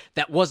something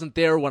that wasn't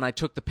there when I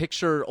took the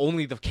picture.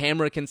 Only the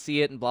camera can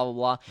see it, and blah blah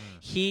blah.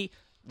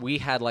 We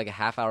had like a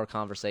half-hour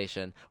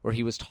conversation where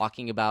he was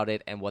talking about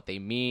it and what they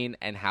mean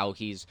and how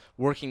he's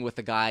working with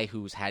a guy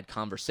who's had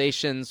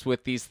conversations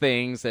with these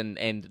things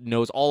and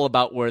knows all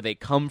about where they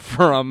come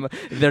from,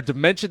 their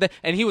dimension.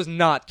 And he was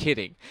not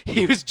kidding.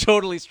 He was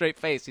totally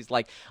straight-faced. He's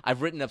like,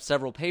 I've written up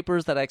several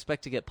papers that I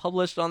expect to get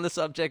published on the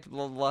subject,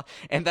 blah, blah, blah.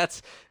 And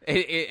that's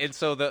and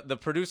so the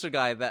producer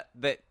guy that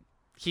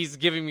he's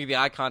giving me the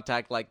eye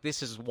contact like,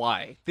 this is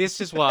why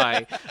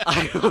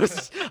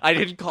I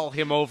didn't call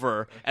him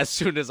over as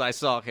soon as I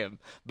saw him,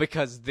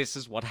 because this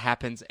is what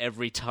happens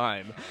every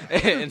time.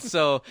 And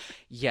so,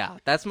 yeah,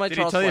 that's my Did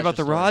Charles he tell you about Fleischer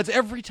the story. rods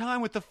every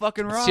time with the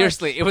fucking rods?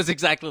 Seriously, it was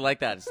exactly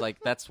like that. It's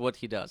like, that's what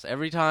he does.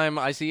 Every time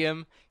I see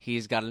him,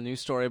 he's got a new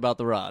story about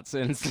the rods.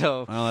 And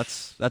so, Well,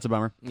 that's a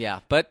bummer. yeah.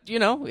 But,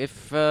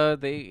 if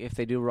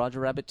they do Roger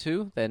Rabbit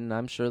 2, then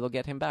I'm sure they'll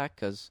get him back,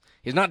 because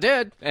he's not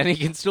dead, and he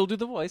can still do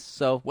the voice.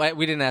 So,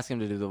 we didn't ask him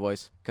to do the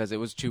voice, because it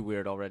was too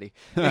weird already.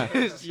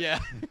 Yeah.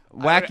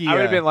 Wacky. I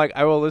would have been like,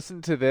 I will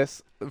listen to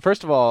this.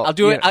 First of all, I'll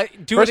do it.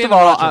 Do first it in of the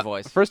all, Roger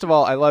voice. First of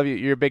all, I love you.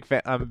 You're a big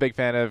fan. I'm a big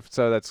fan of.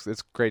 So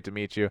it's great to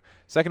meet you.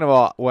 Second of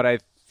all, what I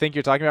think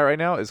you're talking about right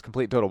now is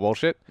complete total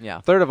bullshit. Yeah.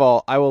 Third of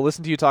all, I will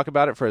listen to you talk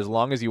about it for as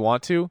long as you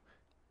want to,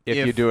 if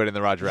you do it in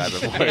the Roger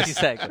Rabbit voice.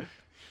 Exactly.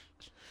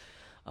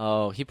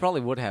 Oh, he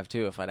probably would have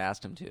too if I'd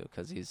asked him to,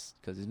 because he's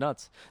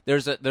nuts.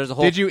 There's a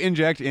whole. Did you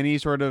inject any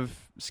sort of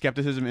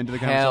skepticism into the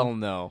Hell council?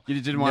 no. You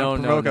didn't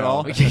want to provoke at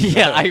all?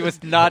 Yeah, I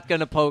was not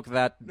gonna poke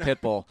that pit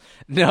bull.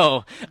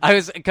 No,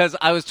 because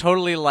I was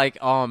totally like,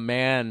 oh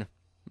man.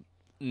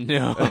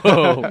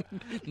 No,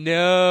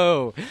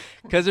 no,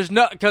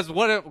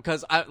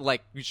 because I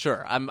like,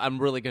 sure, I'm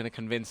really gonna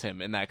convince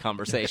him in that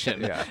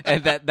conversation, Yeah.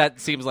 and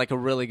that seems like a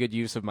really good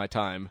use of my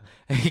time,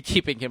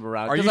 keeping him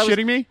around. Are you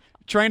shitting me?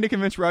 Trying to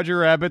convince Roger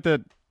Rabbit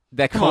that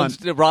That Come on.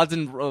 rods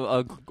and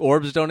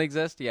orbs don't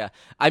exist? Yeah.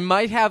 I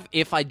might have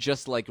if I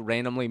just like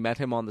randomly met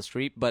him on the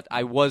street, but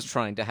I was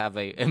trying to have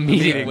a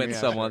meeting with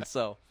someone,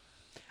 so.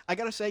 I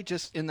gotta say,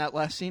 just in that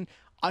last scene,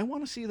 I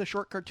want to see the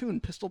short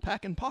cartoon Pistol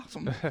Packin'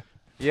 Possum.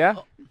 Yeah.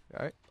 All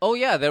right. Oh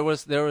yeah, there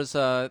was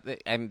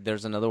and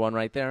there's another one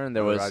right there, and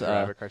there was Roger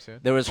Rabbit cartoon.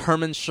 there was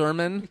Herman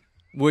Sherman,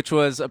 which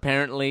was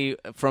apparently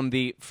from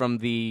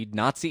the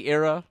Nazi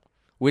era.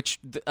 Which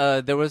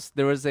there's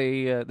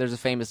a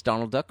famous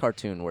Donald Duck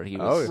cartoon where he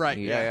was Right,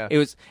 he- yeah.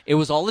 It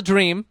was all a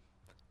dream.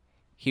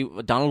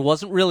 Donald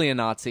wasn't really a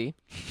Nazi,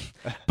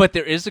 but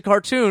there is a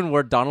cartoon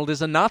where Donald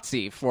is a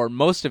Nazi for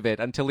most of it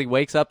until he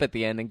wakes up at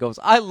the end and goes,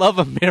 "I love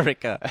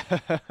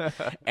America,"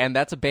 and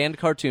that's a banned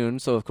cartoon.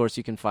 So of course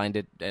you can find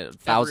it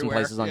 1,000 Everywhere,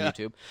 places on yeah.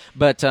 YouTube.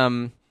 But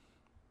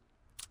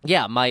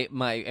yeah,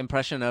 my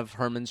impression of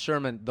Herman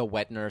Sherman, the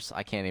wet nurse,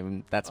 I can't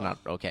even. That's not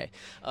okay.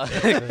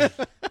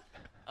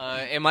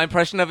 And my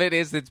impression of it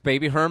is it's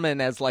Baby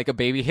Herman as like a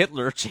baby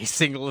Hitler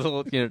chasing a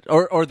little,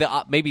 or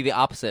maybe the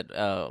opposite.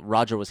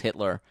 Roger was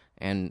Hitler,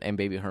 and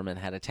Baby Herman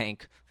had a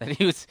tank that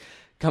he was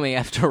coming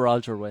after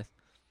Roger with.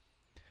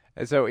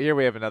 And so here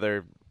we have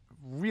another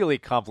really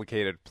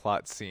complicated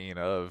plot scene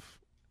of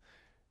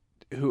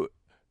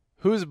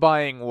who's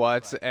buying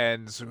what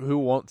and who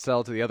won't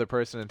sell to the other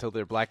person until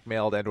they're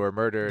blackmailed and or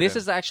murdered. This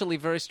is actually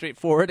very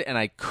straightforward, and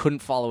I couldn't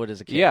follow it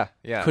as a kid.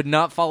 Yeah. Could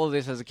not follow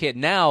this as a kid.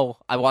 Now,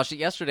 I watched it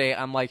yesterday.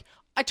 I'm like,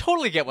 I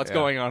totally get what's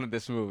going on in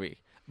this movie.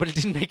 but it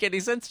didn't make any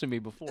sense to me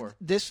before.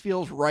 This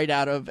feels right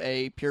out of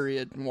a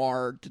period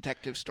noir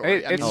detective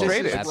story. It's this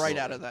straight. is It's right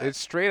out of that. It's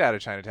straight out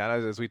of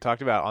Chinatown, as we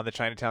talked about on the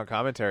Chinatown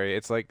commentary.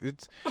 It's like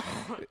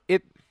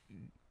it.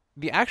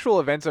 The actual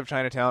events of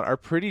Chinatown are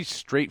pretty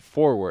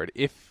straightforward.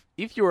 If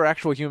you were an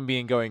actual human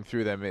being going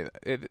through them,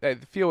 I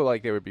feel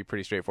like they would be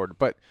pretty straightforward.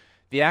 But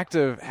the act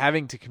of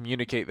having to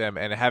communicate them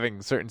and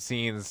having certain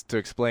scenes to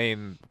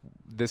explain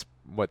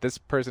what this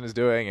person is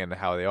doing and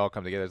how they all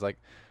come together is like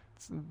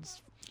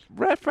it's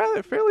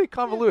fairly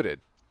convoluted.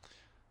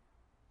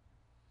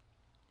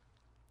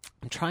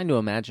 I'm trying to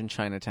imagine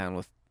Chinatown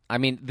with. I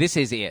mean, this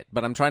is it,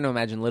 but I'm trying to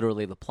imagine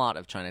literally the plot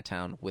of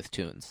Chinatown with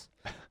tunes.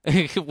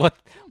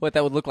 what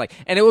that would look like,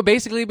 and it would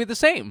basically be the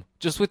same,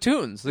 just with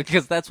tunes,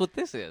 because that's what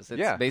this is.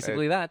 It's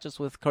basically that, just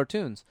with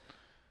cartoons.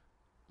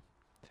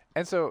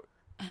 And so,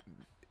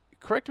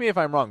 correct me if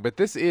I'm wrong, but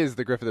this is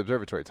the Griffith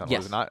Observatory tunnel,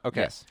 Yes. is it not?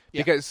 Okay, Yes.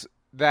 Because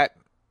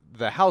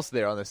the house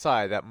there on the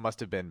side that must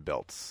have been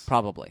built.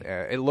 Probably.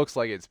 It looks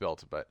like it's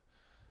built, but.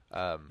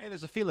 Hey,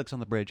 there's a Felix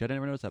on the bridge. I didn't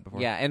ever notice that before.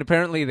 Yeah, and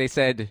apparently they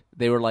said,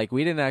 they were like,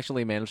 we didn't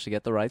actually manage to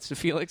get the rights to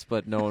Felix,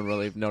 but no one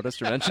really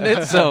noticed or mentioned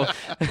it, so,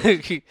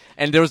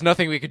 and there was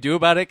nothing we could do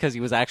about it because he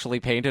was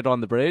actually painted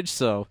on the bridge,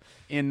 so.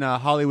 In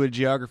Hollywood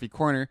Geography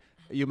Corner,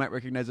 you might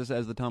recognize this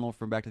as the tunnel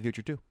from Back to the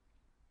Future 2.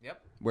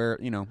 Yep. Where,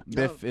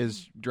 Biff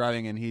is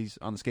driving and he's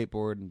on the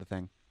skateboard and the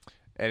thing.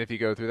 And if you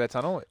go through that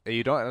tunnel,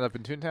 you don't end up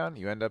in Toontown,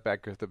 you end up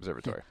at Griffith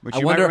Observatory. Which I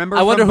you wonder, might remember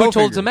I wonder from who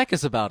told Bowfinger.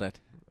 Zemeckis about it.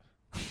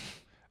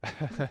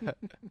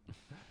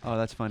 Oh,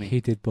 that's funny.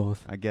 He did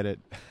both. I get it.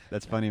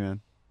 That's funny,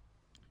 man.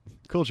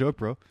 Cool joke,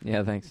 bro.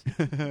 Yeah, thanks.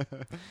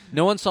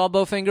 No one saw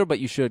Bowfinger, but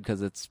you should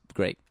because it's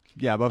great.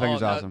 Yeah,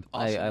 Bowfinger's Oh, awesome.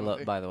 I love.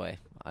 movie. By the way,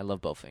 I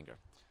love Bowfinger.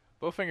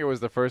 Bowfinger was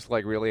the first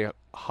really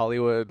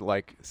Hollywood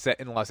set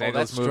in Los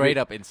Angeles That's movie. straight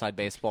up inside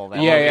baseball. That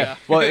Yeah, movie. yeah.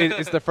 Well,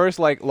 it's the first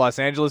Los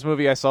Angeles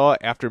movie I saw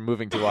after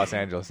moving to Los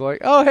Angeles.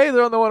 Oh, hey,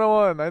 they're on the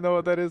 101. I know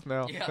what that is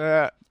now.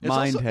 Yeah.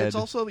 It's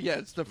also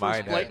it's the first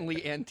Mindhead.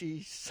 blatantly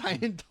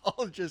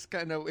anti-Scientologist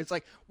kind of. It's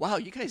like, wow,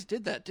 you guys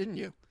did that, didn't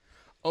you?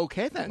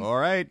 Okay then. All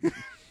right.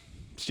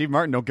 Steve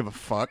Martin don't give a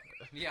fuck.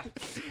 Yeah.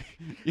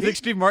 You think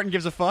Steve Martin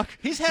gives a fuck?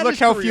 He's had Look his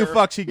how few career.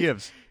 fucks he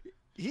gives.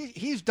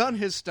 He's done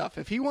his stuff.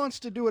 If he wants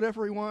to do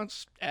whatever he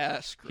wants,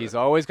 ask. He's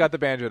always got the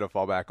banjo to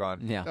fall back on.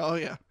 Yeah. Oh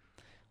yeah,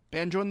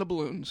 banjo and the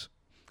balloons.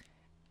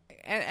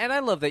 And I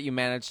love that you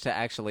managed to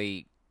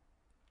actually.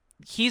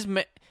 He's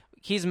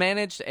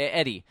managed.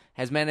 Eddie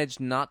has managed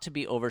not to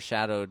be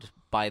overshadowed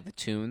by the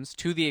tunes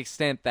to the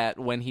extent that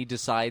when he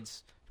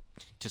decides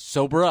to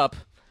sober up,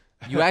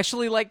 you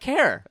actually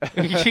care.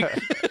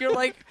 You're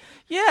like,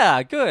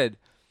 yeah, good.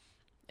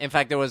 In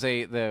fact, there was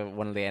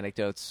one of the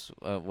anecdotes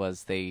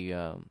was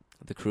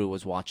the crew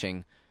was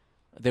watching.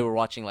 They were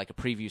watching a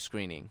preview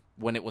screening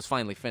when it was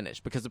finally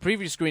finished because the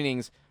preview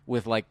screenings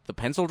with the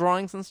pencil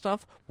drawings and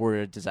stuff were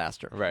a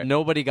disaster. Right.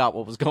 Nobody got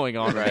what was going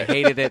on. They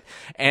hated it,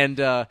 and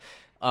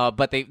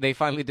but they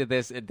finally did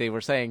this. And they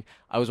were saying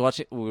we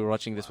were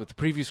watching this with the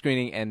preview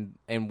screening,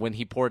 and when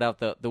he poured out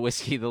the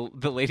whiskey, the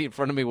lady in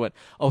front of me went,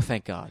 "Oh,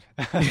 thank God."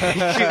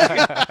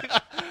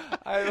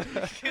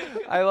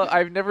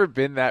 I've never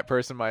been that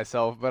person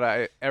myself,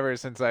 but ever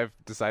since I've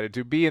decided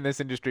to be in this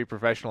industry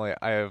professionally,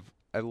 I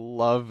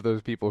love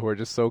those people who are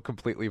just so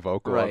completely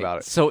vocal about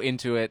it. So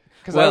into it.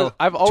 'Cause Well,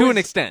 I've to always, an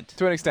extent.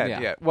 To an extent,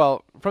 Yeah. yeah.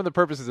 Well, from the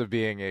purposes of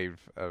being a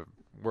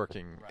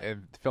working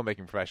in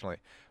filmmaking professionally,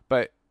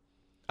 but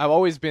I've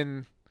always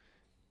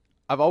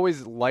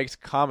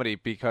liked comedy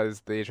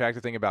because the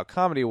attractive thing about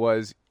comedy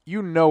was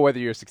whether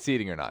you're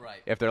succeeding or not.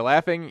 Right. If they're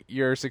laughing,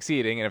 you're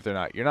succeeding, and if they're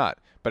not, you're not.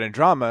 But in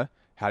drama,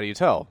 how do you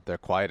tell? They're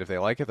quiet if they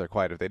like it. They're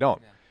quiet if they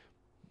don't. Yeah.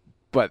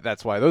 But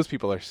that's why those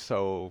people are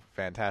so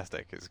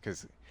fantastic.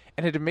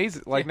 And it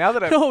amazes. Now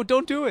that No,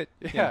 don't do it.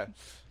 yeah.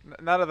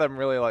 Now that I'm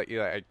really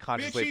I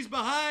consciously. Bitch, he's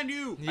behind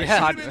you.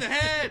 Yeah. I shoot him in the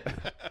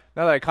head.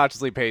 Now that I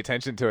consciously pay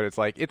attention to it,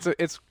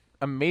 it's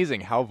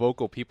amazing how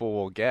vocal people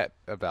will get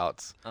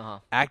about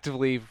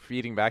actively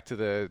feeding back to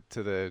the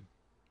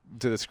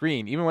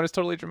screen, even when it's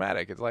totally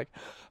dramatic. It's like,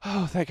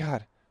 oh, thank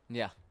God,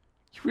 Yeah.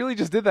 you really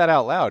just did that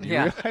out loud. You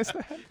Yeah. realize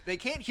that? They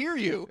can't hear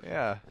you.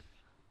 Yeah.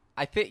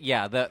 I think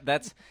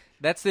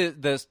that's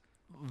the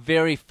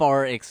very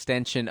far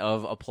extension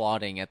of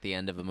applauding at the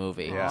end of a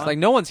movie. Yeah. It's like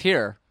no one's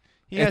here.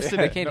 He has to.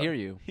 They can't hear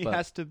you. He but-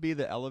 has to be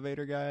the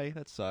elevator guy.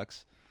 That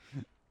sucks.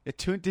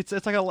 It's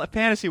like a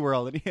fantasy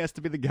world, and he has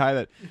to be the guy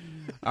that.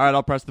 All right,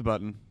 I'll press the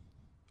button.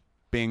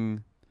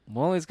 Bing.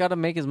 Well, he's got to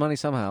make his money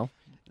somehow.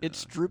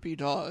 It's Droopy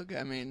Dog.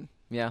 I mean,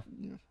 Yeah.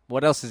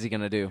 What else is he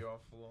gonna do?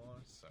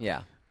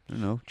 Yeah. I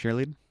don't know.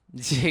 Cheerlead.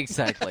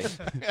 Exactly.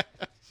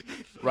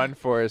 Run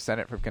for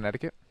Senate from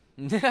Connecticut.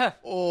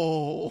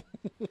 oh,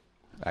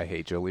 I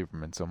hate Joe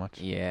Lieberman so much.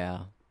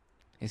 Yeah.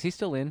 Is he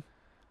still in?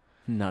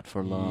 Not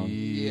for long.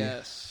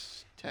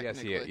 yes.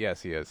 Technically.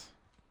 Yes, he is.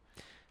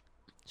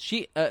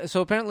 She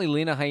so apparently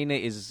Lena Heine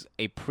is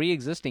a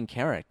pre-existing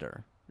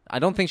character. I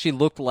don't think she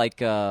looked like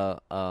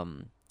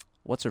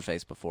what's her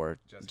face before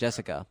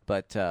Jessica,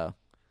 but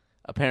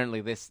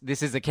apparently this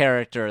is a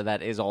character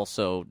that is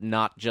also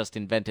not just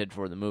invented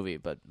for the movie,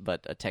 but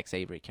a Tex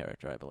Avery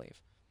character, I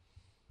believe.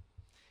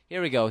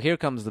 Here we go. Here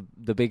comes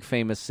the big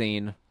famous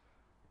scene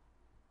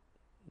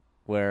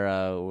where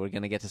we're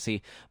going to get to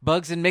see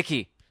Bugs and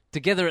Mickey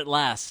together at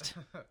last.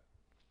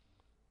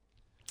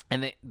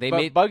 And they But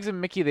made Bugs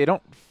and Mickey, they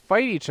don't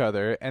fight each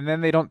other, and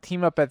then they don't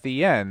team up at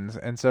the end.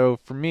 And so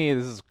for me,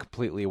 this is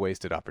completely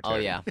wasted Oh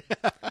opportunity. yeah.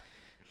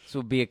 This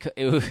would be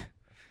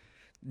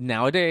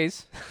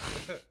nowadays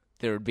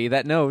there would be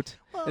that note.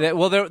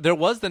 Well, there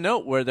was the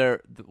note where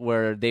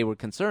they were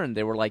concerned.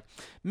 They were like,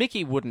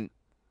 Mickey wouldn't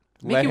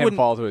Let him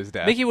fall to his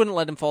death. Mickey wouldn't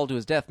let him fall to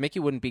his death. Mickey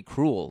wouldn't be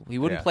cruel. He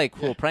wouldn't Yeah. play a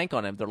cruel prank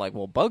on him. They're like,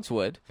 well, Bugs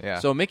would. Yeah.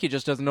 So Mickey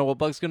just doesn't know what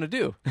Bugs going to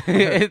do.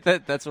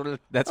 That's what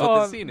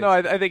the scene no,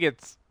 is. I think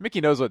it's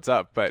Mickey knows what's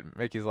up, but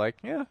Mickey's like,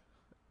 yeah,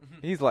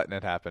 he's letting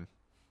it happen.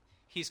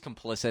 He's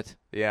complicit.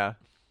 Yeah.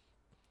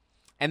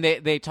 And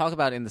they talk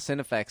about in the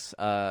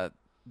Cinefex,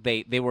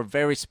 they were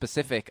very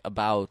specific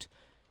about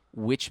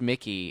which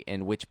Mickey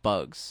and which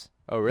Bugs.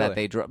 Oh, really? That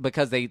they draw,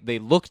 because they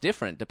look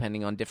different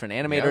depending on different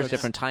animators, that's-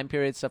 different time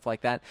periods, stuff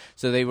like that.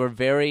 So they were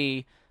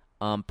very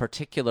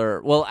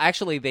particular. Well,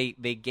 actually, they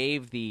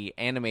gave the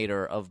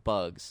animator of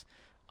Bugs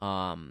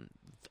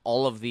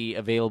all of the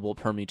available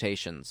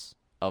permutations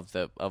of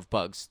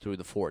Bugs through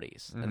the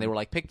 40s, and they were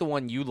like, pick the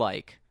one you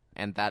like,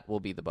 and that will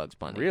be the Bugs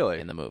Bunny Really?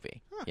 in the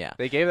movie. Yeah.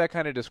 They gave that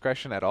kind of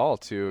discretion at all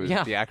to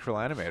Yeah. the actual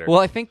animator. Well,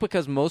 I think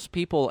because most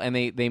people, and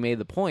they made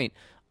the point,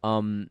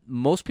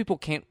 most people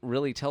can't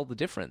really tell the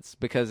difference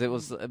because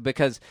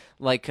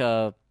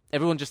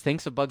everyone just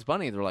thinks of Bugs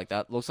Bunny. They're like,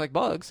 that looks like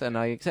Bugs, and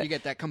I accept. You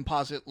get that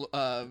composite vision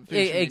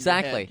in your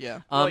exactly. head, yeah.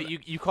 Well,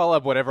 you call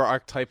up whatever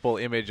archetypal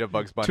image of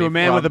Bugs Bunny. To a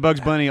man from- with a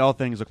Bugs Bunny, all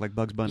things look like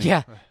Bugs Bunny.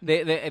 Yeah,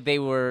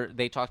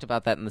 they talked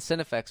about that in the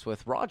Cinefex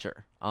with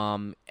Roger.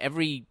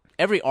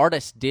 Every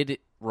artist did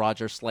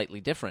Roger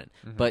slightly different,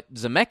 but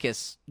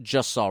Zemeckis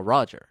just saw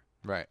Roger.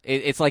 Right.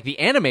 It's like the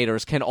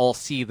animators can all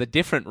see the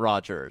different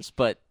Rogers,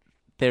 but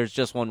there's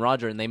just one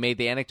Roger, and they made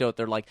the anecdote.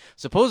 They're like,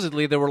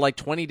 supposedly there were like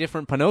 20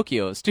 different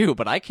Pinocchios too,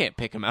 but I can't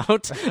pick them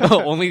out.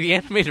 Only the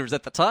animators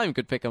at the time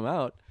could pick them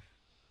out.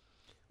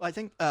 Well, I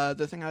think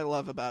the thing I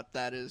love about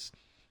that is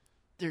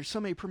there's so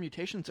many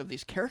permutations of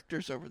these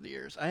characters over the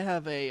years. I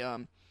have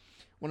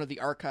one of the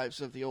archives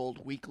of the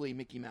old weekly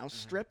Mickey Mouse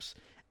strips,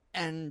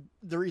 and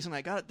the reason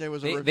I got it, there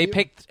was a review. They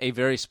picked a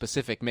very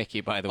specific Mickey,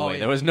 by the way. yeah.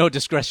 There was no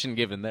discretion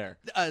given there.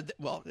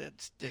 Well,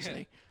 it's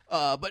Disney.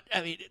 But,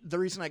 I mean, the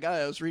reason I got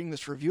it, I was reading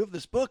this review of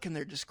this book, and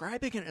they're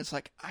describing it, and it's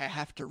like, I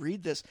have to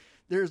read this.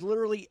 There's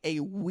literally a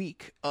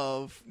week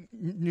of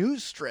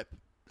news strip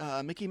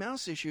Mickey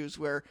Mouse issues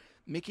where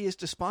Mickey is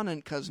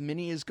despondent because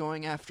Minnie is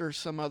going after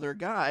some other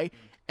guy,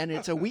 and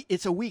it's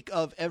a week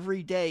of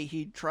every day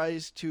he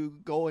tries to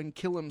go and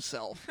kill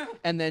himself,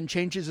 and then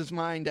changes his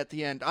mind at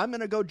the end. I'm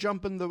gonna go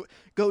jump in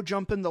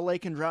the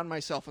lake and drown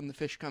myself, and the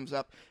fish comes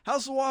up.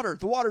 How's the water?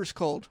 The water's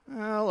cold.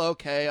 Well,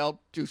 okay, I'll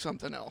do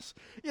something else.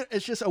 You know,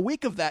 it's just a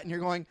week of that, and you're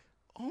going,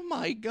 oh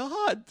my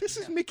God, this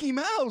is Mickey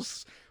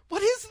Mouse.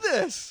 What is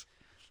this?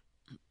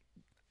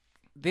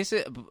 This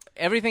is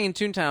everything in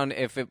Toontown.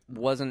 If it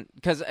wasn't,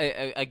 because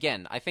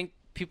again, I think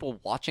people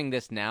watching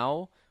this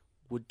now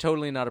would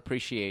totally not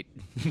appreciate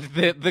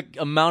the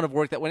amount of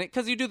work that went in,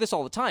 because you do this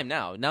all the time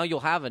now. Now you'll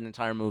have an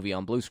entire movie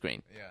on blue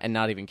screen and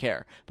not even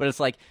care. But it's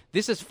like,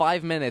 this is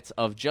 5 minutes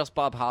of just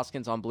Bob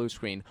Hoskins on blue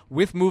screen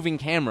with moving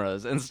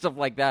cameras and stuff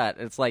like that.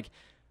 It's like,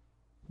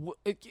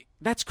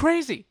 that's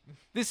crazy.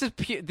 This is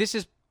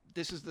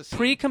the scene.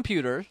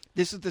 pre-computer.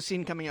 This is the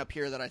scene coming up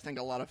here that I think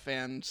a lot of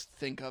fans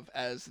think of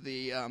as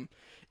the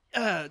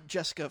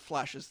Jessica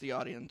flashes the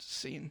audience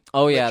scene.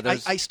 Oh, yeah, which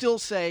there's- I still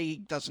say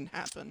doesn't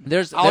happen.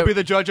 I'll be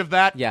the judge of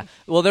that. Yeah.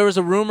 Well, there was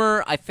a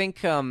rumor. I think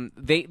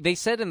they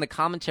said in the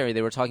commentary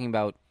they were talking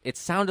about. It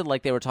sounded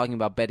like they were talking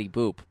about Betty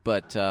Boop,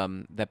 but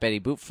that Betty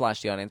Boop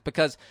flashed the audience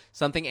because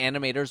something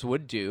animators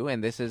would do,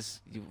 and this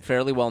is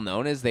fairly well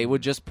known, is they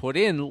would just put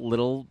in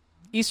little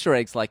Easter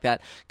eggs like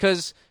that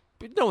because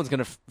no one's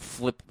gonna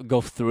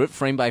go through it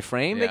frame by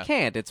frame. Yeah. They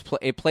can't.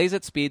 It plays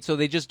at speed, so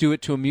they just do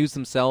it to amuse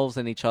themselves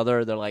and each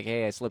other. They're like,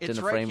 "Hey, I slipped It's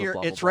in a right frame here. of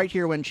blah, blah, It's blah." right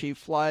here when she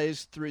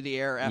flies through the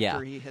air after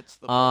Yeah. he hits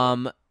the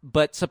ball.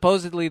 But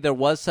supposedly there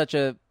was such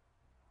a,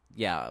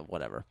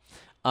 whatever.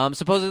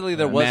 Supposedly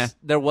there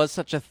was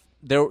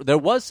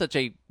such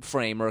a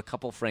frame or a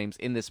couple frames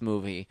in this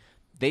movie.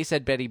 They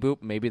said Betty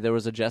Boop. Maybe there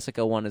was a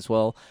Jessica one as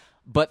well.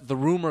 But the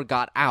rumor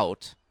got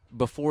out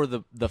before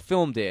the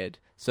film did,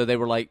 so they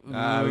were like, we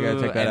gotta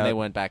take that and out. they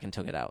went back and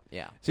took it out.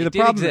 Yeah. See, It the did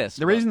problem, exist,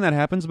 the but- reason that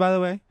happens, by the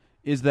way,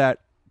 is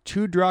that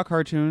to draw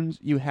cartoons,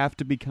 you have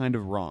to be kind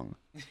of wrong.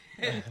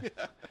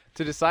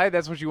 To decide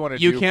that's what you want to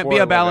do. You can't for be a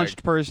living.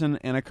 balanced person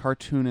and a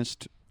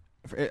cartoonist,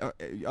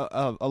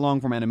 a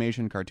long-form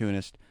animation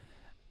cartoonist,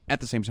 at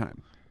the same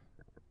time.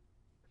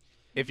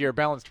 If you're a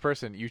balanced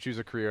person, you choose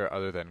a career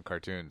other than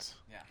cartoons.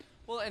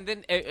 Well, and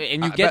then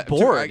and you get But-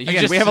 bored. You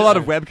Again, just- we have a lot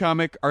of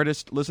webcomic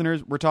artist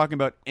listeners. We're talking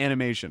about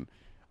animation.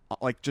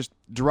 Like, just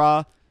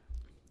go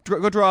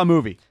draw a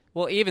movie.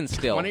 Well, even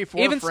still,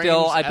 24 even frames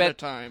still, I at bet a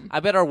time. I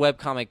bet our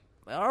webcomic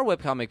our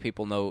webcomic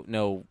people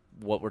know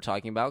what we're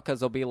talking about, because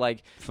they'll be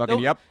like Fucking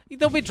yep.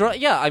 They'll be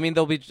I mean,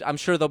 I'm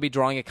sure they'll be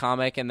drawing a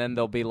comic, and then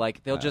they'll be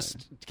like, they'll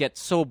just get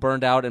so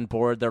burned out and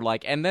bored. They're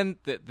like, and then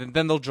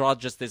they'll draw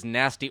just this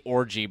nasty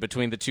orgy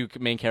between the two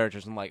main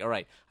characters. I'm like, all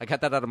right, I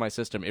got that out of my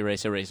system.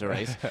 Erase,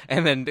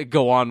 and then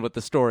go on with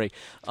the story.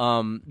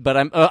 But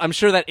I'm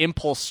sure that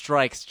impulse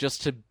strikes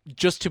just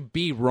to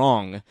be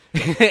wrong,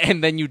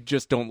 and then you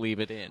just don't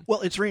leave it in.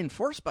 Well, it's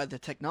reinforced by the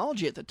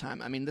technology at the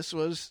time. I mean, this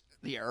was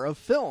the era of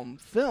film.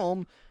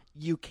 Film,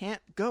 you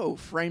can't go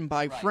frame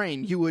by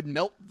frame. You would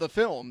melt the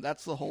film.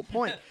 That's the whole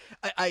point.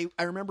 I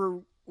remember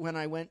when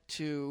I went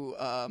to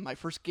my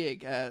first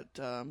gig at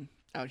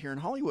out here in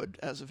Hollywood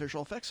as a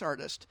visual effects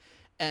artist,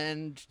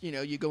 and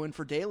you go in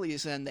for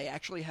dailies, and they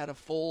actually had a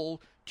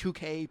full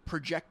 2K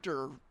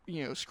projector,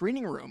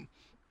 screening room.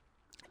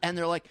 And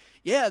they're like,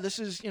 yeah, this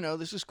is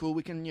cool.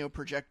 We can,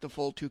 project the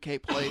full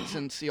 2K plates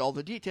and see all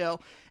the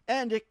detail.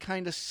 And it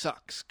kind of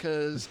sucks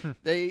because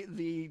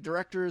the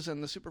directors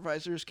and the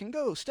supervisors can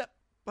go step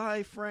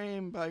by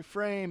frame by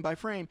frame by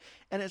frame.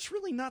 And it's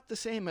really not the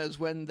same as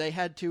when they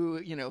had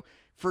to,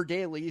 for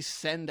dailies,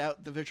 send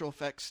out the visual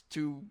effects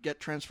to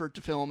get transferred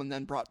to film and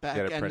then brought back.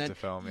 Get it and print then to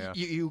film, yeah.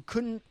 You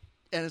couldn't.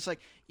 And it's like,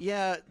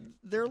 yeah,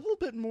 they're a little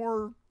bit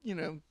more,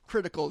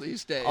 critical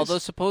these days. Although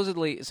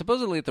supposedly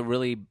at the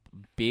really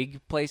big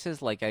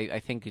places, like I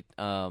think it's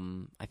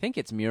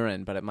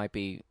Murin, but it might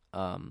be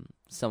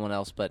someone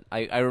else. But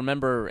I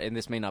remember, and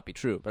this may not be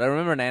true, but I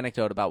remember an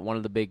anecdote about one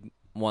of the big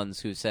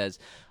ones who says,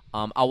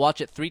 I'll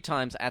watch it 3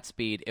 times at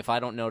speed. If I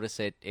don't notice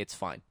it, it's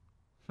fine.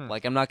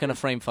 Like, I'm not going to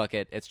frame fuck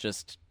it. It's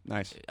just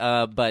Nice.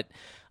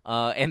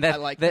 And that I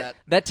like that.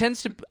 That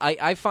tends to.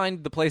 I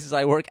find the places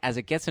I work, as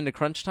it gets into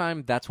crunch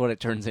time, that's what it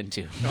turns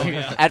into. Oh,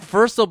 yeah. At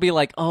first, they'll be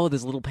like, "Oh,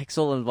 this little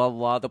pixel," and blah blah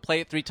blah. They'll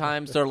play it 3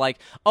 times. They're like,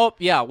 "Oh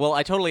yeah, well,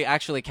 I totally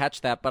actually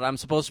catch that, but I'm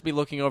supposed to be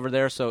looking over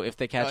there. So if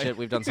they catch it,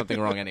 we've done something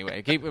wrong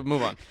anyway.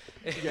 Move on."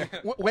 Yeah.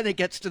 When it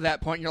gets to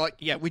that point, you're like,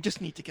 yeah, we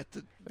just need to get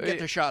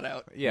the shot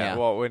out. Yeah, Yeah.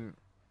 well, when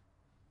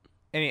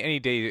any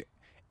day,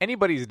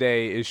 anybody's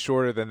day is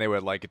shorter than they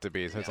would like it to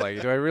be. So it's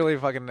like, do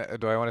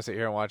I want to sit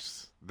here and watch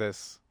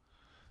this?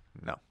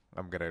 No,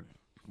 I'm gonna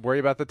worry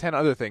about the 10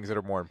 other things that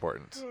are more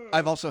important.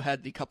 I've also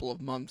had the couple of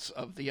months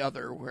of the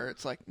other where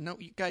it's like, no,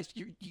 you guys,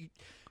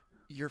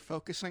 you're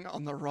focusing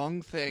on the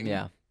wrong thing.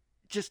 Yeah.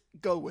 Just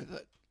go with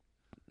it.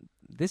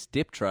 This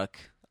dip truck,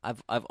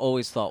 I've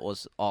always thought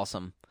was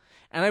awesome,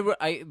 and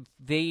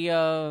they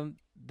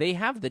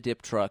have the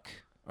dip truck,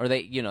 or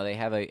they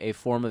have a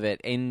form of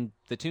it in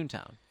the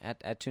Toontown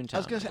at Toontown. I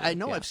was gonna say, I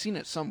know Yeah. I've seen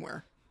it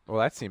somewhere. Well,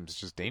 that seems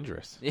just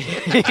dangerous.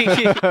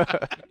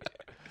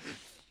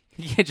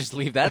 You can't just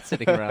leave that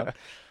sitting around.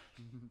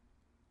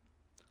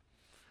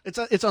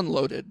 It's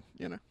unloaded,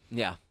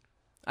 Yeah,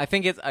 I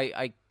think it's.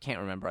 I can't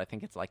remember. I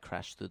think it's like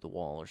crashed through the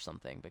wall or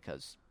something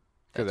because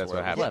That's where what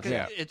it was happens.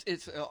 left. Yeah.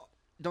 It's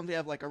don't they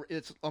have like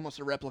it's almost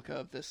a replica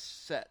of this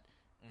set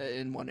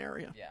in one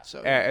area? Yeah.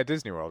 So At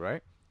Disney World,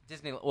 right?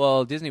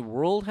 Disney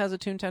World has a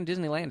Toontown.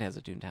 Disneyland has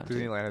a Toontown. too.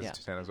 Disneyland has Yeah. a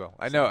Toontown as well.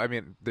 I know. I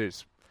mean,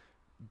 there's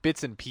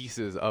bits and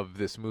pieces of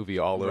this movie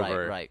all Right,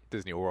 over right.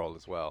 Disney World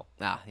as well.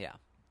 Ah, yeah.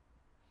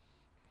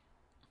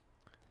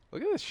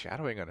 Look at the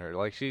shadowing on her.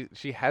 Like she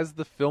has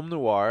the film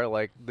noir,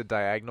 like the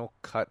diagonal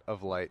cut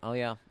of light. Oh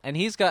yeah, and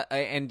he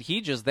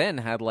just then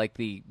had like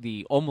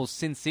the almost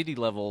Sin City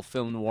level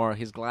film noir.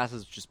 His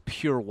glasses just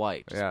pure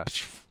white. Yeah.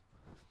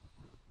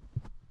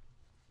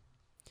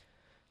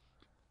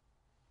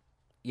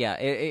 Yeah,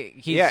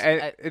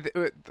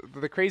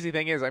 the crazy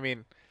thing is, I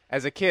mean,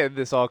 as a kid,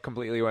 this all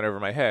completely went over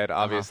my head,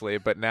 obviously,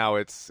 but now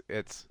it's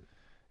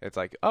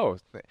like, oh,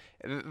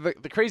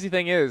 the crazy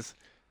thing is,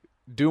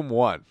 Doom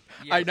won.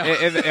 I know.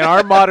 In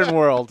our modern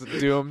world,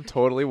 Doom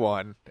totally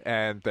won,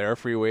 and there are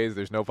freeways.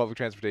 There's no public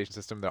transportation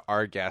system. There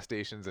are gas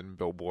stations and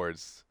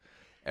billboards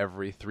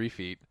every 3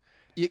 feet.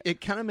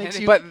 it kind of makes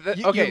you. But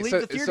you okay, leave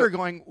so- the theater so-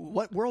 going,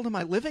 what world am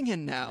I living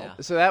in now? Yeah.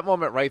 So that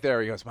moment right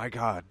there, he goes, "My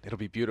God, it'll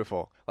be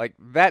beautiful." Like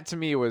that to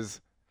me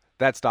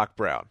that's Doc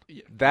Brown.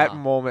 Yeah. That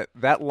moment,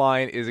 that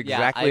line is I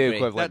exactly agree.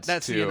 equivalent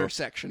That's to the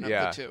intersection of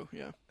yeah. the two.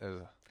 Yeah.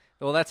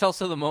 Well, that's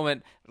also the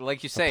moment,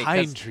 like you say,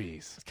 Pine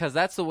trees. because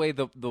that's the way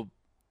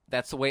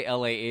that's the way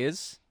LA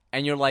is,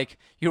 and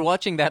you're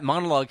watching that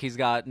monologue he's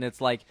got, and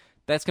it's like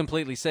that's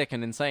completely sick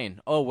and insane.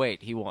 Oh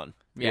wait, he won.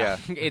 Yeah,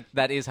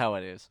 that is how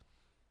it is.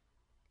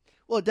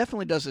 Well, it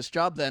definitely does this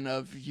job then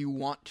of you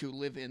want to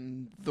live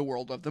in the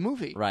world of the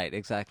movie. Right,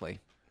 exactly.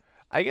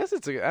 I guess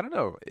I don't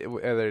know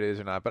whether it is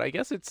or not, but I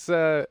guess it's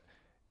a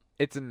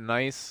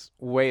nice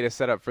way to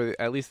set up for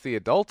at least the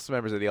adults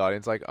members of the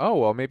audience. Like, oh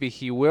well, maybe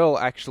he will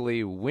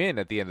actually win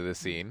at the end of the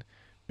scene,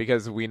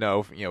 because we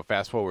know,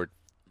 fast forward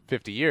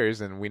 50 years,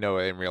 and we know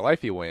in real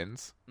life he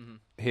wins. Mm-hmm.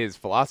 His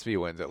philosophy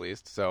wins, at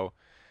least. So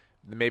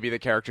maybe the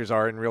characters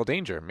are in real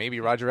danger. Maybe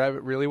Roger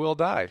Rabbit really will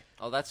die.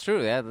 Oh, that's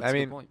true. Yeah, that's I a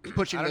mean, good point.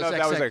 Pushing I don't know those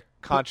if that was a exec-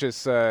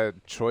 conscious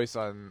choice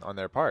on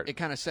their part. It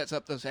kind of sets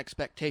up those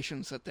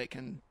expectations that they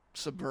can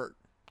subvert.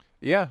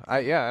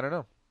 I don't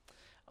know.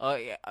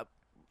 Yeah,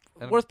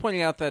 worth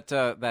pointing out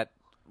that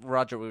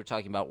Roger, we were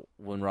talking about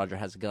when Roger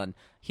has a gun.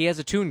 He has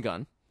a toon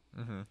gun.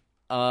 Mm-hmm.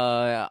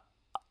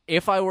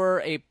 If I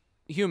were a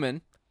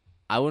human,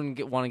 I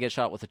wouldn't want to get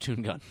shot with a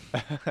toon gun.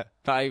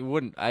 I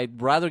wouldn't.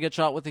 I'd rather get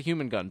shot with a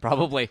human gun,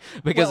 probably,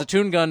 because a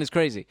toon gun is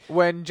crazy.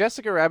 When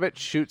Jessica Rabbit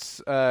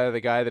shoots the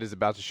guy that is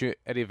about to shoot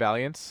Eddie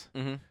Valiant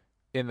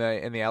in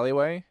the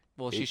alleyway,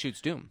 Well, she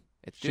shoots Doom.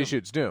 It's she Doom.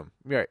 shoots Doom.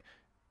 Right.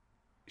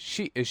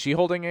 Is she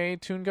holding a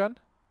toon gun?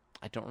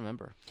 I don't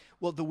remember.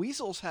 Well, the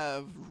Weasels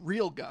have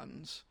real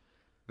guns,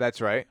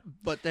 That's right.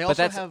 but they But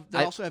also that's- have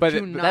I-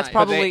 toon that's knives.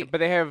 probably- But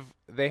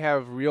they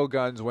have real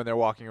guns when they're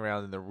walking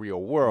around in the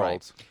real world.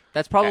 Right.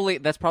 That's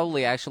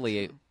probably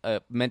actually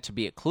meant to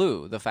be a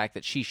clue. The fact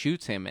that she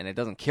shoots him and it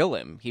doesn't kill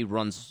him, he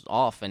runs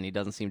off and he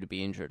doesn't seem to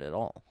be injured at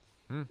all.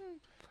 And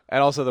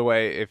also the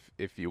way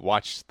if you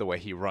watch the way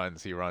he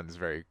runs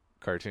very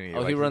cartoony. Oh,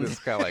 like, he runs this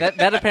kind of like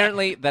that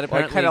apparently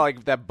kind of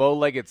like that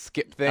bow-legged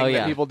skip thing Oh, that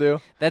yeah. people do.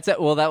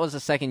 Well, that was a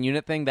second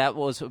unit thing. That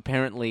was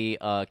apparently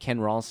Ken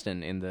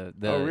Ralston in the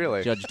Oh,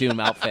 really? Judge Doom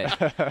outfit,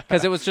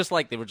 because it was just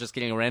like they were just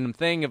getting a random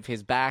thing of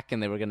his back,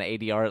 and they were going to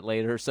ADR it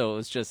later. So it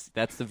was just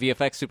that's the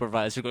VFX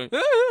supervisor going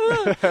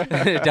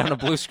down a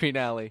blue screen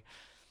alley.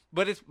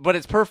 But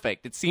it's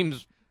perfect. It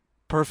seems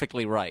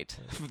perfectly right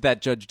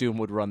that Judge Doom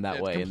would run that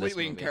It's way in this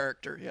completely in movie.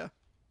 character. Yeah.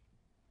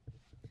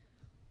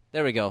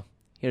 There we go.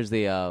 Here's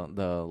the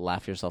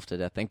laugh yourself to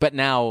death thing. But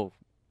now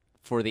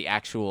for the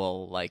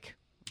actual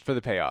For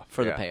the payoff.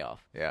 the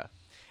payoff. Yeah.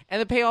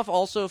 And the payoff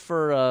also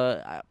for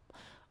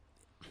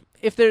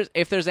if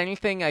there's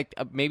anything,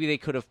 maybe they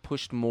could have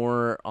pushed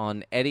more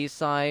on Eddie's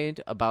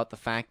side about the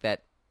fact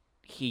that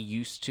he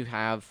used to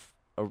have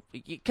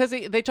because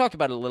they talk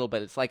about it a little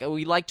bit. It's like,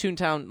 we like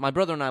Toontown. My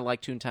brother and I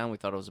like Toontown. We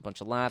thought it was a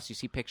bunch of laughs. You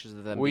see pictures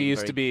of them. We being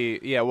used very, to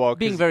be well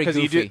being very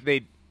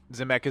goofy.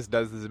 Zemeckis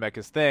does the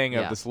Zemeckis thing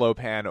of Yeah. the slow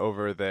pan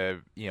over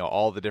the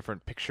all the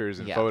different pictures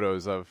and Yeah.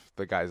 photos of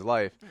the guy's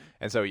life,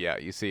 and so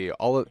you see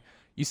all of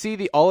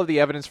the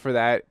evidence for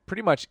that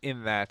pretty much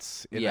in that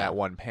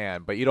one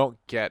pan, but you don't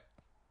get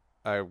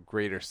a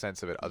greater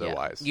sense of it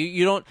otherwise. Yeah.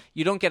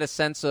 You don't get a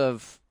sense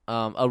of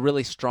a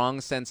really strong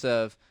sense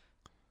of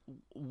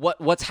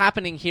what's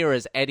happening here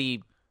is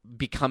Eddie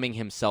becoming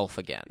himself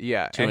again.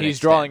 Yeah, to and an he's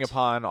drawing extent.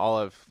 upon all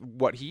of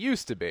what he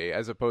used to be,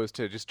 as opposed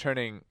to just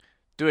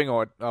doing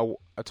a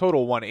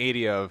total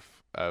 180 of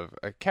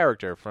a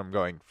character from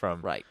going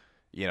from Right.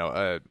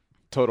 a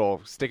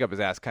total stick up his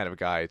ass kind of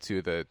guy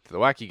to the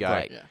wacky guy.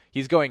 Right. Yeah.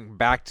 He's going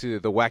back to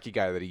the wacky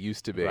guy that he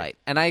used to be. Right.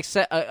 And I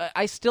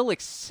still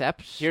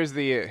accept. Here's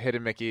the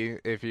hidden Mickey.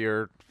 If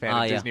you're a fan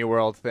of Yeah. Disney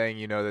World thing,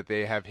 you know that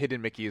they have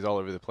hidden Mickeys all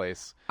over the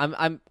place.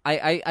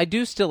 I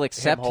do still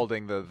accept Him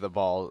holding the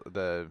ball,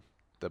 the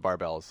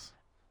barbells.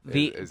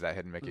 Is that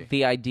hidden Mickey?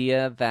 the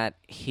idea that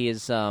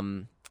his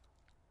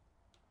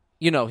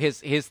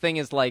his thing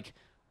is like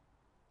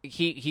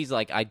he's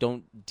like, I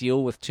don't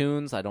deal with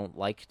tunes, I don't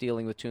like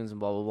dealing with tunes and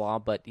blah blah blah,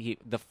 but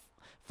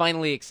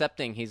finally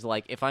accepting, he's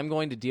like, if I'm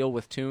going to deal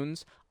with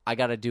tunes, I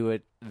got to do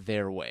it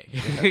their way.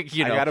 I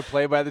got to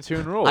play by the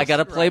tune rules. I got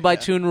to play by yeah.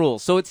 tune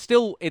rules. So it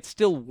still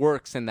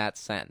works in that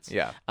sense.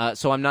 Yeah.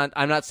 So I'm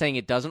not saying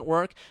it doesn't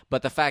work,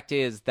 but the fact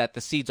is that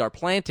the seeds are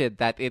planted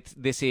that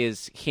this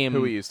is him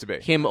Who he used to be.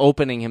 Him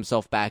opening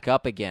himself back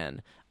up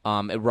again.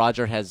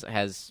 Roger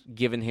has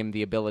given him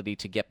the ability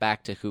to get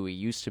back to who he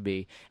used to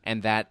be,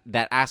 and that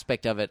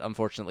aspect of it,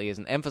 unfortunately,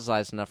 isn't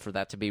emphasized enough for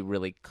that to be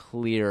really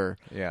clear.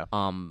 Yeah.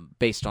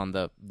 Based on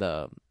that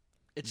def-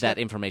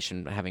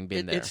 information having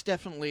been there. It's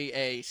definitely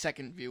a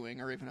second viewing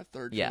or even a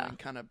third Yeah. viewing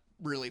kind of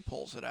really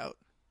pulls it out.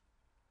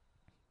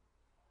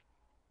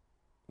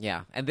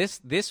 Yeah, and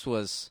this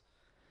was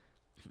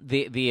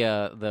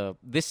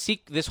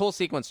this whole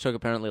sequence took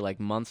apparently like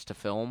months to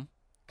film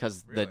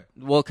because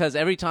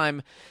every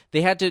time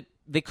they had to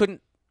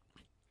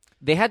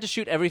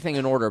shoot everything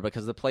in order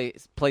because the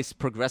place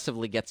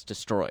progressively gets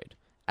destroyed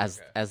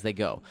as they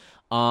go,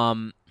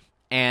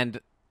 and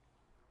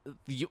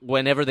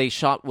whenever they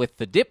shot with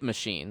the dip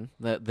machine,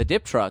 the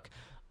dip truck.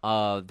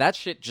 That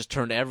shit just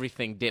turned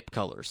everything dip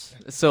colors.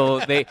 So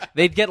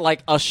they'd get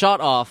like a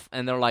shot off,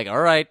 and they're like, "All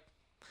right,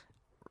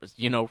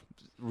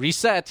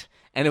 reset,"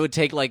 and it would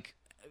take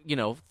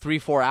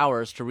 3-4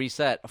 hours to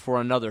reset for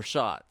another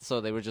shot.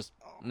 So they were just.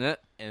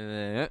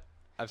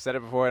 I've said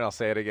it before and I'll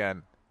say it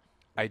again.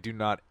 I do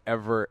not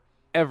ever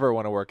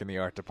want to work in the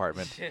art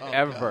department.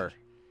 Ever. God.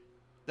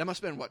 That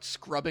must have been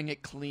scrubbing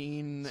it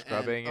clean,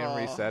 Scrubbing and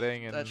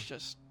resetting and- that's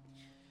just.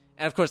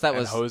 And of course, that And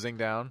was hosing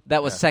down.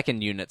 That was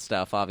second unit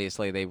stuff.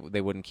 Obviously, they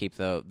wouldn't keep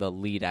the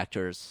lead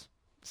actors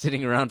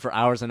sitting around for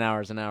hours and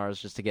hours and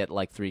hours just to get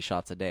 3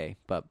 shots a day.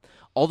 But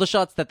all the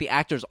shots that the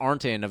actors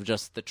aren't in of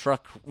just the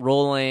truck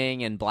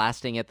rolling and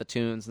blasting at the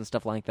tunes and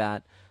stuff like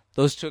that,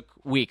 those took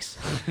weeks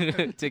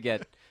to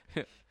get.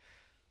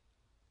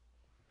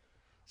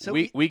 So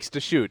Weeks to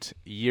shoot,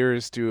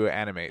 years to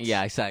animate.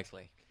 Yeah,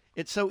 exactly.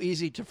 it's so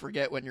easy to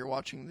forget when you're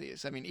watching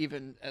these. I mean,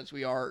 even as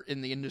we are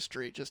in the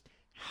industry, just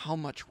how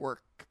much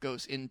work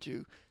goes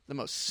into the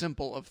most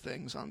simple of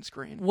things on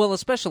screen. Well,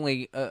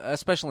 especially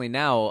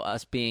now,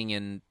 us being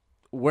in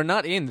we're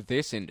not in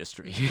this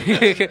industry.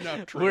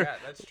 true. We're, Yeah,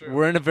 that's true.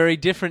 We're in a very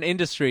different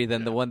industry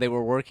than the one they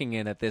were working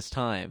in at this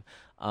time.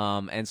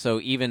 And so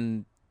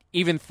even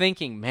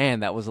thinking,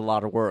 man, that was a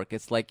lot of work.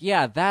 It's like,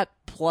 yeah, that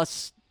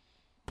plus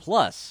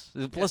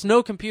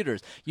no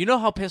computers. You know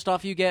how pissed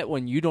off you get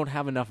when you don't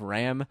have enough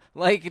RAM?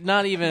 Like,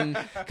 not even,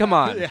 come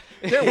on.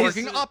 They're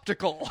working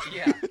optical.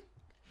 Yeah.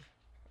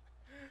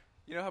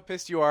 You know how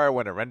pissed you are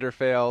when a render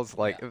fails?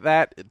 Like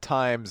that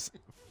times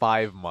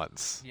 5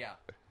 months. Yeah.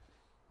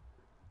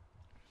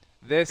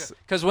 This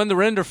Because when the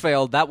render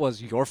failed, that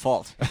was your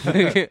fault.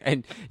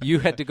 And you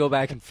had to go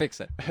back and fix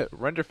it.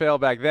 render fail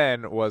back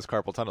then was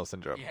carpal tunnel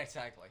syndrome. Yeah,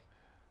 exactly.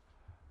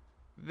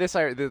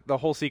 The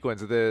whole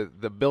sequence,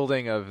 the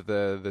building of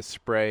the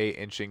spray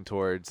inching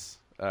towards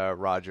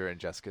Roger and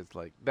Jessica's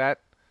like that.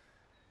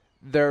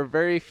 There are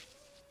very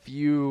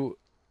few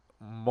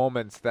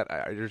moments that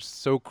are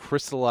just so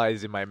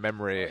crystallized in my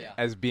memory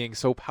as being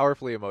so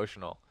powerfully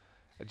emotional.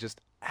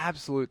 Just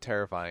absolute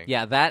terrifying.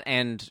 Yeah, that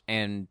and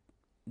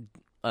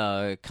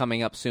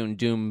coming up soon,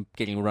 Doom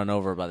getting run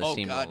over by the Oh,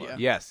 steamroller. God, yeah.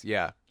 Yes,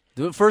 yeah.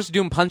 The first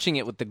Doom punching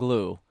it with the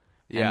glue.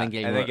 Yeah, and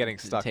then getting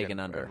stuck taken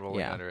and under. rolling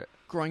Yeah. under it.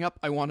 Growing up,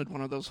 I wanted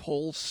one of those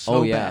holes so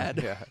Oh, yeah.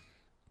 bad. Yeah.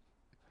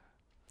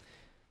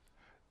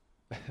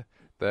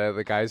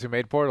 The guys who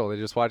made Portal, they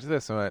just watched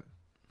this and went,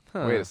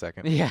 wait a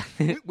second. Yeah.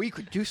 We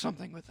could do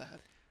something with that.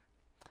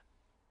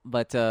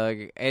 But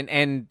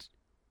and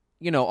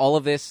you know, all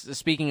of this,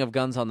 speaking of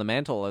guns on the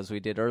mantle, as we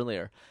did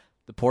earlier,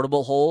 the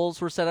portable holes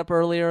were set up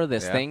earlier.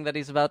 This Yeah. thing that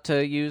he's about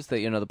to use,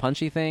 the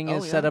punchy thing, Oh,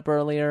 is yeah. set up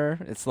earlier.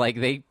 It's like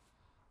they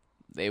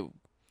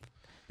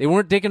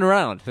weren't dicking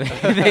around.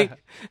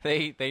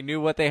 they knew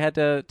what they had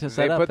to set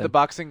They up. put the and-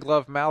 boxing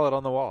glove mallet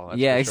on the wall. That's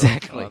Yeah, for sure,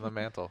 exactly. on the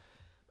mantle.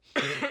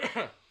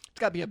 It's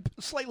got to be a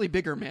slightly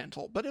bigger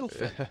mantle, but it'll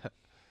fit.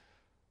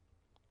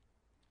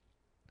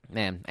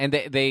 Man, and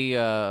they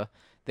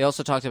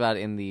also talked about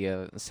in the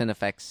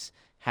Cinefex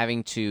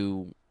having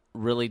to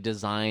really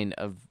design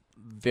a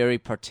very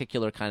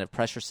particular kind of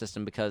pressure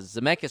system because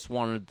Zemeckis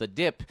wanted the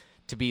dip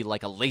to be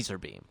like a laser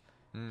beam.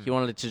 He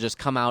wanted it to just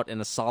come out in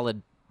a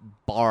solid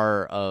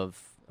bar of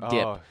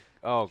dip.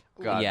 Oh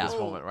God! Yeah. This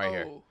moment right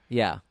here.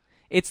 Yeah,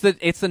 it's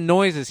the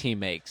noises he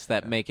makes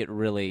that make it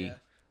really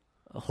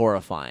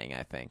horrifying.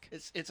 I think.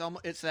 It's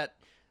almost that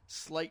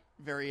slight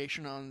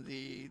variation on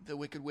the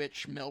Wicked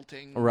Witch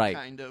melting Right.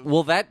 kind of.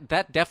 Well, that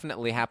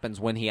definitely happens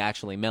when he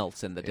actually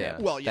melts in the dip.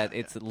 Yeah. Well, yeah, That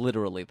it's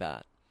literally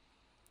that.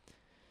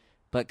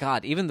 But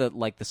God, even the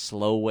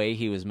slow way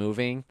he was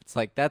moving, it's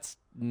like this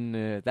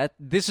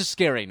is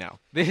scary now.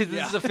 This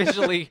is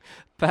officially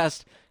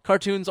past.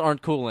 Cartoons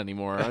aren't cool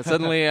anymore.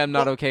 Suddenly, I'm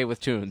not okay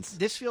with tunes.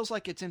 This feels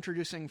like it's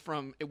introducing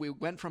we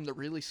went from the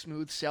really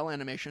smooth cell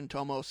animation to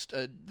almost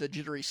the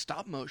jittery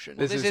stop motion.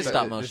 This is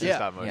stop motion. This is yeah,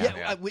 stop motion. yeah,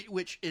 Yeah.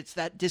 which it's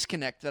that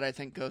disconnect that I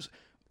think goes,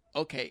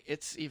 okay,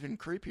 it's even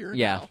creepier.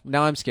 Yeah,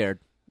 now I'm scared.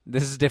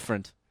 This is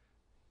different.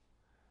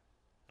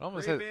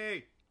 Almost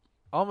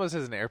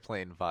has an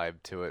airplane vibe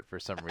to it for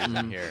some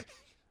reason here.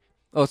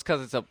 Oh, it's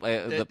because it's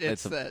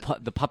It's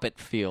the puppet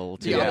feel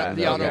to The, it. auto,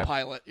 the okay.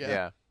 autopilot. Yeah.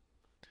 Yeah.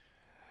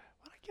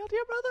 When I killed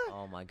your brother,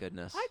 Oh my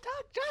goodness. I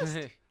talk just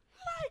like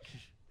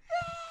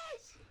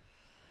yes.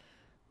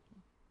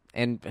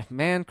 And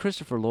man,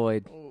 Christopher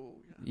Lloyd, Oh,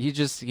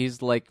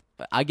 he's like,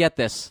 I get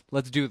this.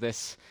 Let's do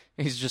this.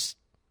 He's just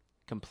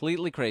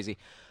completely crazy.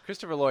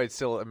 Christopher Lloyd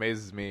still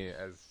amazes me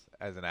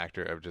as an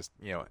actor of just,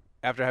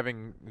 after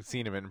having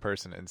seen him in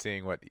person and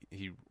seeing what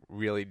he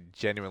really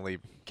genuinely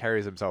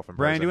carries himself in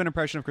Brian, person. do an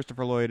impression of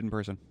Christopher Lloyd in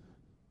person.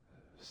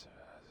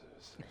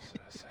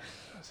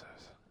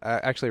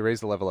 Actually, raise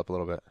the level up a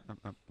little bit.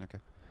 Okay.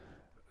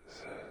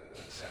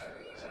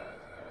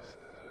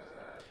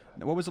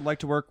 Now, what was it like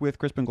to work with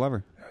Crispin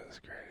Glover? It was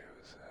great.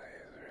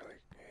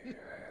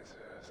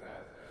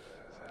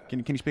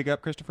 Can you speak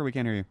up, Christopher? We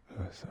can't hear you.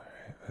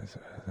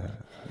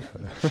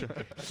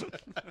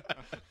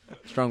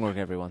 Strong work,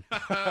 everyone.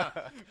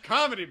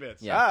 Comedy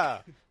bits. Yeah.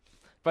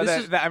 But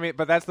This is-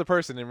 but that's the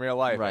person in real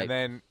life, Right. and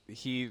then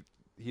he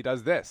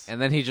does this.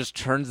 And then he just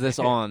turns this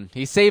on.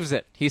 He saves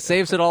it. He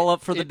saves it all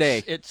up for the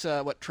day. It's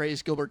what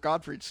Trey's Gilbert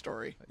Gottfried's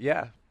story.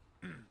 Yeah.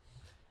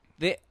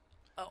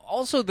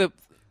 Also this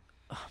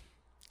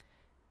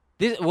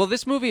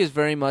movie is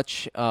very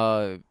much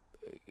like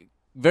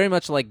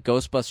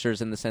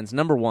Ghostbusters in the sense,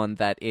 number one,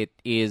 that it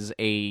is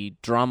a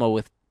drama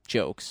with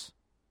jokes.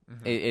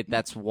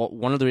 That's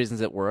one of the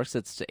reasons it works.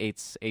 It's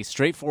a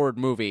straightforward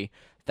movie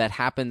that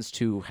happens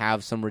to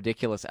have some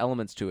ridiculous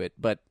elements to it,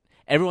 but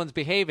everyone's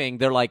behaving.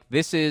 They're like,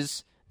 this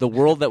is the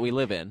world that we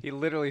live in. He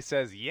literally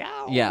says,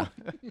 "Yeah." Yeah.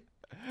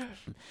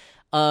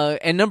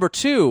 And number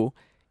two,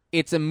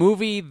 it's a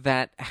movie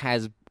that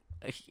has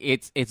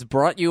it's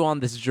brought you on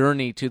this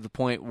journey to the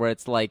point where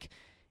it's like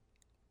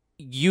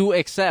you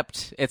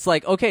accept. It's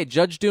like, okay,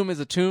 Judge Doom is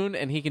a toon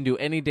and he can do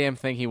any damn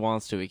thing he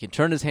wants to. He can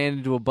turn his hand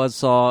into a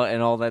buzzsaw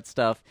and all that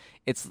stuff.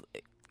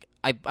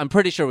 I'm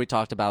pretty sure we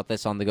talked about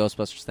this on the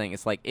Ghostbusters thing.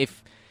 It's like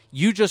if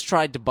you just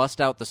tried to bust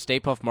out the Stay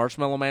Puft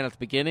Marshmallow Man at the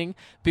beginning,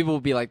 people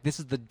would be like, this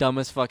is the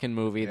dumbest fucking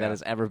movie that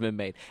has ever been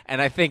made.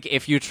 And I think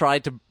if you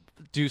tried to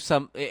do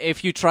some.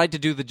 If you tried to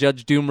do the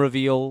Judge Doom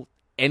reveal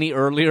any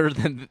earlier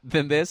than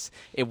this,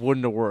 it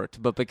wouldn't have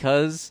worked. But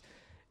because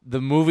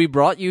the movie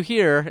brought you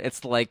here,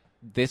 it's like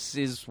this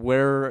is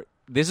where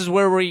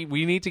we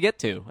need to get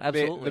to.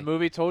 Absolutely. The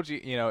movie told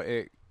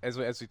you, as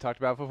we talked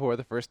about before,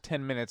 the first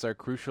 10 minutes are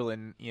crucial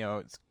in,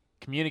 it's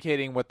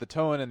communicating what the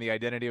tone and the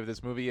identity of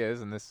this movie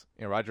is. And this,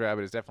 Roger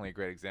Rabbit is definitely a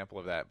great example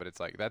of that. But it's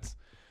like,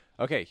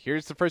 okay,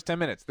 here's the first 10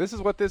 minutes. This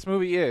is what this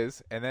movie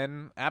is. And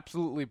then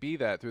absolutely be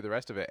that through the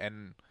rest of it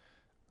and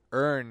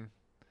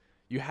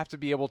you have to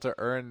be able to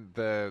earn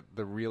the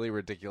really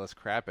ridiculous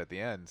crap at the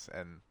end.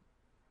 And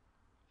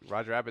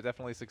Roger Rabbit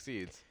definitely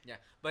succeeds. Yeah,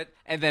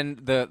 and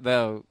then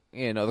the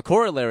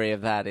corollary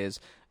of that is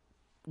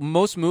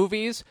most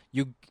movies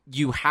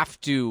you have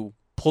to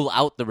pull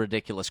out the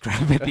ridiculous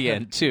crap at the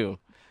end too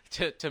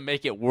to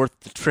make it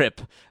worth the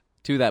trip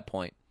to that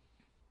point.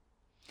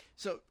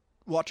 So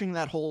watching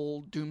that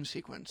whole Doom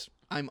sequence,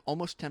 I'm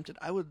almost tempted.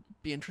 I would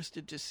be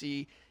interested to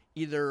see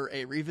either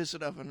a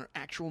revisit of an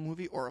actual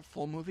movie or a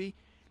full movie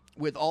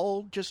with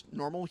all just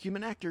normal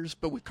human actors,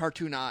 but with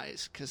cartoon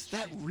eyes, because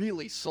that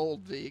really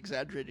sold the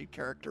exaggerated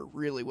character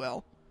really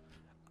well.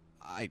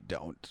 I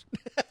don't.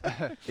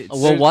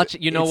 Well, watch.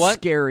 You know it's what?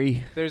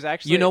 Scary. There's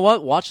actually... You know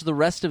what? Watch the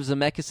rest of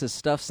Zemeckis'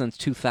 stuff since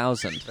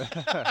 2000.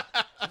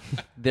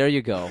 There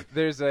you go.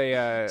 There's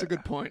That's a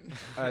good point.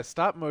 a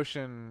stop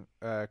motion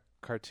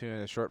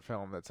cartoon, a short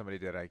film that somebody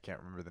did. I can't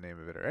remember the name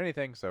of it or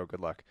anything, so good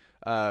luck.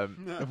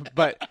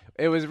 But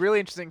it was really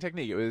interesting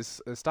technique. It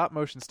was stop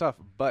motion stuff,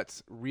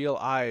 but real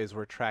eyes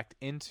were tracked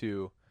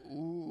into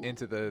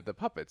the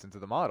puppets, into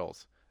the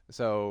models.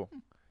 So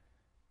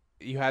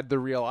you had the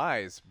real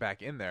eyes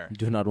back in there.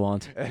 Do not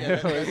want.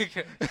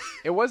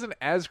 It wasn't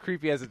as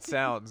creepy as it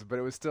sounds, but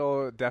it was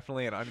still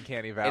definitely an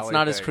uncanny valley. It's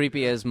not as thing.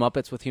 creepy as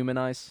Muppets with Human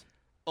Eyes.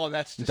 Oh,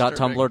 that's disturbing.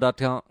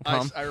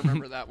 .tumblr.com. I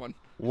remember that one.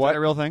 Is that a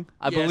real thing?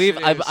 I Yes, believe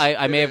it is.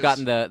 I may It have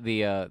is. gotten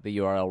the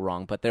URL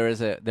wrong, but there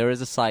is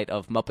a site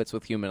of Muppets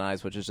with Human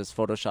Eyes, which is just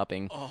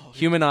photoshopping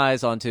human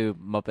eyes onto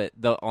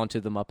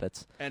the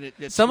Muppets. And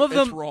it's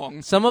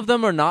wrong. Some of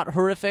them are not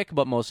horrific,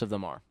 but most of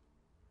them are.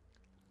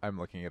 I'm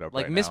looking it up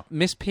Like right now.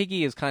 Miss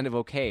Piggy is kind of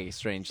okay,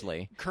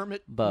 strangely,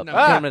 Kermit, but no.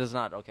 Kermit is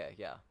not okay.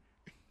 Yeah.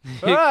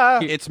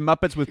 It's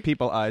Muppets with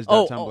People Eyes.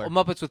 Oh, Tumblr.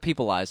 Muppets with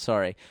People Eyes.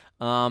 Sorry.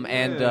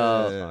 And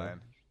Fine.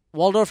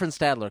 Waldorf and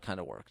Stadler kind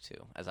of work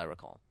too, as I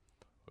recall.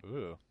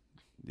 Ooh.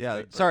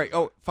 Yeah. Sorry.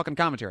 Oh, fucking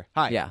commentary.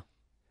 Hi. Yeah.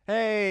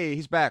 Hey,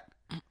 he's back.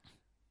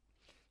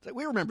 It's like,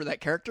 we remember that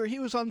character. He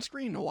was on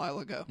screen a while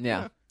ago.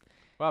 Yeah.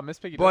 Wow, Miss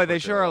Piggy. Boy, does they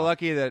work sure really are well.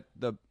 lucky that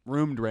the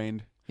room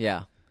drained.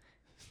 Yeah.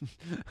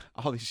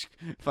 All these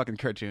fucking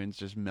cartoons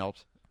just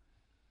melt.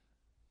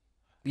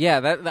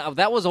 Yeah,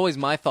 that was always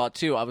my thought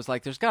too. I was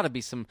like, there's got to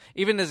be some.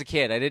 Even as a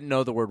kid, I didn't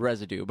know the word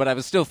residue, but I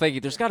was still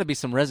thinking there's got to be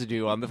some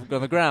residue on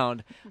the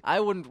ground.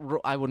 I wouldn't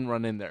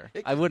run in there.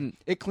 I wouldn't.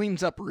 It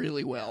cleans up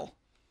really well.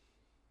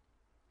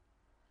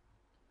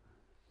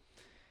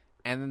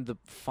 And then the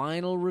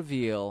final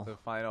reveal.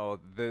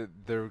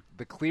 The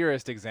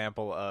clearest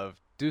example of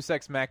Deus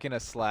Ex Machina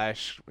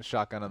 /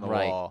 shotgun on the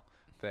Right. wall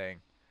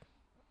thing.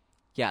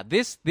 Yeah,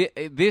 this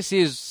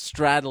is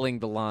straddling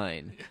the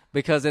line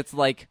because it's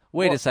like,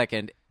 wait a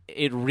second,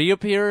 it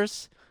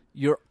reappears.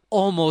 You're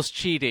almost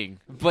cheating,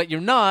 but you're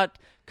not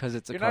because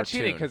it's a You're cartoon.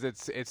 not cheating because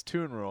it's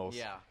toon rules.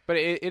 Yeah. But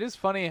it is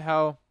funny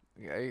how,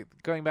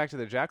 going back to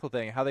the jackal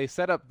thing, how they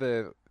set up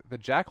the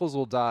jackals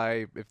will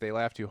die if they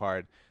laugh too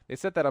hard. They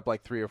set that up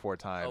like 3 or 4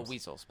 times.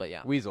 Weasels, but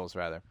yeah. Weasels,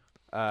 rather.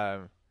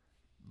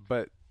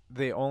 But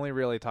they only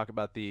really talk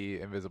about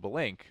the invisible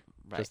link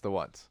just the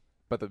once.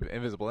 But the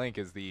invisible ink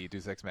is the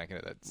Deus Ex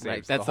Machina that saves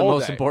Right, that's the the whole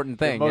most day. important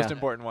thing, The most yeah.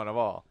 important one of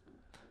all.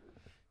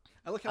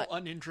 I like how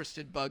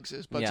uninterested Bugs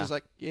is. Bugs Yeah. is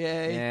like,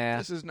 yay, Yeah.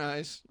 this is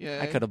nice.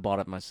 Yay. I could have bought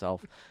it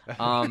myself.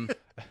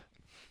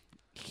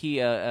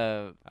 He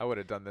I would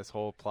have done this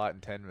whole plot in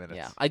 10 minutes.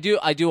 yeah. I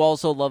do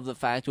also love the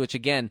fact, which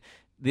again,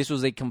 this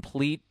was a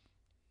complete,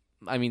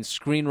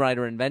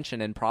 screenwriter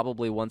invention, and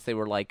probably once they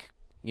were like,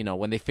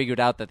 when they figured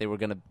out that they were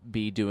going to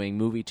be doing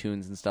movie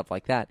tunes and stuff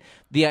like that,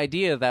 the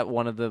idea that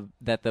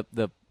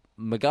the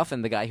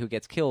MacGuffin, the guy who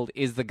gets killed,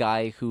 is the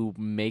guy who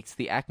makes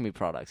the Acme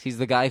products. He's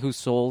the guy who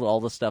sold all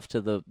the stuff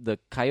to the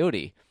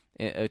Coyote,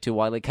 to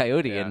Wile E.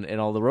 Coyote and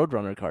all the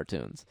Roadrunner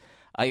cartoons.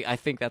 I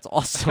think that's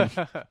awesome.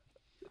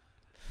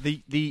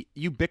 The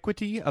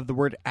ubiquity of the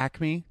word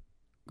Acme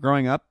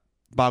growing up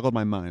boggled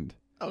my mind.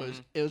 Oh,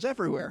 it was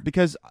everywhere.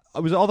 Because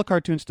it was all the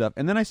cartoon stuff,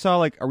 and then I saw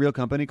like a real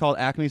company called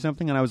Acme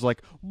something, and I was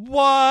like,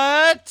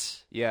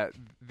 "What?" Yeah,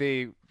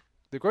 the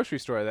grocery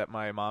store that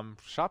my mom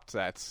shopped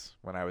at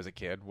when I was a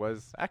kid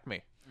was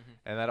Acme.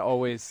 And that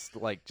always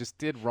just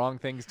did wrong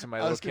things to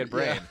my little kid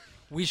brain. yeah.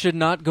 We should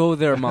not go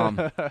there,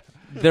 Mom.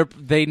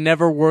 They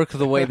never work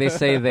the way they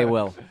say they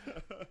will.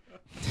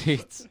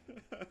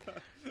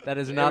 That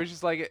is It not. was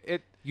just like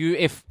it.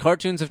 If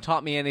cartoons have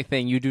taught me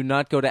anything, you do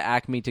not go to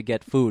Acme to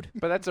get food.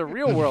 But that's a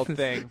real world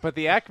thing. But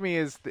the Acme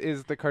is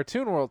the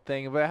cartoon world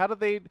thing. But how do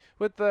they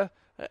with the?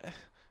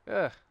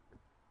 They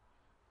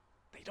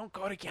don't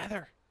go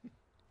together.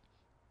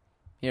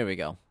 Here we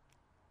go.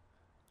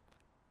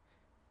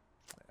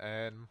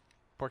 and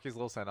Porky's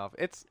Little Send-Off.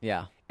 It's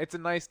a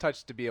nice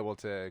touch to be able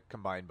to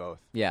combine both.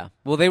 Yeah.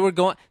 Well, they were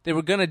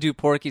gonna do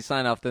Porky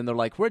sign off. Then they're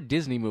like, we're a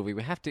Disney movie.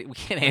 We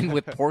can't end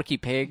with Porky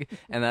Pig,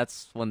 and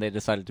that's when they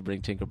decided to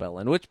bring Tinkerbell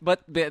in.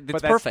 But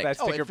it's perfect.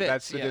 That's, it fits,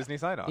 that's the yeah. Disney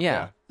sign-off.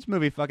 Yeah. This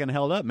movie fucking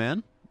held up,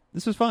 man.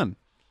 This was fun.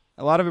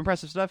 A lot of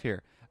impressive stuff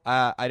here.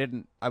 I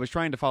was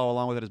trying to follow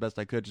along with it as best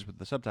I could, just with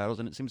the subtitles,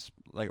 and it seems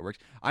like it works.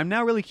 I'm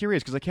now really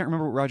curious because I can't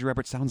remember what Roger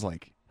Rabbit sounds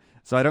like.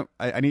 So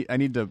I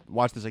need to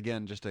watch this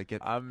again just to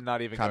get. I'm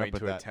not even caught going up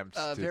with to that. attempt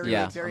to. Very,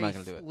 Yeah, very I'm not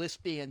gonna do it.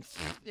 lispy and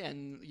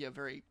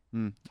very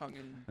tongue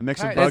and. a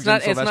mix of It's Bugs and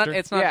It's Sylvester.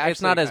 It's not Yeah,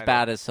 as actually,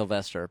 bad as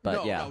Sylvester, but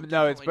No, yeah. no.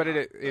 No, it's Definitely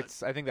not,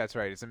 it's. I think that's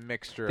right. It's a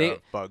mixture They- of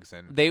Bugs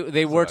and. They were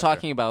Sylvester.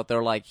 talking about,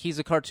 they're like, he's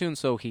a cartoon,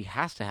 so he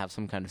has to have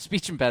some kind of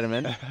speech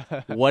impediment.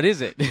 What is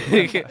it?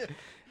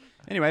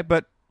 Anyway,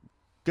 but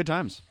good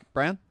times,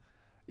 Brian.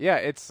 Yeah,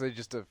 it's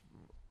just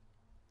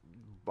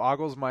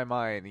boggles my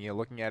mind.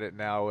 Looking at it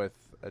now with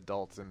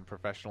adults and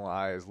professional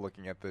eyes,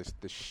 looking at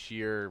the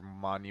sheer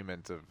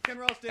monument of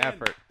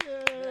effort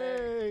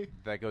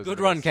that goes. Good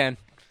into run, this. Ken.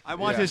 I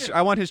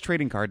want his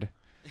trading card.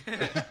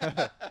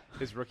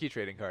 His rookie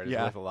trading card is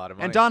Yeah, worth a lot of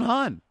money. and Don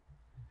Hahn.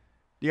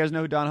 Do you guys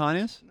know who Don Hahn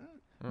is?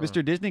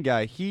 Mr. Disney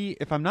guy. He,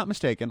 if I'm not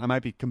mistaken, I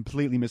might be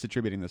completely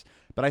misattributing this,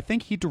 but I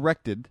think he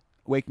directed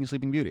Waking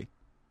Sleeping Beauty.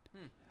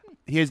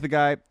 He is the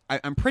guy.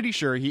 I'm pretty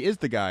sure he is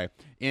the guy.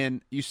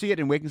 And you see it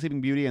in Waking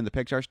Sleeping Beauty and the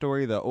Pixar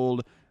story, the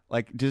old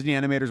like Disney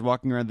animators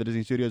walking around the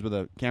Disney studios with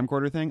a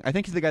camcorder thing. I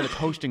think he's the guy that's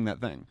hosting that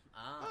thing.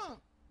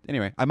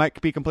 Anyway, I might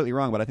be completely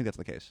wrong, but I think that's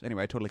the case.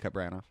 Anyway, I totally cut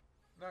Brian off.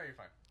 No, you're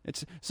fine.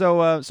 It's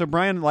so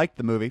Brian liked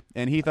the movie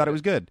and he thought it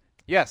was good.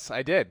 Yes,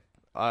 I did.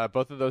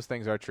 Both of those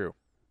things are true.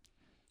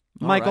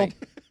 Michael,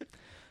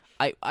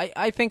 Right.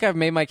 I think I've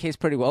made my case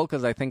pretty well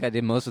because I think I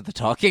did most of the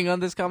talking on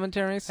this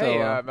commentary. So,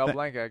 Hey, Mel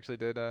Blanc actually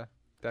did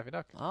Daffy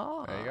Duck.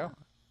 oh, There you go.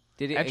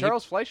 Did he, And he-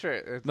 Charles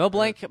Fleischer. Mel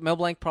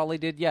Blanc probably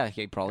did. Yeah,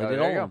 he probably Oh, did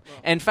there all you of them.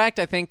 In fact,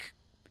 I think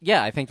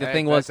the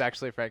thing was that's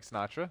actually Frank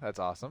Sinatra. That's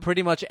awesome.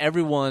 pretty much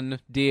everyone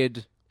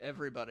did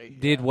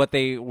Everybody what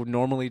they would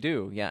normally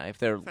do. Yeah, if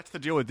they're that's the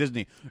deal with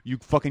Disney. You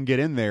fucking get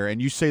in there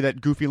and you say that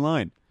goofy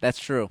line. that's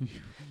true.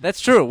 That's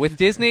true. With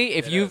Disney,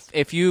 if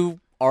you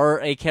are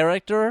a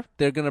character,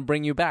 they're gonna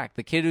bring you back.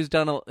 The kid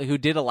who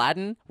did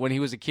Aladdin when he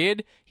was a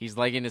kid, he's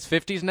like in his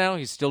 50s now.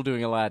 He's still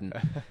doing Aladdin.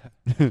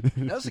 That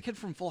was the kid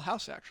from Full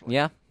House, actually.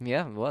 Yeah,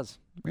 it was.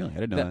 Really, I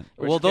didn't know that.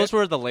 Well, those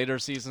were the later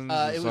seasons.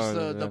 It was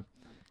so, the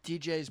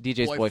DJ's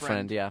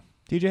boyfriend. Yeah,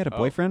 DJ had a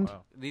boyfriend.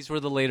 Wow. these were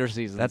the later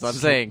seasons. That's- I'm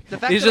saying The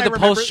fact these that are I the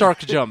remember- post Shark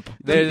Jump.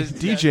 There's-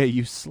 DJ,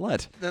 you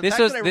slut. The This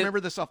fact was that I the- remember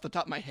this off the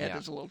top of my head Yeah.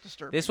 is a little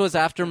disturbing. This was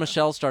after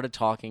Michelle started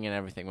talking and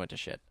everything went to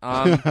shit.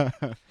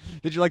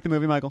 Did you like the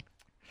movie, Michael?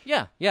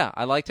 Yeah,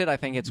 I liked it. I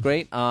think it's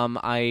great.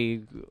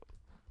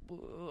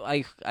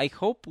 I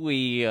hope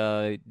we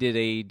did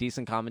a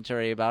decent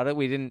commentary about it.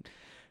 We didn't.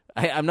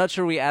 I'm not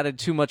sure we added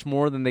too much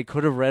more than they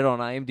could have read on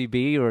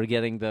IMDb or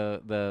getting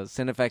the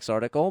Cinefex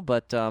article,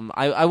 but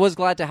I was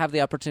glad to have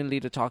the opportunity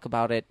to talk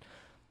about it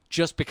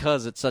just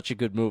because it's such a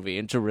good movie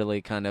and to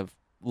really kind of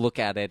look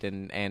at it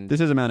and This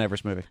is a Mount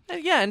Everest movie.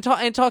 and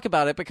talk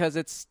about it because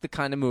it's the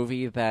kind of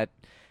movie that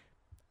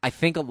I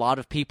think a lot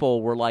of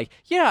people were like,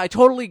 yeah, I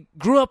totally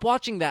grew up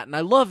watching that and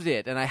I loved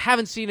it and I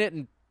haven't seen it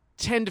in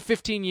 10 to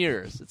 15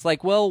 years. It's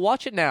like, well,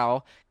 watch it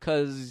now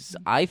because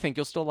I think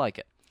you'll still like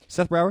it.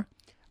 Seth Brower.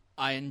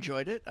 I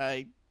enjoyed it.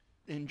 I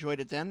enjoyed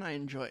it then. I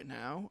enjoy it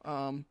now.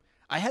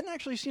 I hadn't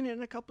actually seen it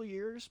in a couple of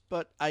years,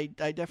 but I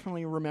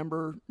definitely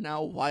remember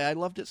now why I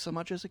loved it so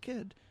much as a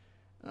kid.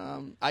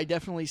 I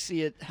definitely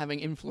see it having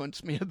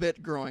influenced me a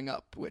bit growing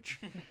up, which,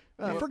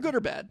 for good or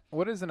bad.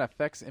 What is an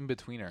effects in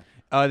betweener?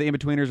 The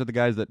in-betweeners are the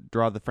guys that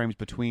draw the frames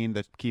between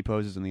the key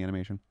poses in the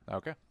animation.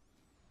 Okay.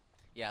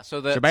 Yeah, so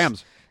the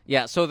Shabams.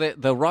 Yeah, so the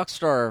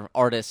Rockstar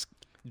artists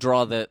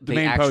draw the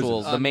main actuals,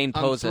 poses. the main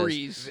On poses.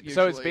 threes, So it's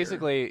usually, or-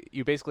 basically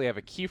you basically have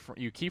a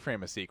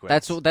keyframe a sequence.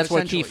 That's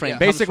where Essentially, keyframe yeah. comes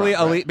Basically,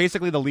 from, right?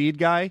 basically the lead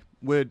guy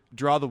would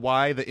draw the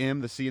Y, the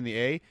M, the C, and the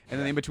A, and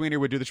then the in-betweener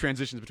would do the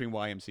transitions between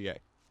Y and CA.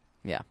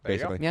 Yeah, There you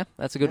go. Basically. yeah,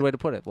 that's a good way to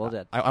put it. Well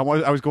done. I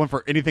was going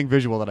for anything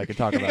visual that I could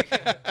talk about.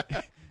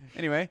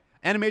 Anyway,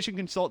 animation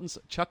consultants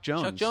Chuck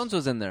Jones. Chuck Jones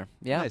was in there.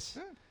 Yeah, Nice.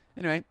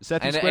 Anyway,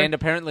 Seth and, Square. and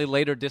apparently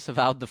later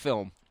disavowed the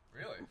film.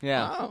 Really?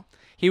 Yeah. Oh.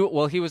 He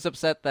was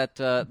upset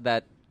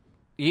that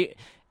he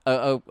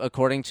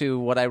according to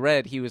what I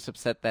read, he was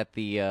upset that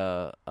he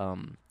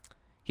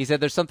said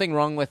there's something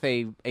wrong with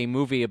a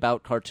movie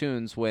about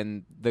cartoons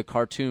when the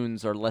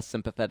cartoons are less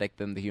sympathetic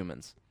than the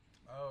humans.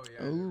 Oh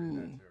yeah.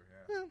 Ooh.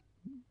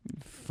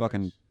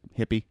 Fucking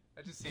hippie.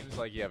 That just seems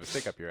like you have a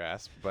stick up your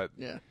ass, but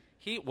Yeah.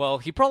 He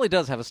probably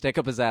does have a stick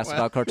up his ass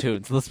about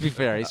cartoons. Let's be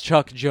fair. He's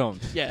Chuck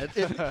Jones. Yeah,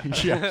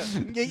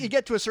 you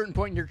get to a certain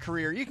point in your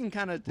career, you can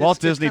kind of Walt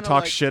Disney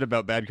talks shit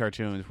about bad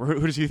cartoons. Who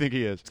does he think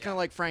he is? It's kind of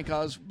like Frank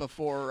Oz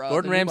before.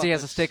 Gordon the New Ramsay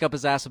has a Muppets. stick up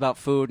his ass about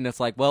food, and it's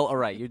like, well, all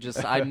right,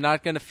 I'm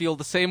not going to feel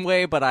the same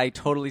way, but I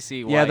totally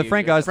see why. Yeah, the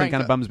Frank Oz thing Frank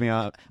kind of Oz. bums me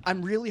out.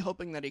 I'm really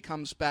hoping that he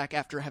comes back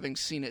after having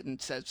seen it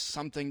and says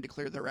something to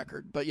clear the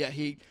record. But yeah,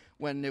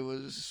 when it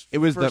was the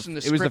in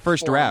the first script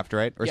form. draft,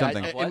 right, or Yeah,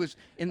 something. It What? was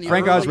in the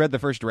Frank Oz early- read the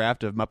first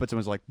draft of Muppets and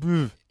was like,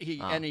 "Boo,"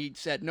 and he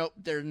said, "Nope,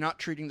 they're not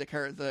treating the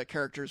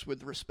characters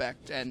with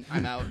respect, and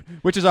I'm out."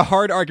 which is a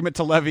hard argument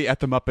to levy at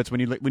the Muppets when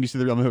you see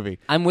the real movie.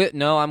 I'm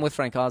with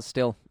Frank Oz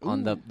still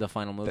on the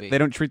final movie. They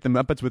don't treat the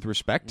Muppets with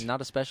respect.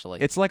 Not especially.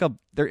 It's like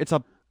it's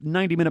a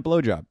 90-minute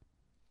blowjob.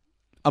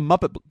 A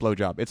Muppet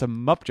blowjob. It's a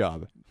Mupp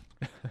job.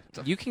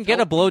 You can get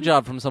a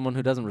blowjob from someone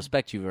who doesn't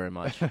respect you very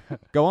much.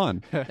 Go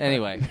on.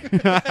 Anyway,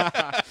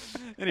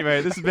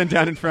 Anyway, this has been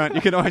Down in Front.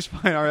 You can always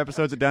find our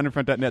episodes at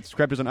downinfront.net.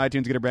 Subscribe to us on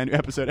iTunes. Get a brand new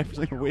episode every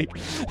single week.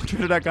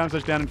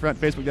 Twitter.com/downinfront.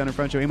 Facebook Down in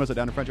Front Show. Email us at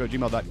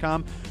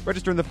downinfrontshow@gmail.com.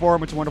 Register in the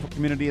forum, which is a wonderful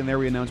community, and there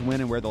we announce when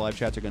and where the live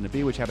chats are going to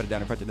be, which happen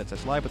at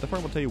downinfront.net/live. But the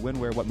forum will tell you when,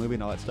 where, what movie,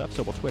 and all that stuff.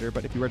 So will Twitter.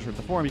 But if you register at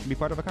the forum, you can be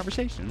part of a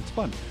conversation. It's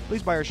fun.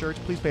 Please buy our shirts.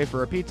 Please pay for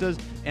our pizzas.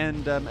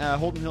 And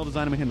Holden Hill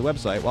Design and maintain the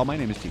website. While my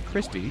name is T.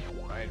 Christie.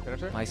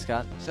 Hi,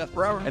 Scott. Seth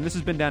Brower. And this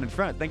has been Down in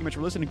Front. Thank you much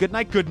for listening. Good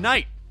night. Good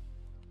night.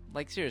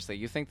 Like, seriously,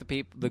 you think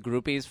the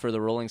groupies for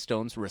the Rolling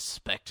Stones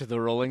respect the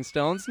Rolling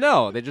Stones?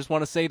 No, they just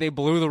want to say they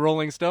blew the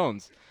Rolling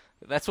Stones.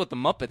 That's what the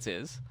Muppets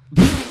is.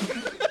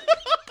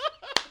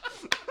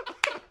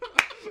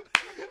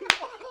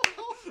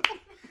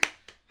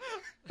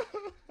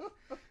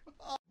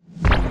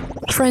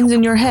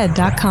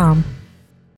 Friendsinyourhead.com.